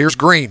first. Here's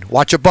Green.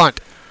 Watch a bunt.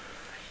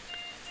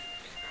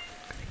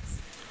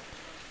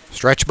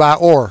 Stretch by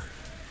Orr.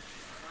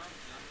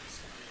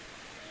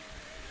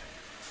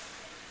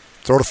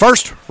 Throw to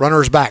first. Runner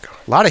is back.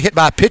 A lot of hit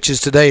by pitches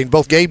today in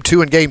both Game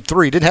 2 and Game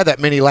 3. Didn't have that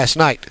many last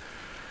night.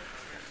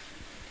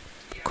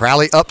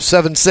 Crowley up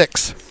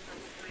 7-6.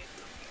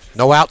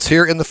 No outs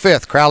here in the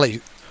 5th.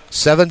 Crowley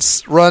 7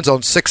 runs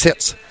on 6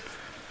 hits.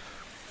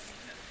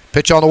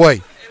 Pitch on the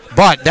way.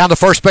 Bunt down the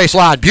first base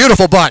line.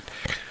 Beautiful bunt.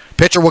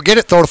 Pitcher will get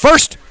it, throw to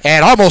first,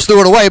 and almost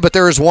threw it away, but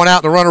there is 1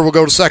 out, and the runner will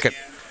go to second.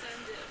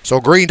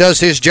 So Green does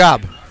his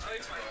job.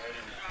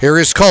 Here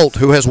is Colt,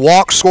 who has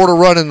walked, scored a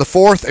run in the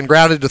 4th, and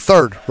grounded to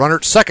 3rd. Runner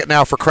at second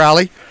now for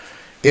Crowley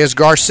is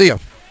Garcia.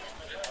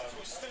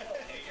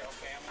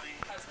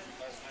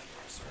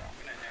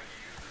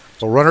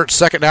 So runner at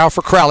second now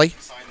for Crowley.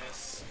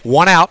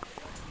 1 out.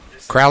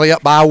 Crowley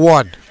up by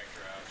 1.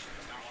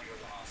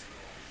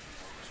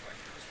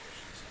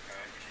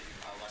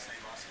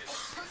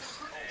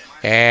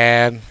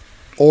 And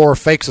Orr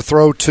fakes a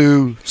throw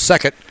to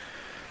second.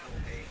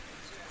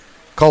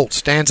 Colt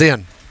stands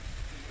in.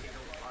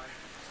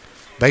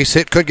 Base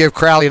hit could give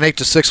Crowley an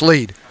 8-6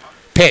 lead.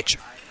 Pitch.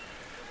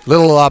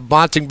 Little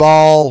bunting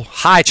ball,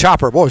 high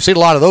chopper. Boy, we've seen a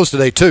lot of those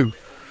today, too.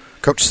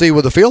 Coach C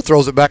with the field,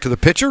 throws it back to the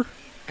pitcher,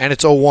 and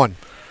it's 0-1.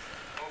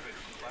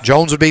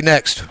 Jones would be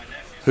next,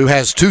 who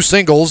has 2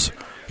 singles.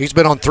 He's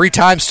been on 3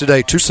 times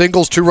today. 2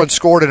 singles, 2 runs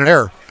scored, and an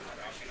error.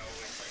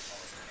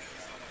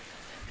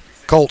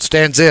 Colt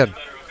stands in.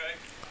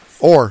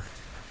 Orr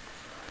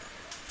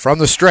from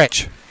the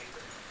stretch.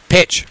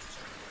 Pitch.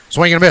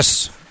 Swing and a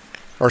miss.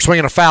 Or swing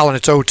and a foul, and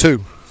it's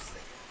 0-2.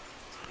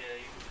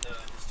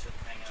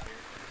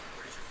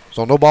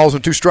 So no balls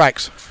and 2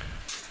 strikes.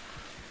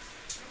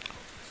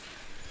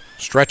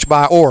 Stretch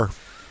by Orr.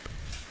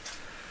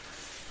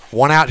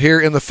 1 out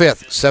here in the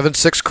 5th.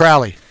 7-6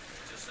 Crowley.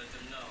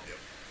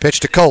 Pitch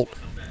to Colt.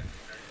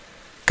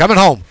 Coming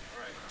home.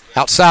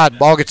 Outside.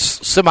 Ball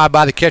gets semi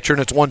by the catcher,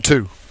 and it's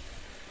 1-2.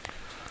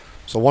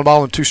 So 1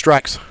 ball and 2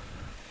 strikes.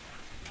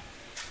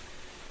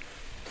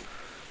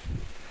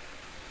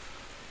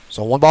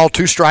 So 1 ball,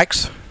 2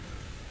 strikes.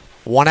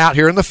 1 out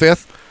here in the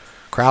 5th.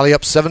 Crowley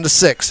up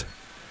 7-6.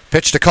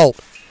 Pitch to Colt.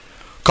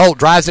 Colt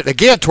drives it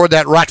again toward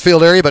that right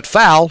field area, but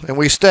foul, and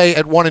we stay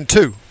at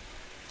 1-2.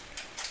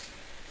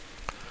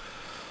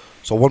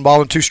 So 1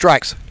 ball and 2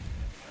 strikes.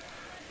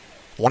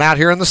 1 out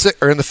here in the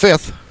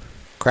 5th.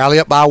 Crowley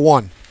up by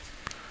 1.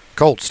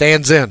 Colt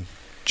stands in.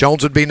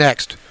 Jones would be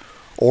next.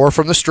 Or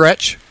from the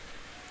stretch.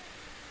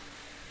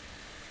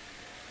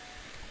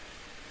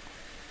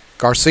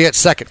 Garcia at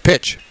second.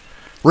 Pitch.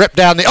 Rip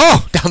down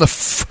the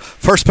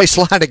first base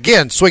line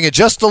again. Swinging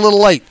just a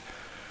little late.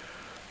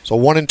 So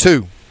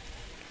 1-2.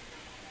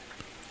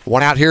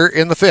 1 out here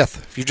in the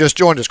 5th. If you just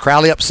joined us,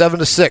 Crowley up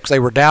 7-6. They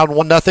were down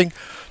 1-0.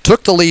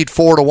 Took the lead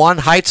 4-1.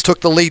 Heights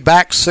took the lead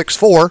back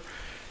 6-4.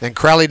 And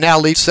Crowley now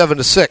leads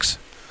 7-6.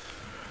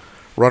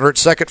 Runner at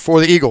second for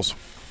the Eagles.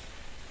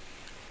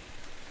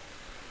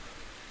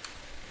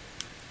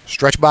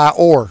 Stretch by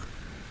Orr.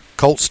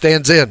 Colt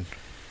stands in.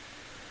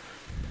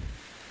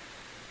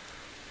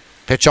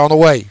 Pitch on the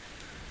way.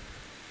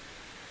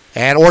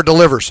 And Orr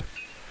delivers.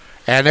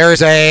 And there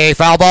is a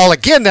foul ball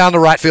again down the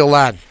right field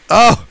line.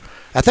 Oh,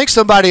 I think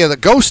somebody, the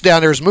ghost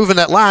down there, is moving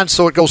that line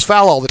so it goes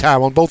foul all the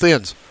time on both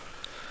ends.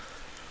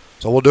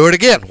 So we'll do it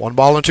again. 1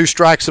 ball and 2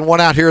 strikes and 1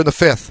 out here in the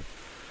 5th.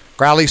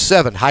 Crowley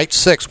 7, Heights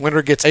 6.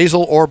 Winner gets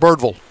Azle or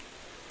Birdville.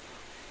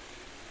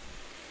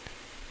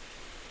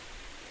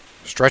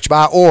 Stretch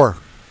by Orr.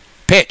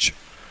 Pitch.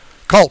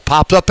 Colt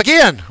popped up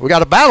again. We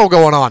got a battle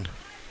going on.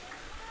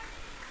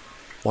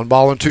 1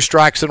 ball and 2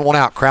 strikes and 1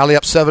 out. Crowley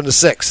up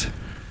 7-6.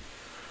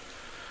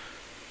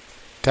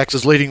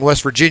 Texas leading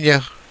West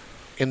Virginia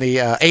in the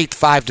 8th,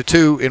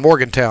 5-2 in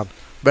Morgantown.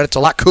 But it's a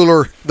lot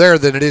cooler there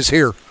than it is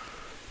here.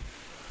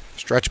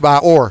 Stretch by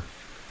Orr.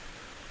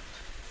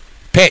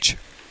 Pitch.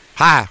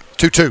 High.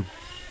 2-2.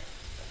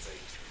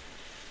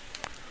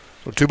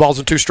 So 2 balls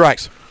and 2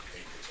 strikes.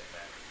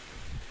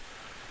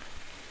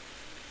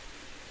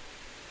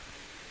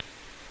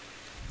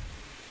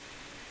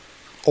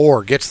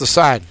 Orr gets the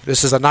sign.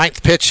 This is the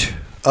 9th pitch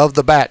of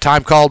the bat.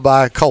 Time called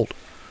by Colt.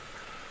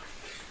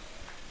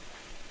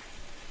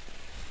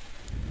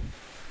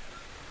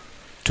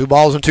 Two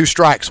balls and 2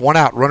 strikes. 1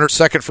 out. Runner at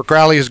second for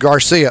Crowley is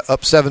Garcia,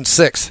 up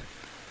 7-6.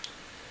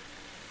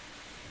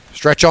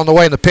 Stretch on the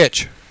way in the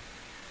pitch.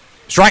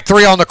 Strike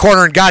 3 on the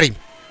corner and got him.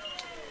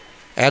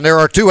 And there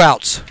are 2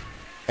 outs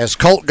as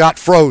Colt got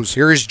froze.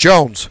 Here is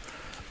Jones.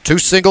 2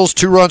 singles,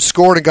 2 runs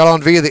scored, and got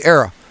on via the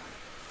error.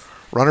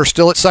 Runner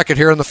still at second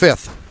here in the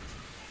 5th.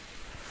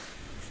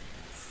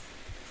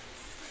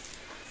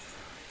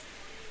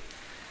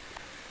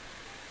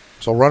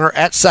 So runner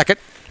at second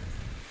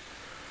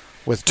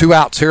with 2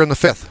 outs here in the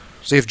 5th.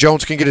 See if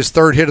Jones can get his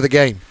 3rd hit of the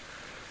game.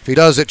 If he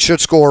does, it should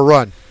score a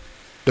run,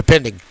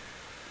 depending.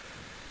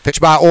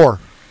 Pitch by Orr.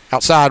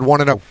 Outside,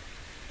 1-0.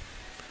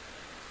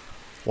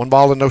 1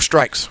 ball and no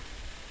strikes.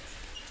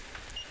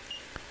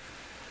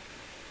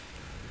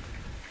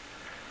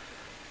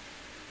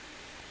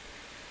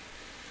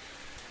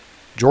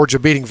 Georgia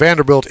beating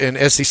Vanderbilt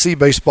in SEC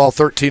baseball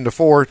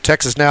 13-4.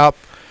 Texas now up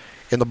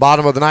in the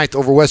bottom of the 9th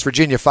over West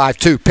Virginia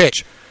 5-2.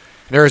 Pitch.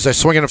 And there is a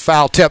swing and a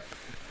foul tip,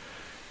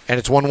 and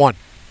it's 1-1.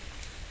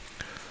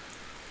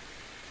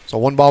 So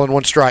 1 ball and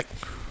 1 strike.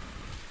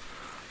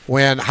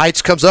 When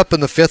Heights comes up in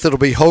the 5th, it'll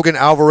be Hogan,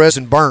 Alvarez,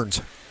 and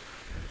Burns.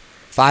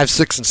 5,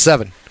 6, and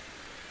 7.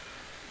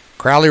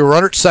 Crowley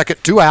runner at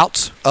second, 2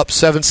 outs, up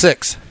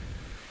 7-6.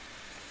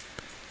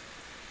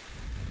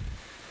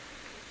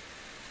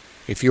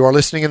 If you are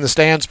listening in the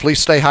stands, please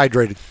stay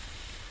hydrated.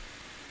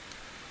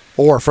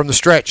 Or from the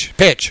stretch,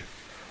 pitch.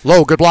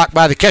 Low, good block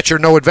by the catcher,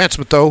 no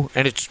advancement though,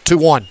 and it's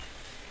 2-1.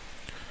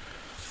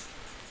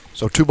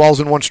 So 2 balls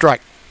and 1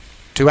 strike.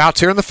 2 outs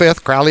here in the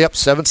 5th, Crowley up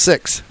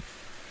 7-6.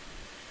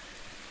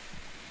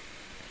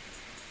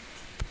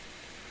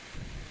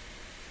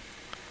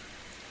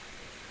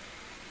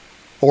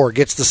 Orr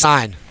gets the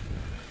sign.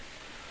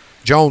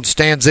 Jones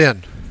stands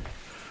in.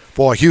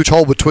 Boy, a huge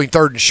hole between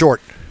 3rd and short.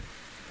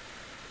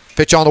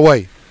 Pitch on the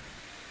way.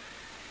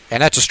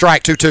 And that's a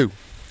strike, 2-2.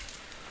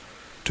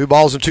 2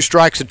 balls and 2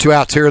 strikes and 2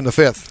 outs here in the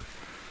 5th.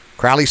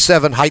 Crowley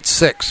 7, Heights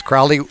 6.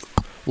 Crowley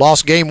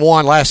lost game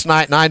 1 last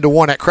night,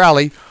 9-1 at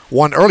Crowley.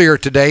 Won earlier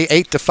today,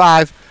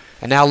 8-5,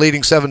 and now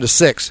leading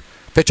 7-6.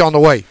 Pitch on the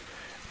way.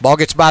 Ball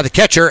gets by the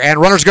catcher, and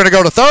runner's going to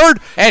go to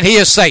 3rd, and he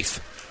is safe.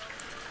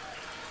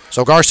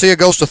 So Garcia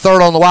goes to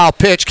 3rd on the wild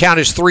pitch. Count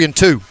is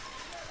 3-2.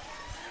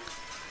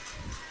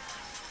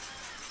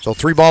 So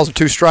 3 balls and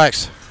 2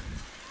 strikes.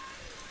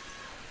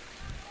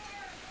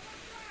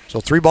 So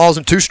 3 balls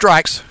and 2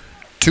 strikes.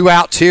 2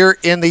 outs here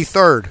in the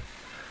 3rd.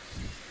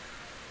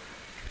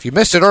 If you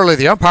missed it earlier,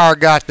 the umpire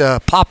got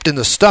popped in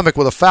the stomach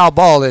with a foul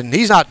ball, and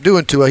he's not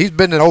doing too well. He's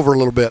bending over a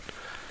little bit.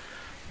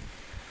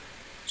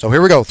 So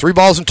here we go. 3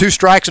 balls and 2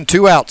 strikes and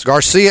 2 outs.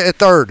 Garcia at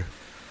third.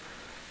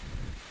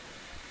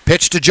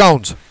 Pitch to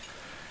Jones.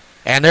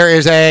 And there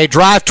is a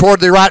drive toward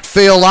the right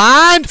field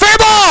line. Fair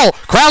ball!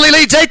 Crowley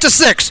leads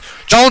 8-6.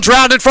 Jones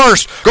rounded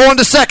first. Going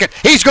to second.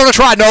 He's going to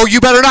try. No,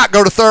 you better not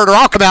go to third or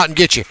I'll come out and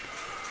get you.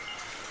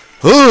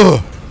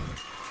 Ooh.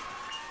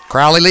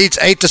 Crowley leads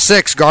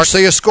 8-6.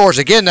 Garcia scores.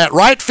 Again, that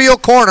right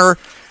field corner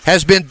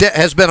has been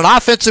an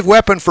offensive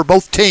weapon for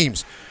both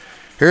teams.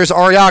 Here's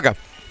Arriaga.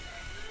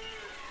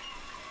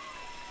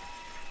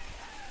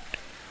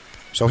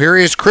 So here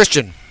is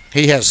Christian.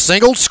 He has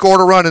singled,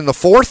 scored a run in the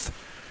 4th,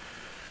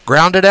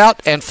 grounded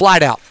out, and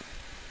flied out.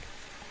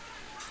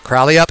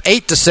 Crowley up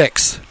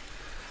 8-6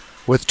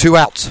 with 2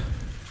 outs.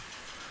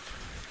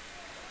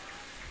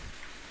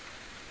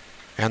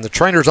 And the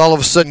trainers all of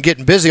a sudden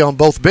getting busy on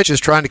both benches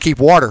trying to keep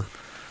water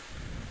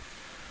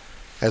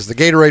as the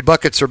Gatorade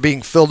buckets are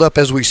being filled up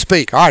as we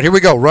speak. All right, here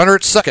we go. Runner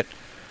at second.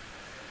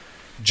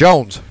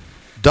 Jones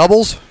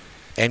doubles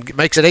and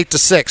makes it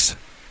 8-6.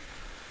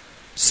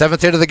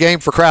 7th hit of the game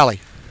for Crowley.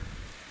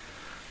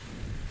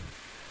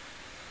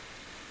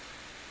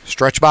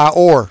 Stretch by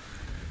Orr.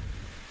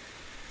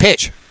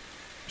 Pitch.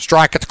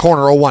 Strike at the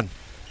corner, 0-1.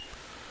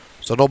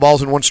 So no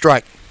balls and 1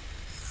 strike.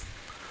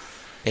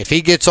 If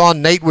he gets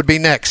on, Nate would be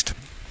next.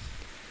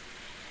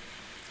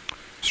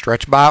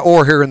 Stretch by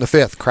Orr here in the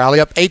 5th. Crowley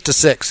up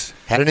 8-6.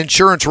 Had an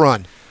insurance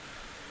run.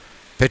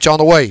 Pitch on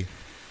the way.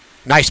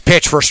 Nice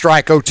pitch for a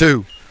strike,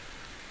 0-2.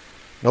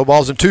 No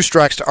balls and 2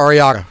 strikes to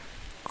Arriaga.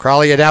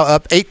 Crowley now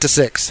up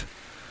 8-6.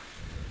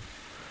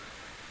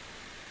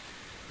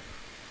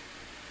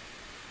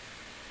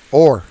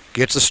 Orr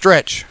gets the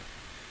stretch.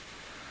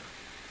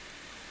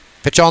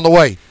 Pitch on the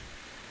way.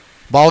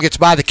 Ball gets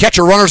by the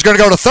catcher. Runner's going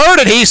to go to third,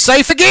 and he's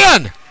safe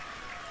again.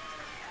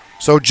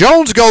 So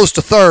Jones goes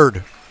to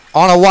third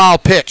on a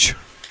wild pitch.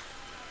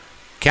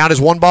 Count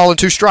is 1 ball and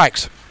 2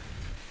 strikes.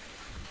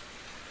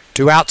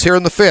 2 outs here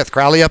in the 5th.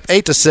 Crowley up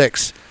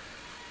 8-6.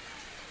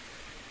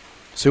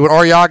 See what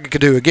Arriaga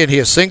can do. Again, he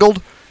has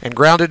singled and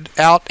grounded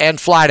out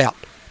and flied out,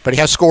 but he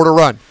has scored a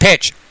run.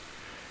 Pitch.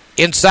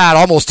 Inside,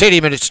 almost hit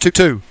him, and it's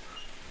 2-2.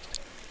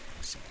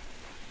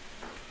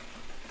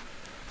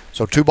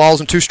 So 2 balls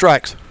and 2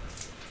 strikes.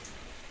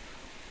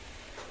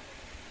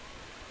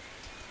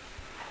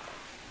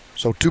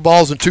 So 2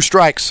 balls and 2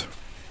 strikes.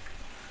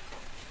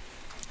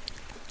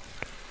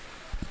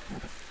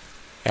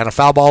 And a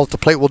foul ball at the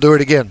plate will do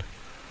it again.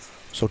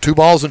 So 2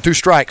 balls and 2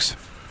 strikes.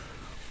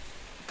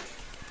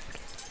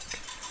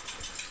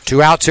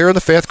 2 outs here in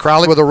the 5th.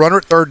 Crowley with a runner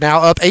at third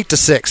now up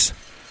 8-6.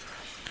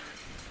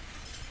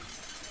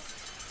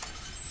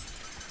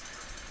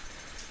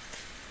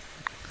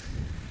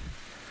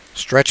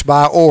 Stretch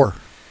by Orr.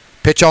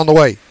 Pitch on the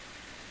way.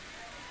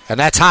 And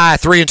that's high,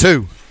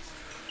 3-2.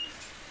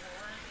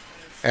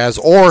 As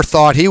Orr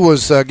thought he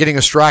was getting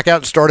a strikeout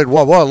and started,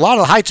 well, a lot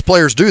of Heights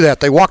players do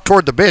that. They walk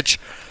toward the bench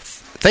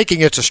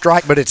thinking it's a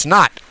strike, but it's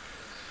not.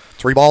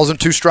 3 balls and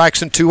 2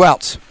 strikes and 2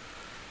 outs.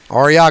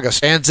 Arriaga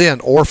stands in.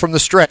 Orr from the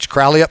stretch.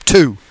 Crowley up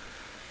 2.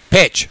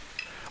 Pitch.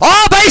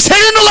 Oh, base hit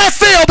into left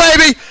field,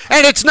 baby!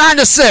 And it's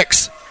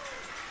 9-6.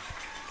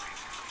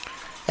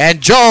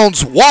 And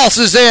Jones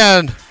waltzes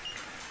in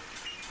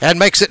and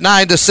makes it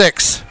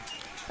 9-6.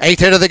 8th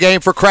hit of the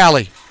game for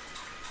Crowley.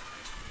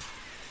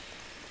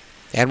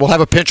 And we'll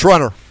have a pinch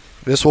runner.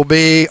 This will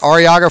be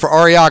Arriaga for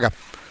Arriaga.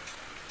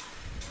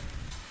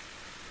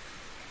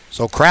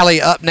 So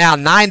Crowley up now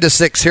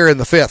 9-6 here in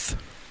the 5th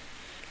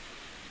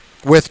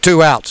with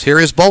 2 outs. Here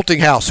is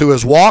Boltinghouse, who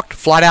has walked,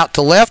 flied out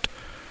to left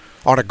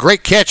on a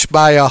great catch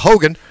by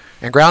Hogan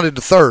and grounded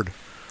to third.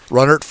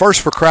 Runner at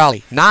first for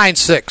Crowley.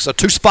 9-6, a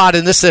 2 spot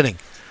in this inning.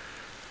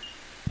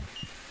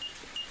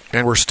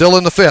 And we're still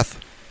in the 5th.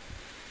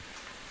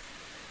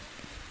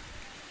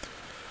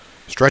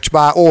 Stretch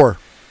by Orr.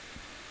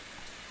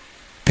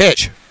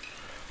 Pitch.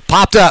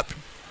 Popped up.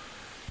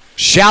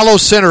 Shallow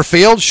center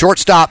field.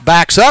 Shortstop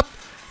backs up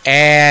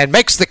and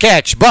makes the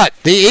catch. But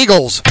the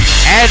Eagles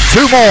add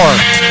 2 more.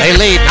 They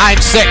lead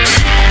 9-6.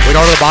 We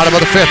go to the bottom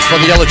of the 5th for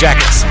the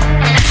Yellow-Jackets.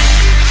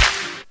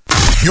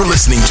 You're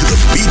listening to the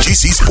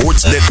BGC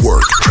Sports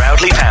Network.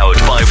 Proudly powered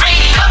by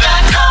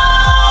Radio.com.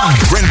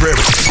 Grand Prairie,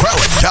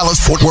 Crowley, Dallas,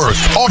 Fort Worth,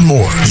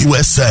 Ardmore,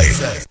 USA.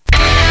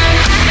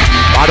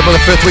 Bottom of the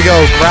 5th we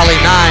go. Crowley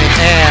 9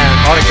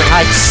 and Arlington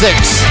Heights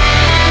 6.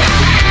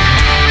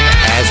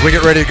 As we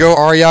get ready to go,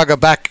 Arriaga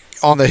back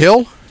on the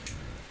hill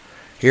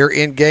here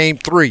in Game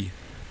 3.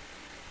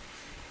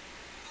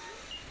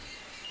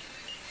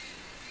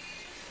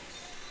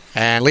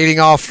 And leading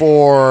off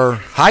for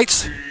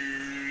Heights,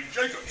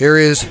 here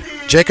is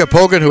Jacob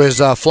Hogan, who has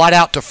flied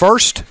out to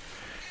first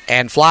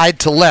and flied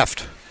to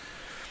left.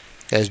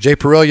 As Jay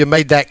Perelia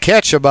made that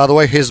catch, by the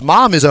way, his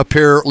mom is up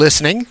here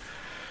listening.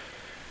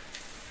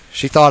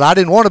 She thought, I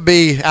didn't want to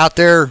be out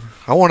there.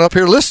 I want up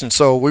here listening,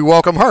 so we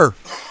welcome her.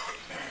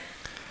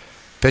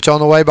 Pitch on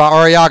the way by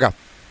Arriaga.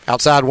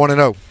 Outside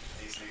 1-0.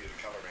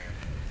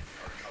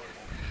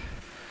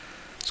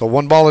 So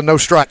 1 ball and no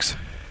strikes.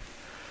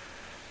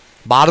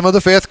 Bottom of the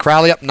 5th,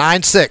 Crowley up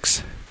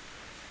 9-6.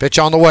 Pitch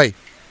on the way.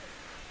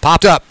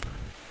 Popped up.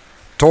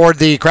 toward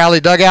the Crowley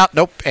dugout.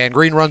 Nope. And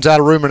Green runs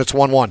out of room, and it's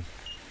 1-1.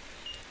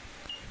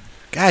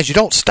 Guys, you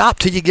don't stop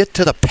till you get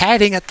to the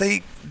padding at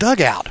the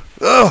dugout.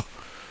 Ugh.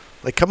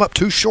 They come up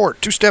 2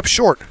 steps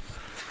short.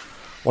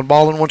 1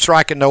 ball and 1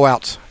 strike and no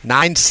outs.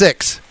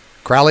 9-6.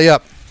 Crowley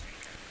up.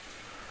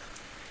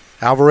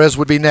 Alvarez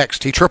would be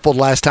next. He tripled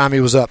last time he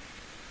was up.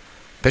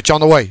 Pitch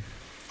on the way.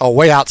 Oh,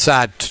 way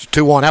outside.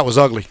 2-1. That was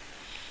ugly.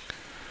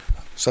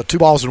 So 2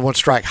 balls and 1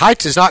 strike.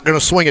 Heights is not going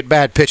to swing at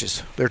bad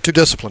pitches. They're too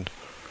disciplined.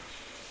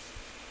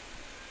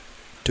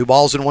 2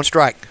 balls and 1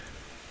 strike.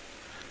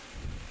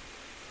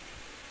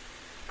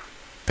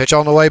 Pitch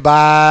on the way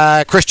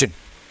by Christian.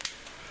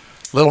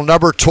 Little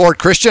number toward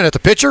Christian at the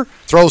pitcher.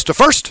 Throws to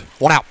first.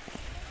 1 out.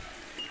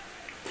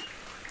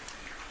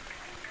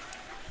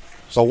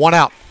 So 1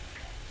 out.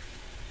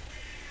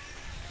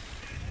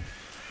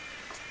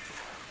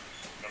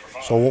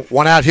 So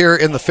 1 out here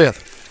in the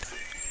 5th.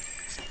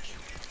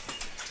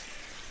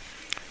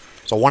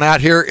 So 1 out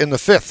here in the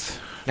 5th.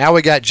 Now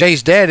we got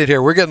Jay's dad in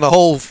here. We're getting the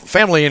whole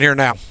family in here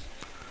now.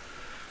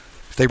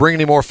 If they bring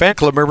any more fan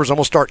club members, I'm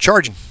going to start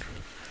charging.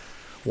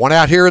 1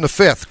 out here in the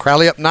 5th.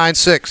 Crowley up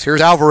 9-6.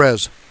 Here's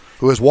Alvarez,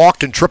 who has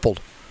walked and tripled.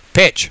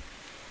 Pitch.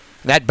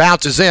 And that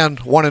bounces in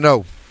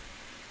 1-0.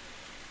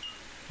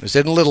 It's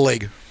in the Little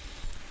League.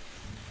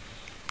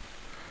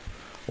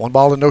 1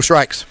 ball and no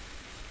strikes.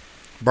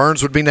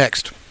 Burns would be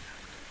next.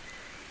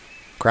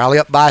 Crowley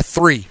up by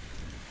 3.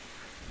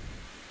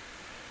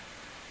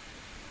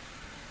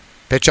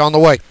 Pitch on the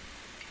way.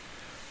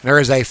 There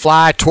is a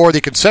fly toward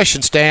the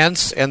concession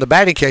stands and the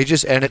batting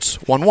cages, and it's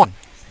 1-1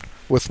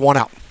 with 1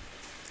 out.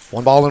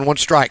 1 ball and 1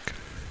 strike.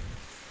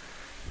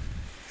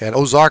 And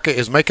Ozarka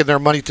is making their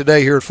money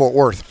today here at Fort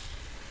Worth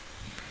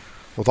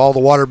with all the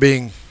water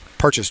being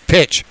purchased.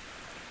 Pitch.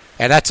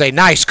 And that's a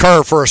nice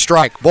curve for a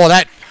strike. Boy,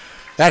 that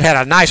had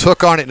a nice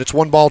hook on it, and it's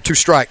 1 ball, 2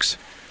 strikes.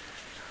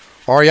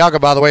 Arriaga,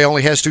 by the way,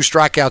 only has 2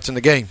 strikeouts in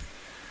the game.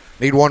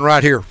 Need 1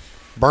 right here.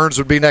 Burns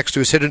would be next,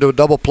 who's hit into a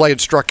double play and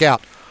struck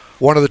out.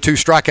 One of the 2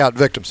 strikeout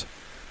victims.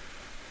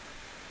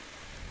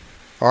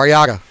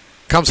 Arriaga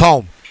comes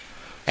home.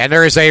 And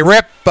there is a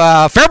rip.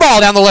 Fair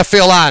ball down the left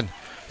field line.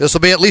 This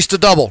will be at least a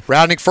double.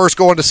 Rounding first,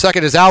 going to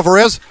second is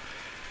Alvarez.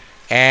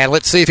 And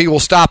let's see if he will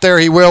stop there.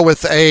 He will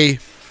with a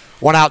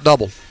 1-out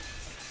double.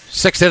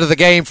 6th hit of the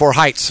game for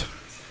Heights.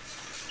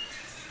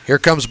 Here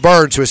comes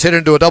Burns, who has hit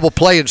into a double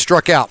play and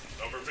struck out.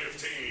 Number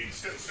 15,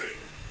 Stinson.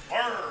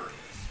 Burns.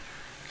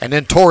 And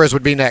then Torres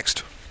would be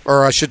next.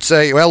 Or I should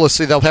say, well, let's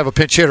see, they'll have a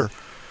pinch hitter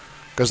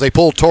because they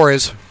pulled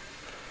Torres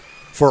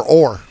for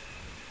Orr.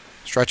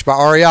 Stretch by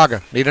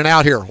Arriaga. Need an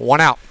out here.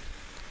 1 out.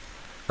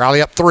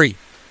 Crowley up 3.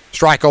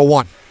 Strike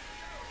 0-1.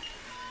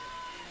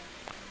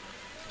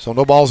 So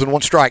no balls and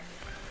 1 strike.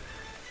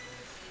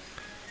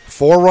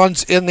 4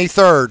 runs in the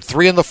 3rd.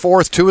 3 in the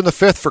 4th, 2 in the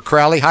 5th for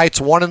Crowley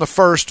Heights. 1 in the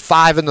 1st,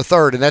 5 in the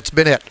 3rd, and that's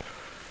been it.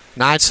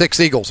 9-6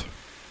 Eagles.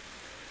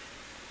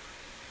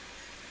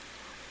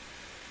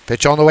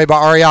 Pitch on the way by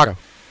Arriaga.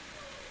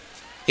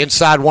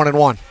 Inside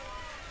 1-1.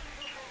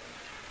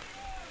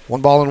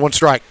 1 ball and 1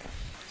 strike.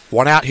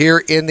 1 out here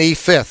in the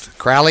 5th.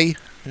 Crowley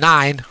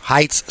 9,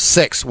 Heights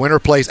 6. Winner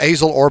plays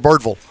Azle or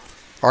Birdville.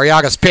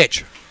 Arriaga's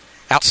pitch.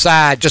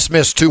 Outside, just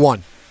missed,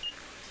 2-1.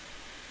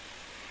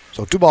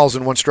 So 2 balls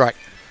and 1 strike.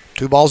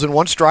 2 balls and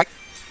 1 strike.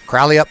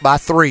 Crowley up by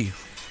 3.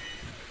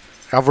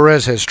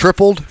 Alvarez has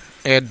tripled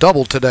and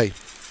doubled today.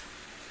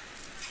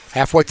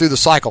 Halfway through the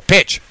cycle.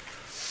 Pitch.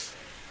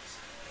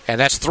 And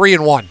that's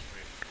 3-1.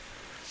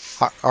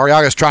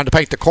 Arriaga's trying to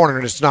paint the corner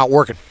and it's not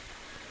working.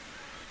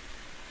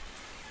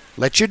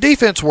 Let your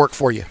defense work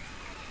for you.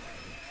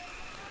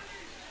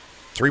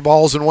 3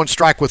 balls and 1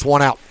 strike with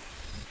 1 out.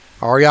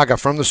 Arriaga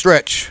from the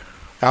stretch.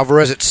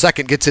 Alvarez at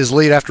second gets his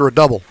lead after a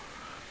double.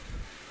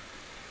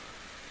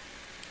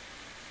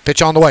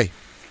 Pitch on the way.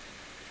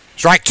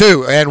 Strike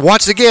 2. And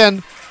once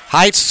again,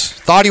 Heights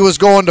thought he was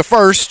going to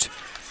first,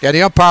 and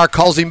the umpire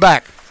calls him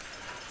back.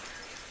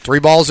 3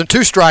 balls and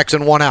 2 strikes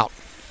and 1 out.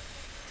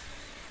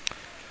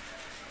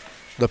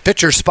 The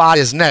pitcher spot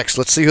is next.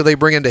 Let's see who they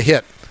bring in to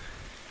hit.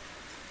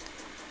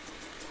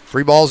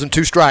 3 balls and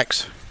 2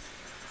 strikes.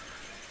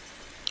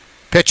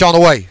 Pitch on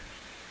the way.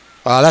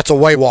 That's a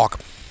way walk.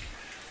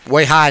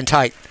 Way high and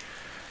tight.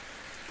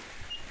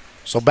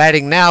 So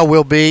batting now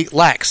will be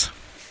Lax.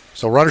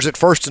 So runners at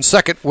first and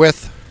second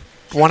with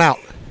 1 out.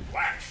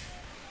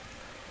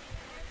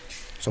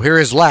 So here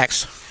is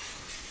Lax.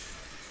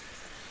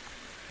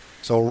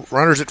 So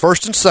runners at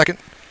first and second.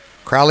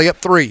 Crowley up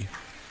 3.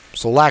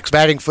 So Lax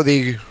batting for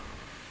the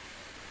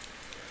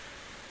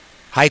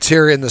Heights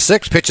here in the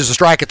 6th. Pitches a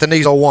strike at the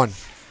knees, 0-1.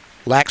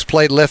 Lax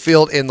played left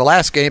field in the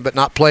last game, but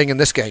not playing in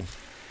this game.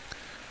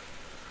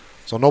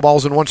 So no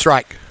balls and 1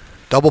 strike.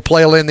 Double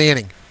play will end the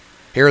inning.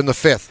 Here in the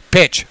 5th.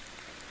 Pitch.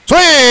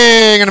 Swing!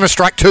 And a miss,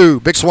 strike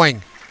 2. Big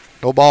swing.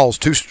 No balls,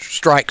 2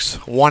 strikes,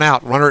 1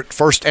 out. Runners at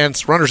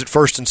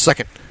first and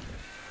second.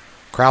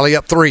 Crowley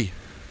up 3.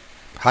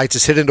 Heights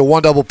has hit into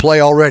 1 double play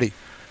already.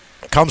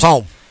 Comes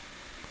home.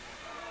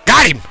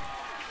 Got him!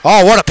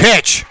 Oh, what a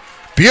pitch.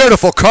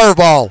 Beautiful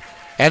curveball.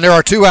 And there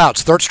are 2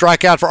 outs. 3rd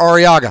strikeout for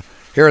Arriaga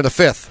here in the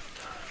 5th.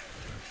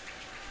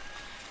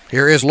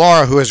 Here is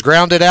Laura, who has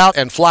grounded out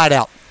and flied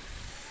out.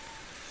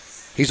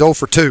 He's 0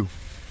 for 2.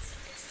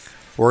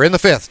 We're in the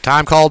 5th.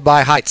 Time called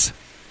by Heights.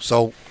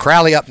 So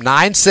Crowley up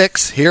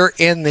 9-6 here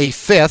in the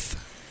 5th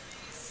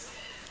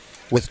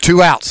with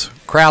 2 outs.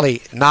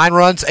 Crowley 9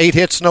 runs, 8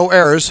 hits, no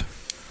errors.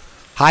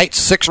 Heights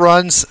 6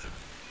 runs,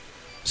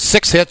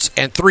 6 hits,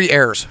 and 3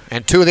 errors.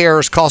 And 2 of the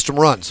errors cost him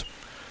runs.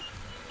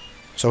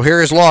 So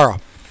here is Laura,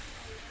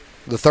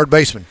 the third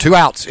baseman. 2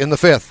 outs in the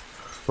 5th.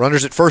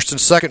 Runners at first and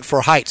second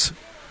for Heights.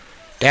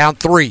 Down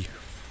 3.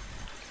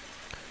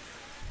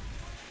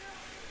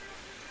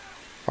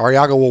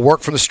 Arriaga will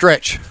work from the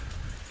stretch.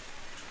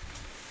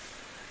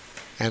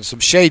 And some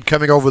shade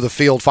coming over the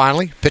field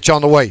finally. Pitch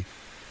on the way.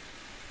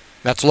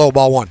 That's low,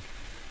 ball 1.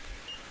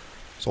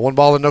 So 1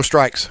 ball and no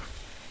strikes.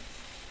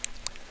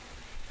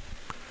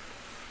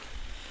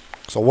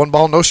 So 1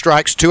 ball, no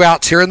strikes. 2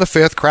 outs here in the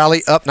 5th.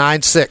 Crowley up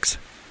 9-6.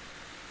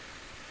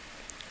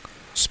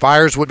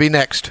 Spires would be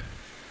next.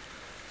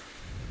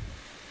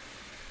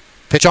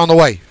 Pitch on the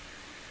way.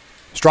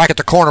 Strike at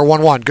the corner,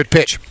 1-1. Good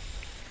pitch.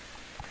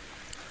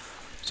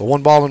 So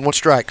 1 ball and 1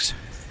 strikes.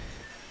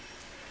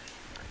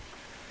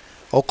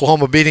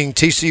 Oklahoma beating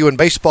TCU in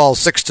baseball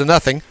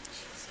 6-0.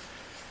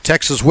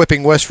 Texas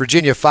whipping West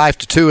Virginia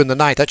 5-2 in the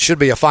 9th. That should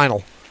be a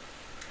final.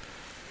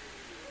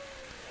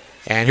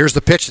 And here's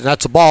the pitch, and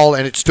that's a ball,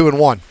 and it's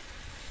 2-1.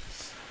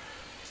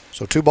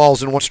 So 2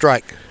 balls and 1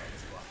 strike.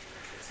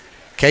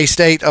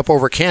 K-State up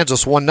over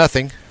Kansas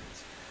 1-0.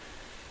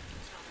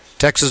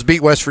 Texas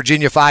beat West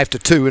Virginia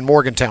 5-2 in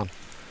Morgantown.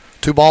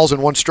 2 balls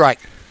and 1 strike.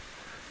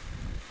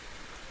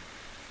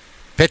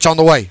 Pitch on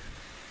the way.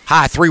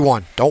 High,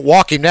 3-1. Don't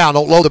walk him down.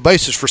 Don't load the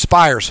bases for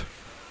Spires.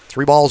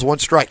 3 balls, 1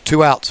 strike,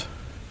 2 outs.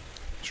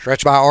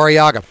 Stretch by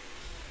Arriaga.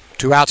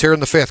 2 outs here in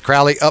the 5th.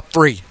 Crowley up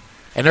 3.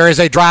 And there is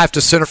a drive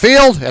to center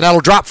field, and that'll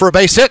drop for a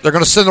base hit. They're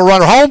going to send the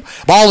runner home.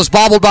 Ball is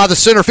bobbled by the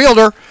center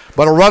fielder,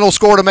 but a run will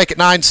score to make it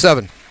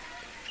 9-7.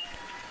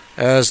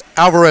 As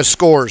Alvarez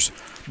scores.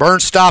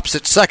 Burns stops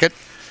at second,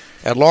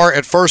 and Laura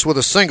at first with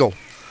a single.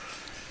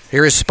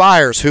 Here is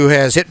Spires, who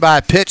has hit by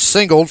a pitch,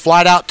 singled,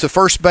 flied out to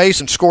first base,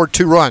 and scored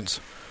 2 runs.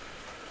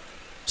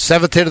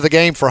 7th hit of the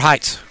game for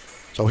Heights.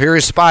 So here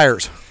is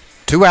Spires.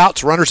 2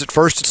 outs, runners at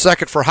first and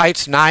second for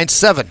Heights,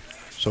 9-7.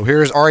 So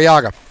here is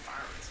Arriaga.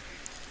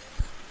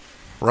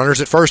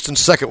 Runners at first and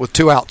second with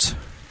 2 outs.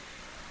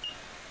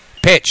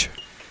 Pitch.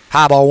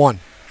 High ball 1.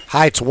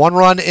 Heights 1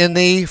 run in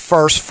the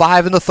first,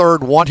 5 in the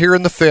 3rd, 1 here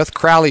in the 5th.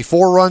 Crowley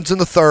 4 runs in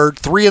the 3rd,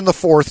 3 in the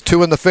 4th,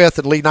 2 in the 5th,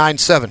 and lead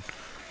 9-7.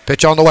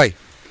 Pitch on the way.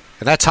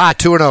 And that's high,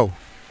 2-0.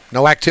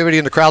 No activity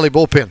in the Crowley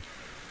bullpen.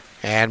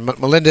 And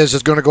Melendez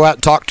is going to go out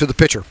and talk to the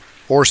pitcher.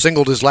 Or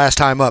singled his last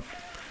time up.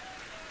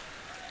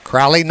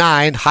 Crowley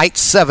 9,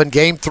 Heights 7,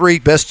 game 3,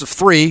 best of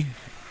 3.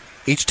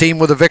 Each team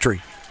with a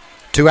victory.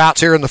 2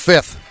 outs here in the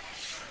 5th.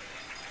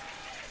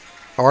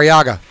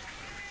 Arriaga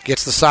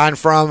gets the sign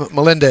from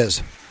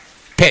Melendez.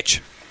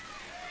 Pitch.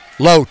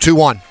 Low,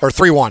 2-1, or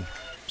 3-1.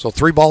 So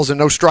 3 balls and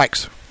no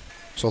strikes.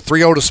 So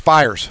 3-0 to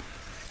Spires.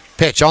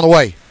 Pitch on the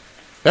way.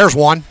 There's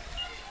 1.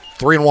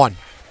 3-1.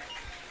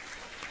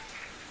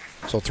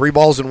 So 3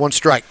 balls and 1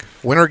 strike.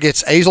 Winner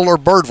gets Azle or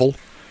Birdville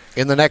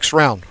in the next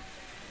round.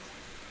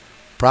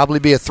 Probably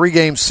be a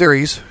 3-game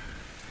series.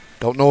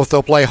 Don't know if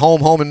they'll play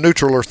home, and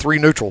neutral, or 3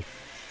 neutral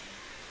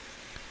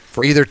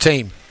for either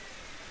team.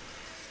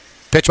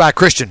 Pitch by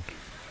Christian.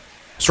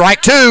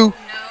 Strike 2.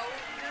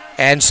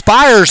 And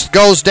Spires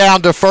goes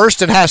down to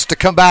first and has to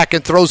come back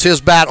and throws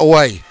his bat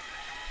away.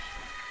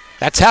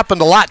 That's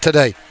happened a lot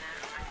today.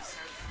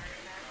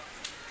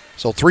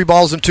 So 3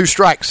 balls and 2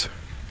 strikes.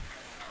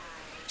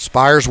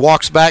 Spires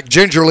walks back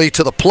gingerly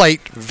to the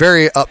plate,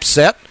 very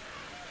upset.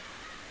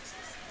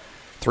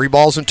 3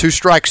 balls and 2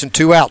 strikes and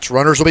 2 outs.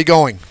 Runners will be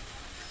going.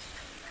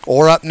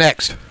 Or up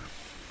next.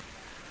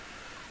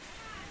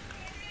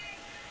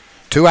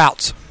 2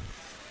 outs.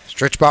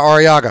 Stretched by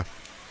Arriaga.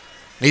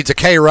 Needs a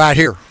K right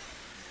here.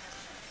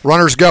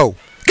 Runners go.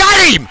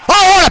 Got him!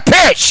 Oh, what a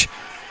pitch!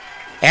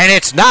 And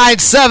it's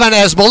 9-7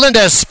 as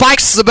Melendez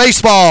spikes the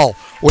baseball.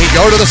 We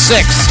go to the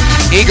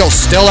 6th. Eagles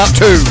still up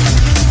 2.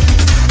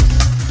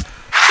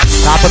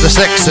 Top of the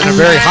 6th in a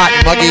very hot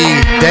and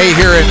muggy day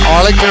here in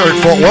Arlington, or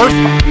in Fort Worth,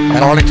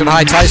 at Arlington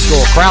Heights High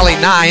School. Crowley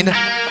 9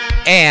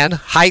 and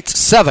Heights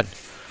 7.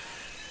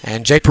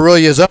 And Jay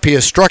Perulia is up. He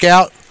has struck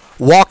out,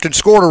 walked and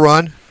scored a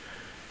run,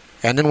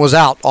 and then was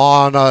out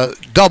on a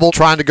double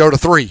trying to go to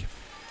 3.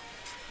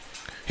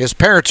 His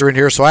parents are in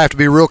here, so I have to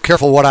be real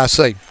careful what I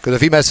say, because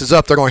if he messes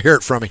up, they're going to hear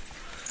it from me.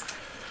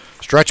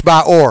 Stretch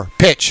by Orr.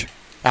 Pitch.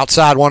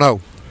 Outside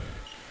 1-0.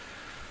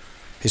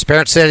 His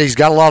parents said he's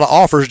got a lot of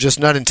offers, just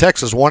none in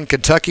Texas. 1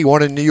 Kentucky,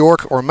 1 in New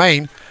York or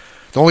Maine.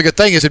 The only good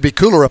thing is it'd be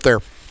cooler up there.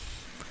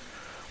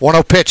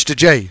 1-0 pitch to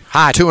Jay.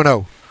 High,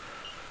 2-0.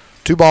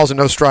 2 balls and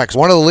no strikes.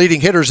 One of the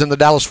leading hitters in the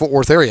Dallas-Fort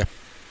Worth area.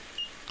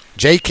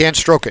 Jay can't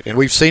stroke it, and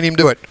we've seen him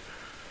do it.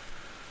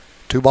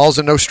 2 balls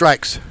and no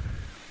strikes.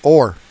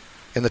 Orr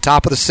in the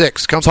top of the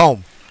 6th comes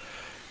home.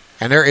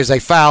 And there is a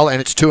foul, and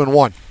it's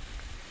 2-1.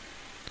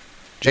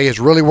 Jay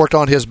has really worked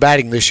on his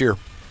batting this year.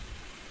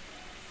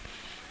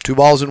 2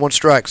 balls and 1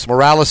 strike.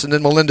 Morales and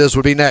then Melendez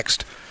would be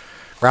next.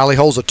 Crowley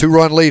holds a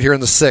 2-run lead here in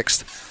the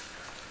 6th.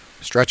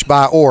 Stretch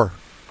by Orr.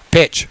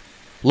 Pitch.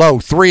 Low,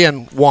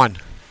 3-1.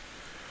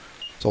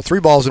 So 3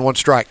 balls and 1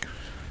 strike.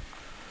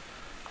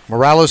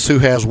 Morales, who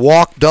has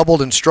walked,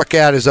 doubled, and struck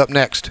out, is up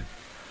next.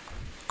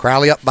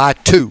 Crowley up by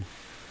 2.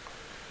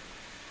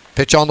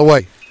 Pitch on the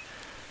way.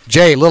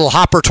 Jay, little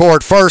hopper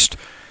toward first,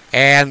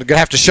 and going to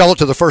have to shell it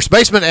to the first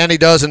baseman, and he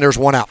does, and there's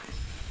 1 out.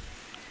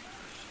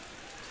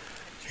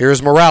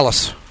 Here's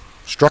Morales.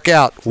 Struck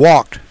out,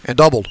 walked, and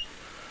doubled.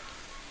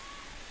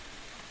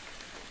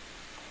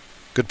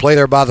 Good play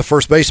there by the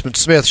first baseman,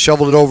 Smith.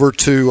 Shoveled it over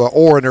to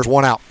Orr, and there's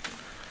 1 out.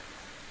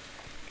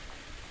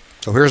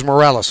 So here's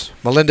Morales.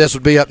 Melendez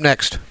would be up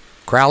next.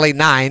 Crowley,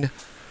 9.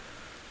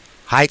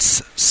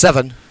 Heights,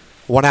 7.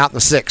 1 out in the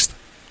 6th.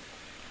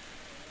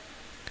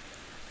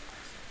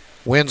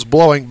 Wind's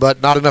blowing,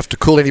 but not enough to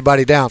cool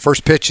anybody down.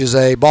 First pitch is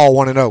a ball,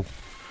 1-0.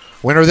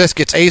 Winner of this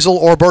gets Azle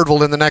or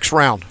Birdville in the next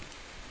round.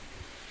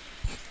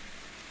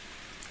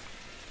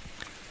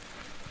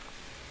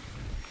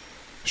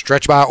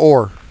 Stretch by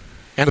Orr.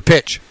 And a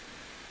pitch.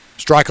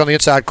 Strike on the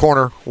inside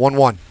corner,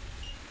 1-1.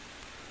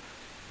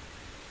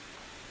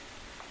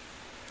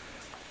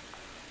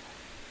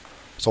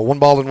 So 1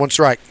 ball and 1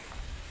 strike.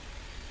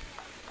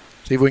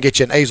 See if we can get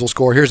you an Azle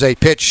score. Here's a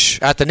pitch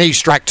at the knee,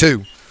 strike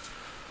 2.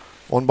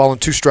 1 ball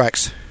and 2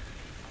 strikes.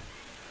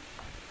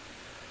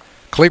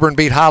 Cleburne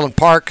beat Highland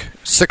Park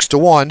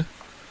 6-1.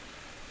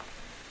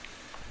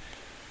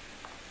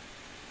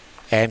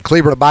 And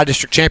Cleburne, a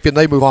by-district champion,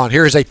 they move on.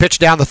 Here is a pitch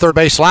down the third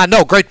base line.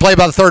 No, great play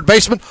by the third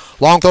baseman.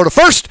 Long throw to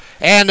first,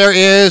 and there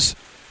is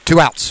 2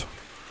 outs.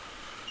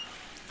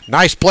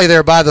 Nice play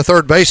there by the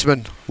third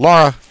baseman.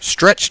 Lara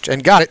stretched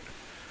and got it.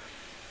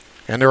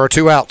 And there are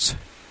 2 outs.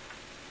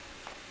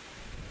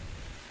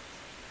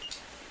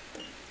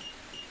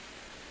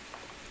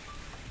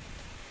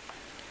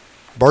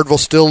 Birdville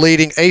still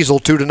leading Azle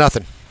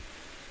 2-0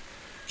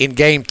 in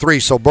Game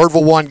 3. So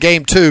Birdville won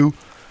Game 2.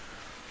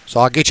 So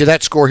I'll get you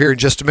that score here in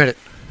just a minute.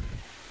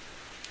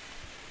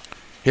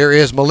 Here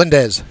is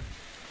Melendez.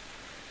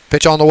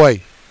 Pitch on the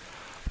way.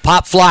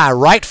 Pop fly,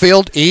 right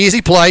field,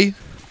 easy play.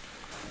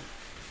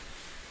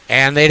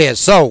 And it is.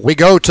 So we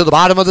go to the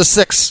bottom of the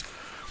 6th.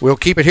 We'll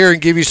keep it here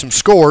and give you some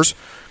scores.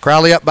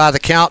 Crowley up by the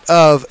count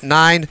of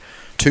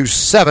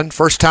 9-7.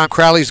 First time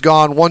Crowley's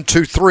gone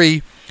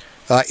 1-2-3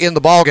 in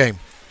the ball game.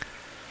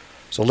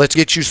 So let's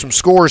get you some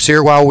scores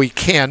here while we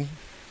can.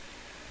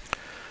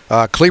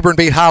 Cleburne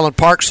beat Highland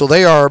Park, so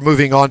they are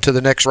moving on to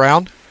the next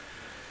round.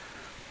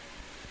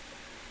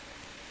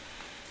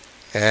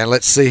 And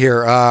let's see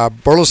here.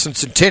 Burleson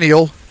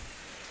Centennial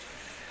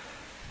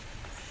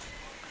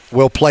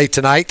will play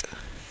tonight.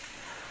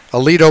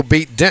 Aledo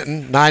beat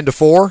Denton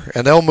 9-4,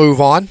 and they'll move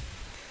on.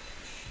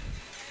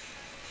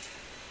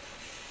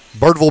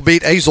 Birdville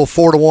beat Azle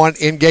 4-1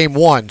 in Game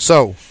 1.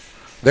 So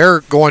they're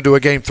going to a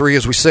Game 3,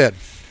 as we said.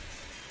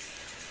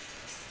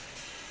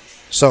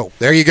 So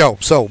there you go.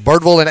 So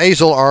Birdville and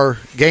Azle are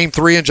Game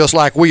 3, and just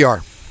like we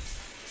are.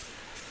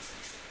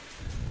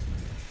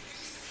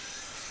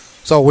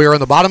 So we are in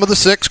the bottom of the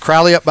 6th.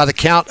 Crowley up by the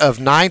count of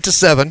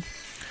 9-7.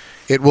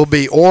 It will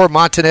be Orr,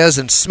 Montanez,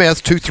 and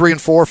Smith, 2, 3,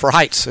 and 4 for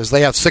Heights, as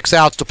they have 6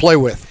 outs to play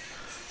with.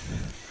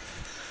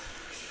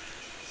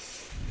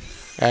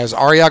 As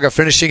Arriaga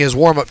finishing his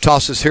warm-up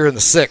tosses here in the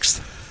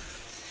 6th.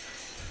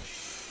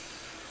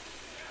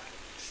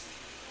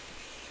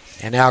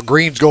 And now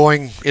Green's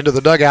going into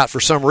the dugout for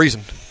some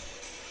reason.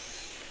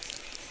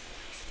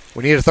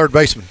 We need a third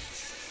baseman.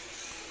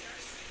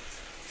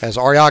 As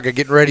Arriaga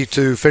getting ready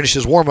to finish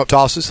his warm-up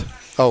tosses.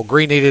 Oh,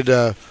 Green needed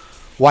to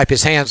wipe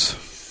his hands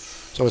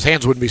so his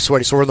hands wouldn't be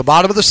sweaty. So we're in the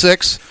bottom of the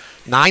 6th,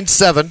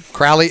 9-7,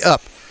 Crowley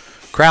up.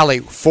 Crowley,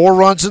 4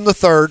 runs in the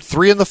 3rd,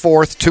 3 in the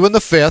 4th, 2 in the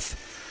 5th.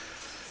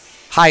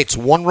 Heights,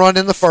 1 run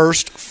in the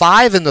 1st,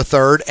 5 in the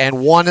 3rd,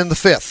 and 1 in the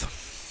 5th.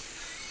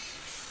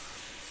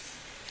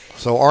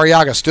 So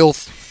Arriaga still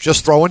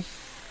just throwing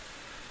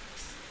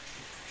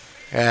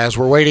as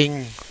we're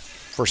waiting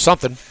for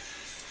something.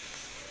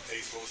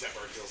 What was that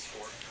Birdville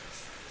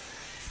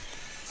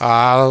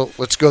score?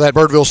 Let's go that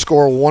Birdville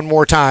score one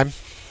more time.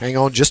 Hang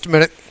on just a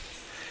minute.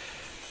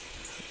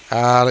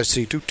 Let's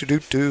see.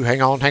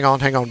 Hang on.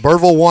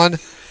 Birdville won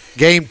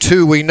Game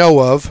 2 we know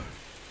of.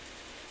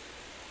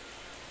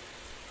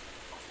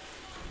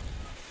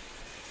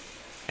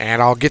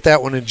 And I'll get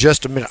that one in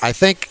just a minute. I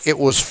think it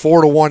was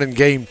 4-1 in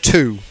Game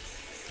 2.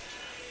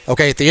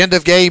 Okay, at the end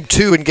of Game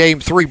 2 and Game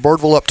 3,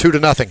 Birdville up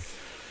 2-0. Batting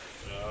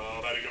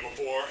number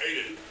 4,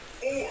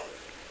 Aiden. 4.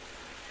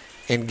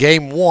 In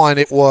Game 1,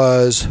 it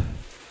was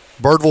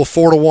Birdville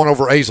 4-1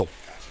 over Azle.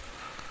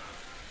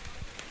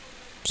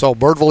 So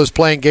Birdville is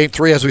playing Game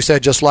 3, as we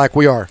said, just like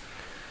we are.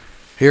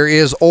 Here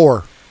is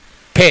Orr.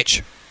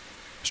 Pitch.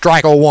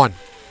 Strike 0-1.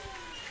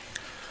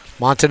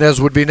 Montanez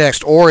would be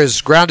next. Orr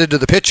is grounded to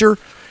the pitcher,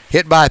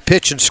 hit by a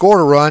pitch and scored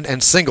a run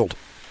and singled.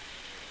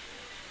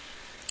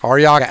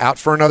 Arriaga out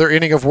for another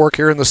inning of work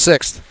here in the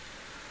 6th.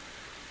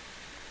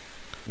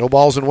 No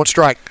balls and 1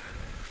 strike.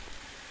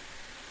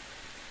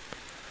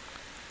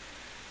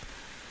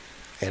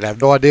 And And I have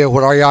no idea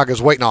what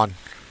Arriaga's waiting on.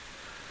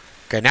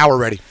 Okay, now we're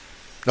ready.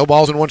 No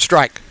balls and 1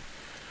 strike.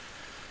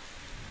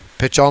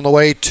 Pitch on the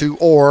way to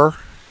Orr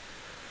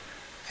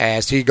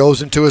as he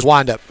goes into his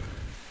windup.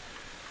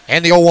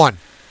 And the 0-1.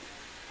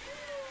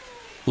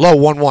 Low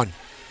 1-1.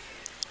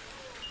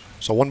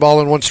 So 1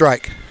 ball and 1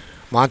 strike.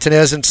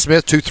 Montanez and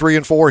Smith, 2, 3,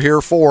 and 4 here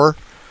for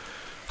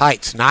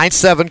Heights.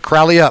 9-7,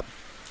 Crowley up.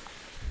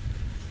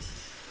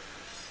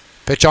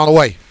 Pitch on the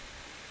way.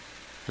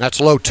 And that's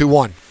low,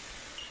 2-1.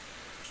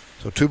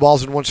 So 2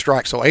 balls and 1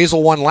 strike. So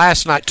Azle won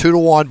last night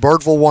 2-1.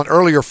 Birdville won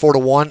earlier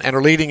 4-1 and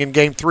are leading in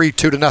game 3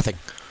 2-0.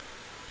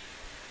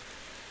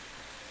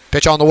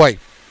 Pitch on the way.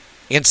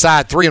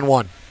 Inside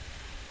 3-1.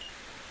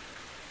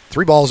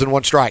 3 balls and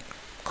 1 strike.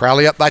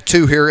 Crowley up by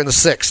 2 here in the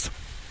 6th.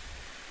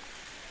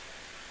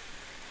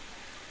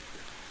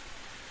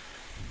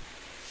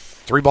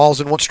 Three balls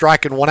and 1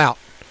 strike and 1 out.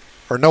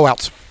 Or no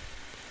outs.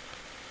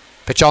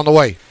 Pitch on the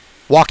way.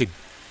 Walking.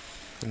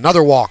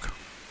 Another walk.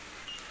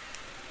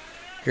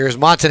 Here's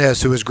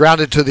Montanez, who is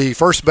grounded to the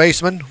first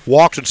baseman,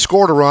 walked and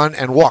scored a run,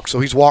 and walked.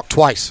 So he's walked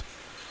twice.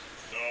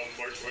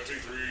 Number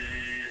 23,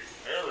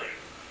 Aaron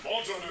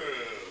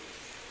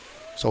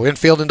Montanez. So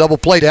infield and double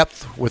play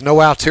depth with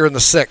no outs here in the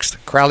 6th.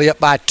 Crowley up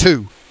by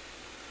 2.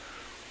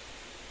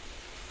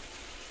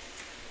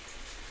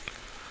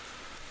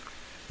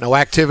 No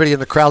activity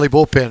in the Crowley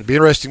bullpen. Be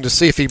interesting to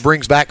see if he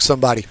brings back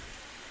somebody.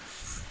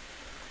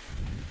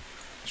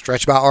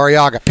 Stretch by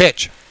Arriaga.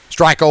 Pitch.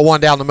 Strike 0-1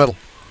 down the middle.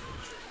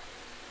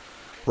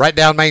 Right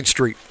down Main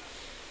Street.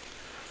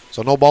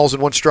 So no balls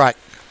and 1 strike.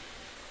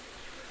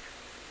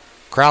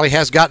 Crowley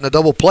has gotten a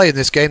double play in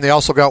this game. They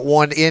also got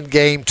one in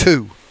game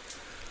 2,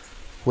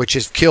 which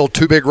has killed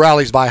 2 big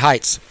rallies by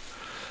Heights.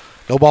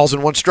 No balls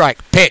and 1 strike.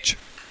 Pitch.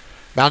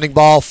 Bounding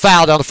ball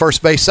foul down the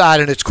first base side,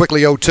 and it's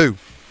quickly 0-2.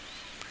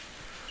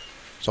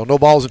 So no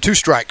balls and 2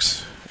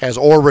 strikes as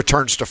Orr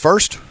returns to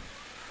first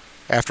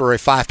after a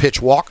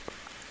 5-pitch walk.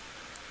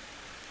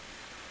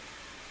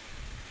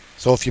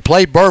 So if you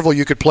played Birdville,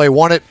 you could play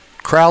one at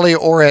Crowley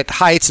or at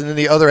Heights and then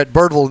the other at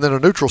Birdville and then a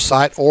neutral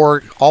site,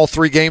 or all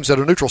 3 games at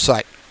a neutral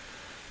site.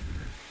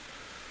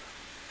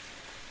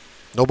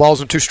 No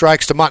balls and 2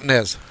 strikes to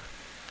Montanez.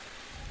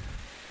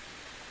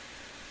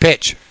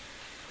 Pitch.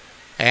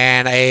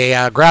 And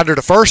a grounder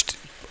to first.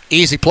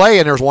 Easy play,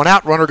 and there's 1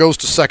 out. Runner goes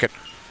to second.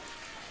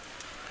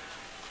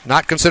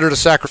 Not considered a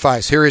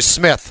sacrifice. Here is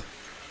Smith,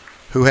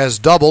 who has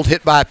doubled,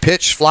 hit by a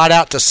pitch, flied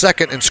out to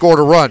second, and scored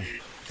a run.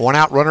 1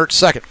 out, runner at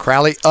second.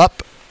 Crowley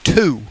up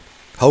 2.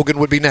 Hogan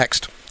would be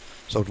next.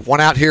 So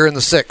 1 out here in the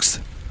 6th.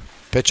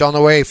 Pitch on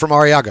the way from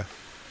Arriaga.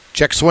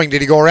 Check swing.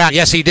 Did he go around?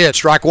 Yes, he did.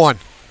 Strike 1.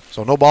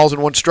 So no balls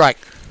and 1 strike.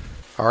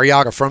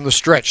 Arriaga from the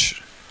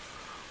stretch.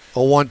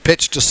 0-1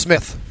 pitch to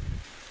Smith.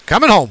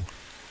 Coming home.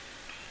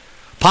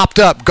 Popped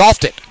up.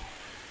 Golfed it.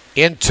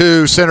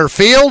 Into center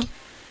field.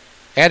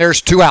 And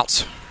there's 2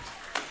 outs.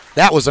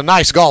 That was a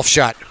nice golf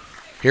shot.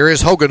 Here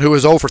is Hogan, who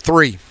is 0 for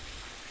 3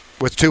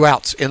 with 2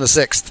 outs in the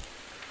 6th.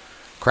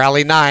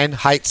 Crowley 9,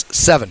 Heights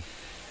 7.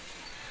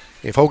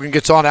 If Hogan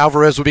gets on,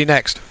 Alvarez would be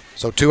next.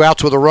 So 2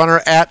 outs with a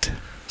runner at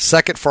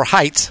second for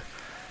Heights.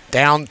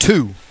 Down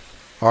 2.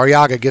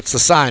 Arriaga gets the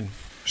sign.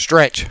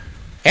 Stretch.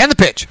 And the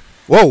pitch.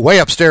 Whoa, way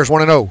upstairs,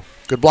 1-0.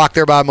 Good block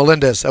there by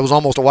Melendez. That was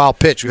almost a wild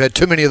pitch. We've had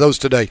too many of those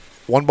today.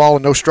 1 ball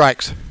and no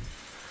strikes.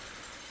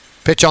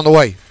 Pitch on the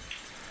way.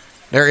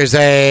 There is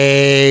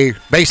a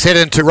base hit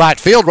into right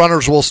field.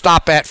 Runners will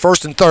stop at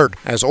first and third.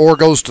 As Orr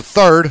goes to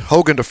third,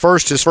 Hogan to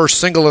first, his first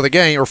single of the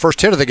game, or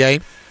first hit of the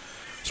game.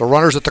 So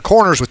runners at the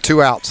corners with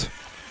 2 outs.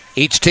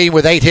 Each team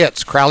with 8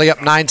 hits. Crowley up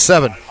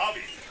 9-7.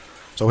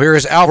 So here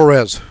is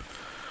Alvarez,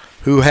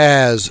 who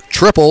has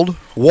tripled,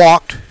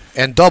 walked,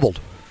 and doubled,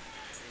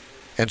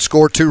 and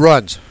scored 2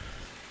 runs.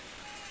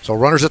 So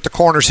runners at the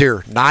corners here.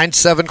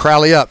 9-7,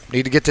 Crowley up.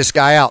 Need to get this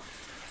guy out.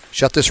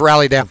 Shut this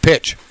rally down.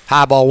 Pitch.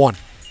 High ball 1.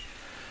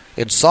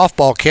 In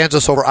softball,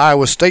 Kansas over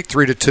Iowa State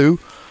 3-2.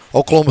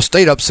 Oklahoma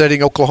State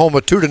upsetting Oklahoma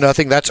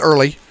 2-0. That's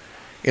early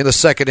in the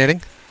 2nd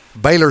inning.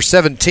 Baylor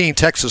 17,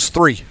 Texas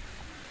 3.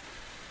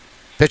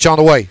 Pitch on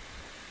the way.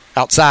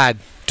 Outside,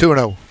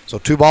 2-0. So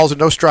 2 balls and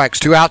no strikes.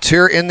 2 outs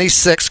here in the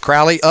 6th.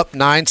 Crowley up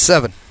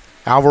 9-7.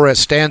 Alvarez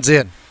stands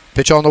in.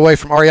 Pitch on the way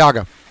from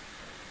Arriaga.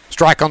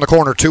 Strike on the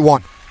corner,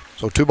 2-1.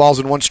 So 2 balls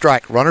and 1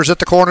 strike. Runners at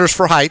the corners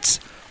for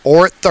Heights.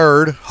 Or at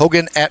third.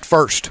 Hogan at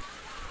first.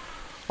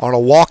 On a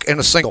walk and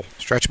a single.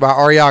 Stretch by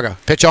Arriaga.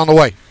 Pitch on the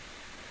way.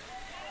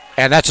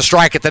 And that's a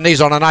strike at the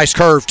knees on a nice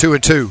curve,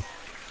 2-2.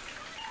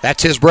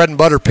 That's his bread and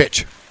butter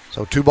pitch.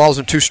 So 2 balls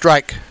and 2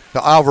 strike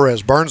to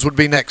Alvarez. Burns would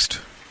be next,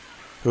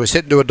 who was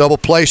hit into a double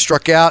play,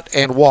 struck out,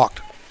 and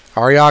walked.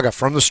 Arriaga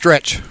from the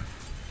stretch.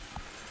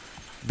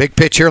 Big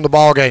pitch here in the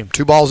ball game.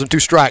 2 balls and 2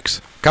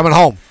 strikes. Coming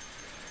home.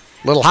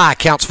 Little high,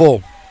 counts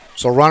full.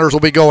 So runners will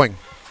be going.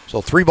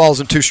 So 3 balls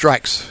and 2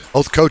 strikes.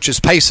 Both coaches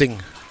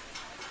pacing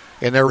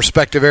in their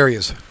respective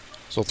areas.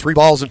 So 3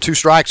 balls and 2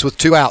 strikes with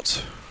 2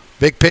 outs.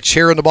 Big pitch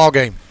here in the ball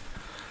game.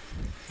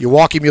 You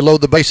walk him, you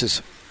load the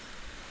bases.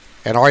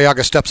 And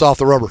Arriaga steps off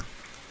the rubber.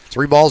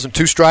 3 balls and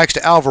 2 strikes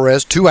to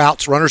Alvarez. 2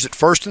 outs. Runners at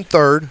first and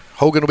third.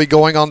 Hogan will be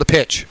going on the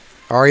pitch.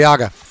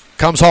 Arriaga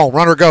comes home.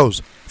 Runner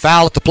goes.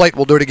 Foul at the plate.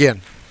 We'll do it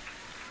again.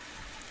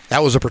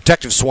 That was a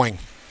protective swing.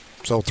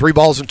 So 3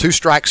 balls and 2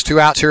 strikes, 2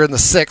 outs here in the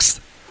 6th.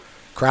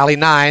 Crowley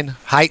 9,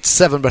 Heights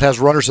 7, but has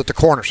runners at the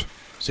corners.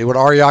 See what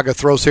Arriaga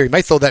throws here. He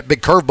may throw that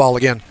big curveball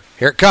again.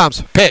 Here it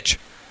comes. Pitch.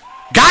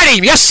 Got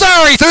him. Yes,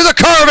 sir. He threw the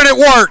curve, and it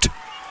worked.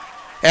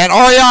 And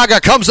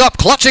Arriaga comes up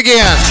clutch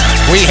again.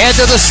 We head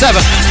to the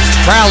 7th.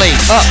 Crowley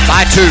up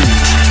by 2.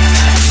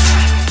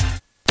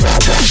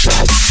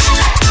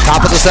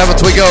 Top of the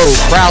 7th we go.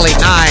 Crowley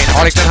 9,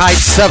 Arlington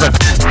Heights 7.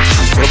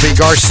 It'll be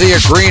Garcia,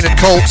 Green, and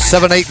Colts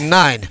 7, 8, and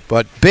 9.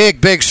 But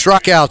big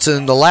strikeouts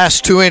in the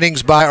last 2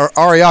 innings by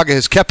Arriaga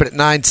has kept it at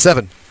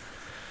 9-7.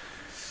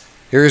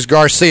 Here's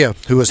Garcia,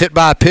 who was hit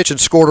by a pitch and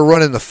scored a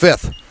run in the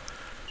 5th.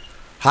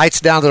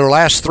 Heights down to their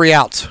last 3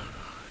 outs.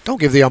 Don't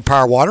give the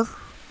umpire water.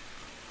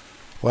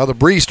 Well, the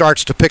breeze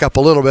starts to pick up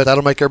a little bit.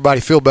 That'll make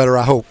everybody feel better,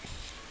 I hope.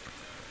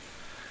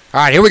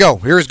 All right, here we go.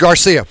 Here's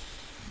Garcia.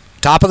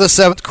 Top of the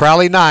 7th,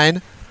 Crowley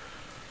 9,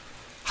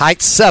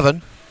 Heights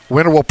 7.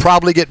 Winner will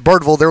probably get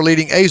Birdville. They're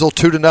leading Azle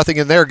 2-0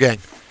 in their game.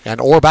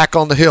 And Orr back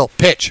on the hill.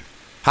 Pitch.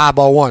 High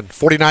ball 1.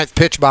 49th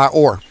pitch by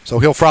Orr. So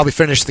he'll probably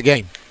finish the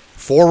game.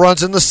 4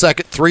 runs in the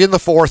 2nd, 3 in the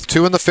 4th,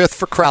 2 in the 5th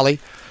for Crowley.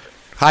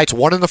 Heights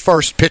 1 in the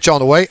 1st. Pitch on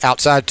the way.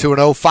 Outside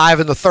 2-0. 5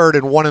 in the 3rd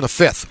and 1 in the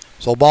 5th.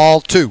 So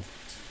ball 2.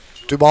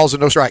 2 balls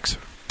and no strikes.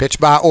 Pitch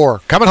by Orr.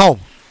 Coming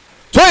home.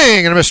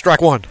 Swing and a miss,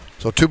 strike 1.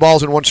 So 2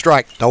 balls and 1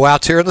 strike. No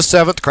outs here in the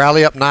 7th.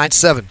 Crowley up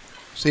 9-7.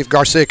 See if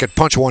Garcia could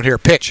punch one here.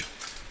 Pitch.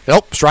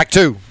 Nope, strike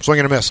 2. Swing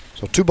and a miss.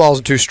 So 2 balls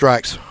and 2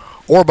 strikes.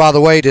 Orr, by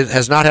the way,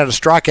 has not had a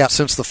strikeout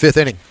since the 5th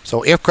inning.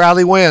 So if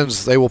Crowley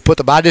wins, they will put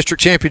the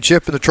by-district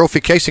championship in the trophy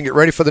case and get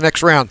ready for the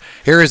next round.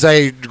 Here is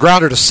a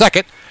grounder to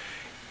 2nd.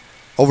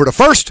 Over to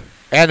 1st,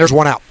 and there's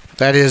 1 out.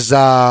 That is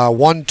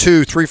 1,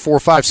 2, 3, 4,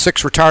 5,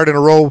 6 retired in a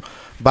row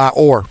by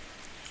Orr.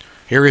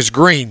 Here is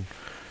Green.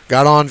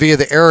 Got on via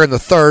the error in the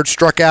 3rd,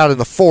 struck out in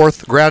the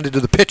 4th, grounded to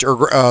the pitch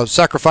or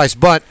sacrifice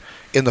bunt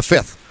in the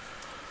 5th.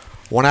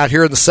 1 out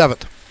here in the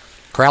 7th.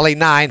 Crowley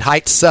 9,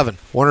 Heights 7.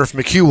 Wonder if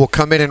McHugh will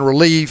come in and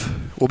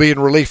will be in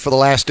relief for the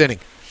last inning.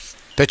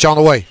 Pitch on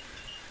the way.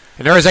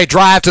 And there is a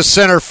drive to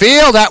center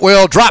field. That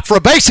will drop for a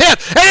base hit.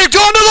 And it's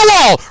going to the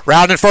wall.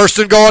 Rounding first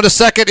and going to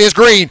 2nd is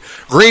Green.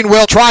 Green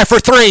will try for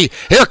 3.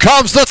 Here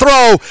comes the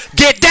throw.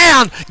 Get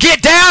down.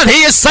 Get down.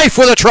 He is safe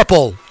with a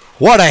triple.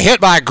 What a hit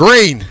by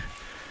Green.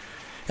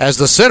 As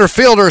the center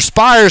fielder,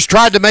 Spires,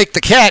 tried to make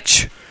the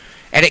catch.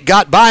 And it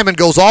got by him and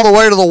goes all the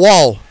way to the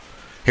wall.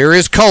 Here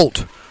is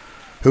Colt,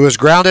 who has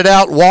grounded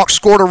out, walked,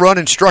 scored a run,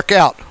 and struck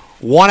out.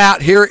 1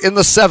 out here in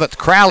the 7th.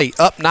 Crowley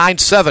up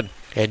 9-7.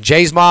 And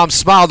Jay's mom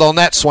smiled on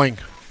that swing.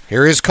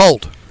 Here is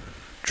Colt.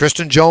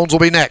 Tristan Jones will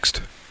be next.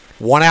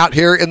 1 out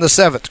here in the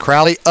 7th.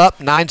 Crowley up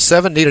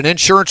 9-7. Need an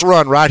insurance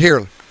run right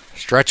here.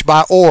 Stretch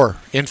by Orr.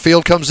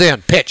 Infield comes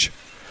in. Pitch.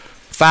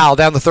 Foul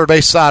down the third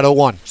base side,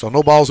 0-1. So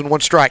no balls and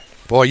 1 strike.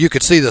 Boy, you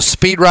could see the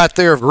speed right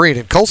there of Green.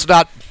 And Colt's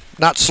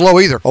not slow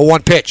either.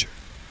 0-1 pitch.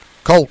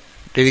 Colt,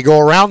 did he go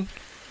around?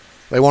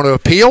 They want to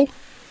appeal?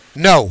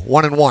 No,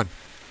 1-1.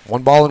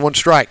 1 ball and 1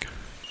 strike.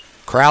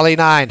 Crowley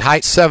 9,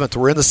 Heights 7th.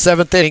 We're in the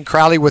 7th inning.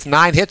 Crowley with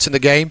 9 hits in the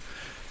game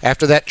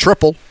after that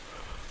triple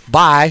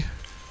by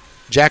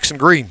Jackson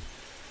Green.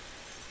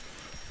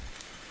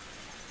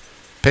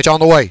 Pitch on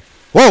the way.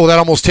 Whoa, that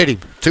almost hit him.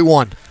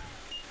 2-1.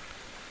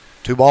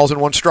 2 balls and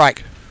 1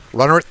 strike.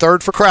 Runner at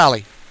 3rd for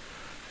Crowley.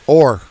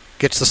 Orr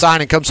gets the sign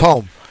and comes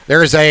home.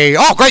 There is a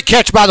great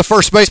catch by the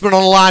first baseman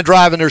on the line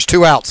drive, and there's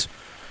 2 outs.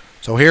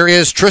 So here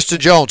is Tristan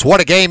Jones.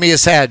 What a game he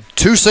has had.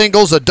 2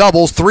 singles, a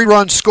doubles, 3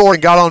 runs scored,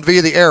 and got on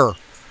via the error.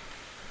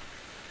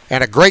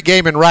 And a great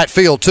game in right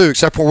field, too,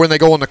 except for when they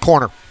go in the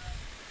corner.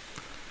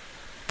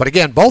 But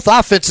again, both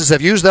offenses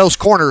have used those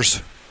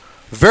corners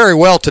very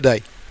well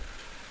today.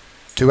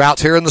 2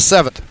 outs here in the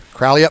 7th.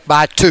 Crowley up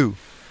by 2.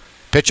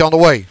 Pitch on the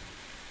way.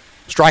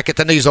 Strike at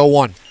the knees,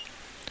 0-1.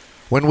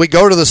 When we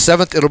go to the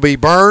 7th, it'll be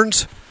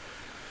Burns.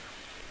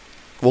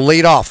 Will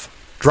lead off.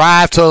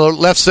 Drive to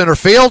left center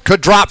field. Could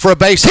drop for a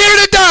base hit.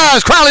 It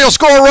does! Crowley will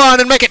score a run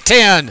and make it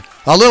 10.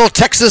 A little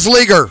Texas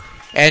leaguer.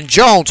 And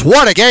Jones,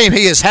 what a game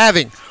he is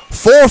having.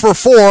 4 for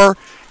 4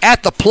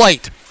 at the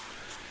plate.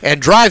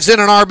 And drives in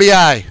an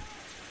RBI.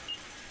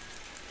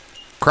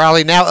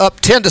 Crowley now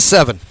up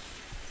 10-7.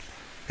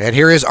 And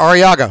here is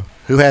Arriaga,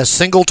 who has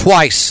singled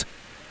twice.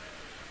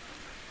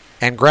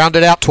 And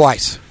grounded out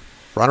twice.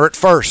 Runner at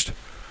 1st.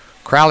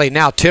 Crowley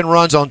now 10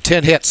 runs on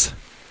 10 hits.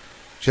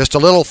 Just a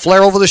little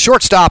flare over the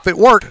shortstop. It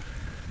worked.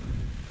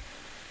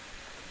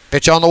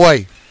 Pitch on the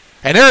way.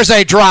 And there's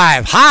a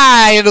drive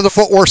high into the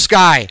Fort Worth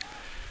sky.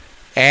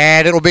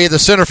 And it'll be the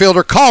center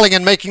fielder calling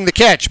and making the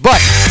catch. But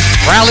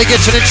Crowley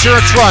gets an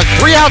insurance run.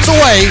 3 outs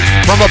away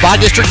from a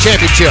by-district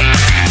championship.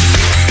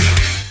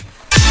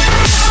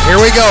 Here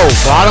we go.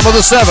 Bottom of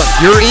the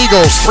 7th. Your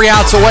Eagles 3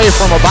 outs away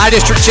from a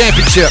by-district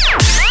championship.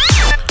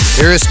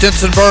 Here is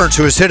Stinson Burns,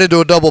 who is hit into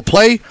a double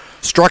play,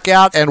 struck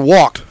out, and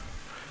walked.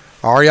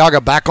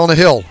 Arriaga back on the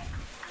hill.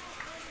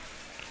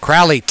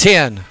 Crowley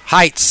 10,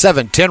 Heights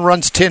 7, 10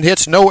 runs, 10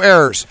 hits, no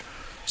errors.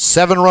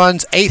 7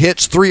 runs, 8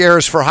 hits, 3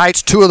 errors for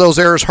Heights. 2 of those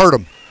errors hurt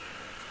them.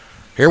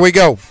 Here we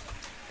go.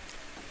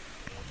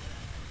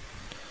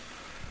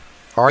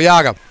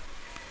 Arriaga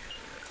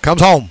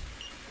comes home.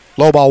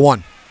 Low ball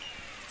 1.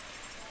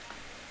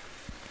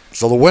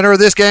 So the winner of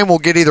this game will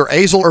get either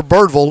Azle or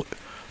Birdville.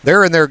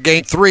 They're in their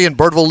game 3, and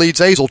Birdville leads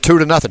Azle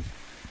 2-0.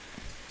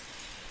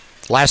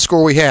 Last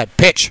score we had.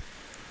 Pitch.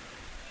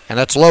 And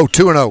that's low,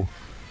 2-0.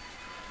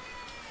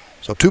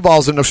 So 2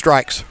 balls and no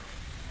strikes.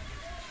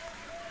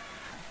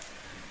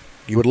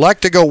 You would like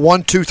to go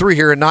 1, 2, 3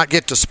 here and not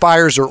get to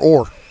Spires or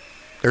Orr.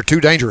 They're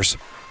too dangerous.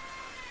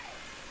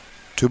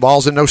 2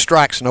 balls and no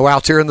strikes. No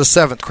outs here in the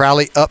 7th.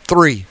 Crowley up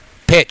 3.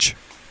 Pitch.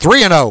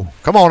 3-0.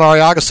 Come on,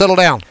 Arriaga, settle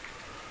down.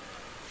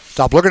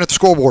 Stop looking at the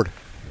scoreboard.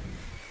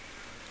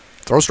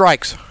 Throw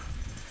strikes.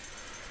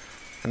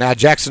 And now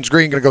Jackson's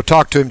Green going to go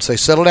talk to him and say,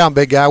 settle down,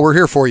 big guy. We're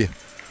here for you.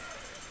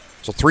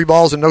 So 3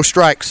 balls and no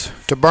strikes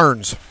to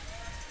Burns.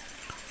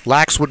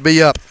 Lax would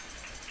be up.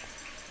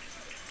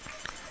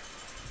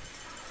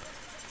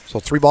 So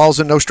 3 balls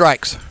and no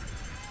strikes.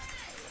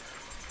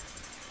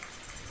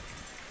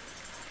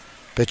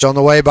 Pitch on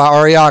the way by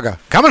Arriaga.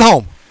 Coming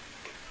home.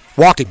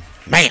 Walking.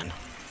 Man,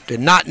 did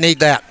not need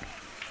that.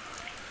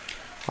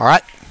 All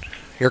right.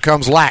 Here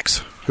comes Lax,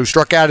 who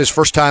struck out his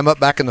first time up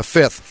back in the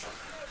 5th.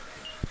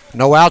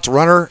 No outs,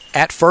 runner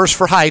at first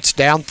for Heights,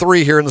 down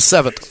 3 here in the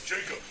 7th.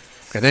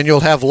 And then you'll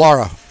have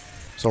Lara.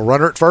 So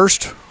runner at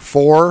first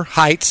for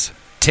Heights,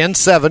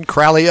 10-7,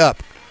 Crowley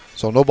up.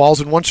 So no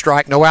balls and 1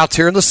 strike, no outs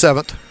here in the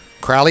 7th.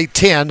 Crowley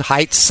 10,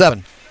 Heights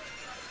 7.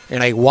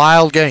 In a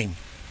wild game.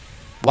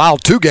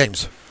 Wild 2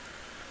 games.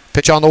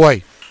 Pitch on the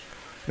way.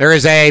 There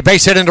is a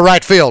base hit into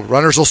right field.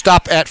 Runners will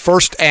stop at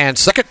first and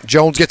second.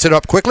 Jones gets it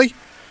up quickly.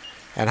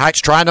 And Heights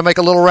trying to make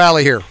a little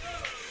rally here.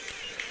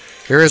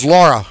 Here is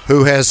Laura,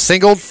 who has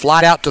singled,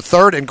 flied out to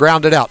third, and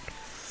grounded out.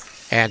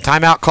 And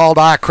timeout called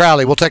by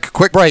Crowley. We'll take a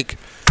quick break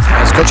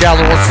as Coach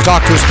Allen wants to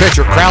talk to his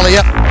pitcher. Crowley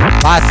up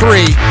by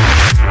 3.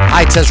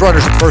 Heights has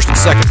runners at first and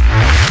second.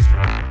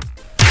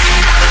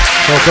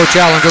 So Coach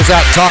Allen goes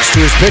out and talks to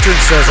his pitcher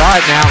and says, all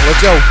right, now,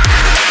 let's go.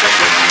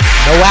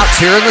 No outs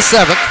here in the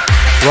 7th.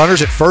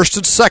 Runners at first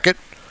and second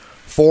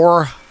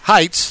for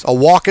Heights. A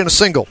walk and a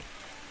single.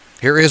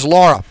 Here is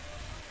Laura.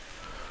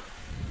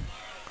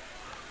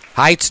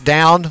 Heights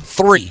down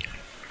 3.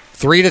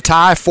 3 to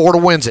tie, 4 to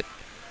wins it.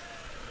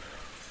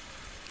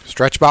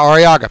 Stretch by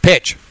Arriaga.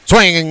 Pitch.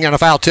 Swinging and a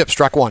foul tip.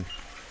 Strike 1.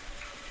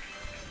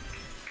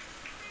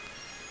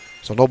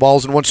 So no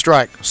balls and 1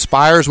 strike.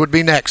 Spires would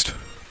be next.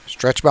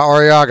 Stretch by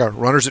Arriaga.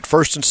 Runners at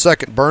first and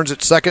second. Burns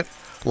at second.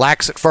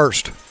 Lax at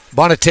first.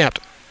 Bunt attempt.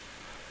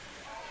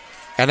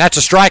 And that's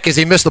a strike as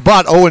he missed the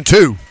bunt.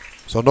 0-2.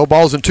 So no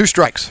balls and 2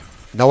 strikes.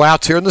 No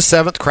outs here in the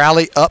 7th.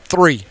 Crowley up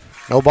 3.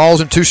 No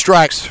balls and 2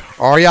 strikes.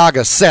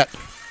 Arriaga set.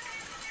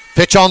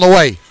 Pitch on the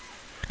way.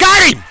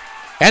 Got him!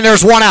 And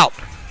there's 1 out.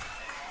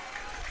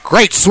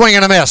 Great swing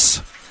and a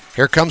miss.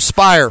 Here comes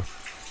Spire,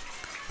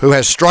 who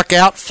has struck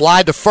out,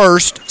 flied to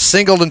first,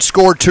 singled and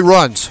scored 2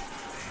 runs.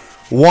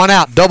 1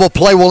 out. Double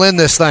play will end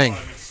this thing.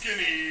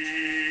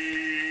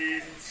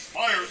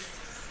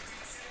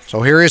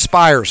 So here is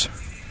Spires.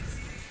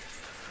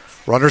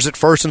 Runners at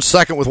first and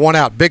second with 1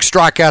 out. Big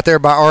strike out there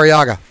by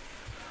Arriaga.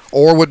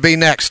 Orr would be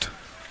next.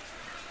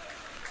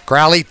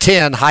 Crowley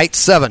 10, Heights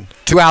 7.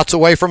 2 outs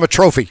away from a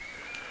trophy.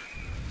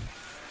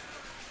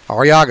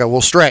 Arriaga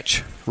will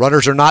stretch.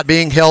 Runners are not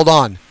being held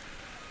on.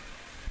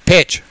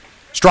 Pitch.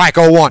 Strike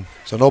 0-1.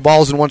 So no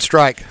balls and 1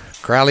 strike.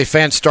 Crowley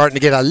fans starting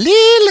to get a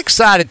little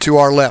excited to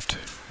our left,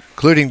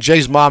 including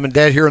Jay's mom and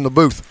dad here in the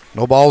booth.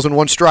 No balls and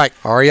 1 strike.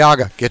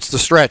 Arriaga gets the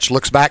stretch.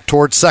 Looks back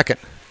towards second.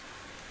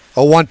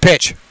 0-1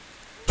 pitch.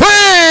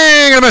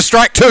 Swing and a miss.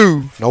 Strike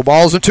 2. No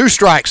balls and 2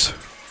 strikes.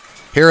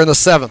 Here in the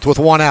 7th with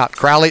 1 out.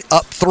 Crowley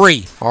up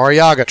 3.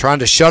 Arriaga trying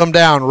to shut him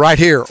down right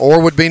here. Orr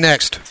would be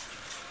next.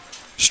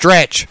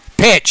 Stretch.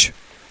 Pitch.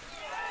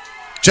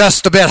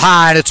 Just a bit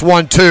high, and it's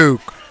 1-2.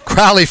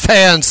 Crowley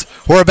fans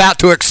were about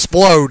to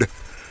explode,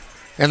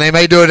 and they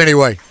may do it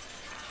anyway.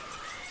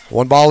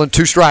 1 ball and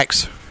 2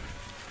 strikes.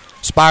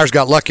 Spires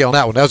got lucky on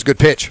that one. That was a good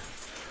pitch.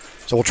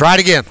 So we'll try it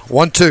again.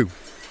 1-2.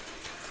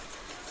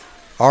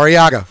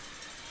 Arriaga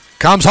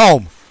comes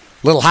home.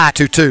 Little high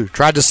 2-2.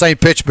 Tried the same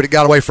pitch, but it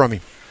got away from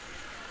him.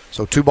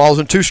 So 2 balls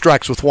and 2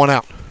 strikes with 1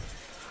 out.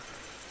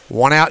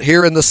 1 out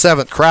here in the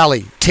 7th.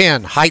 Crowley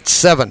 10, Heights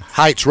 7.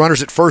 Heights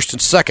runners at first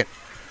and second.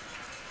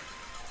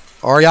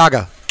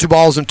 Arriaga 2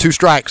 balls and 2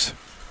 strikes.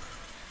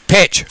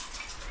 Pitch.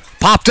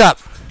 Popped up.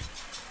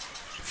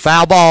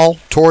 Foul ball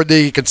toward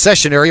the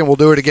concession area, and we'll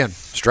do it again.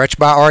 Stretch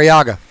by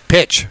Arriaga.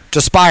 Pitch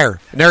to Spire.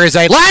 And there is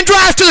a line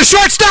drive to the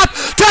shortstop.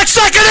 Touch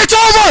second. It's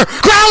over.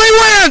 Crowley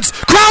wins.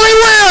 Crowley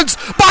wins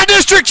by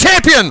district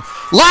champion.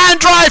 Line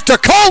drive to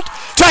Colt.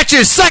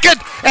 Touches second.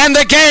 And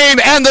the game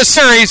and the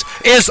series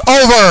is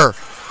over.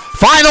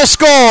 Final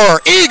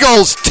score,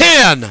 Eagles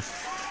 10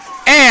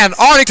 and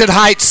Arlington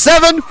Heights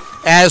 7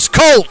 as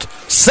Colt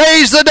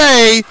saves the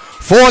day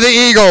for the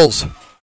Eagles.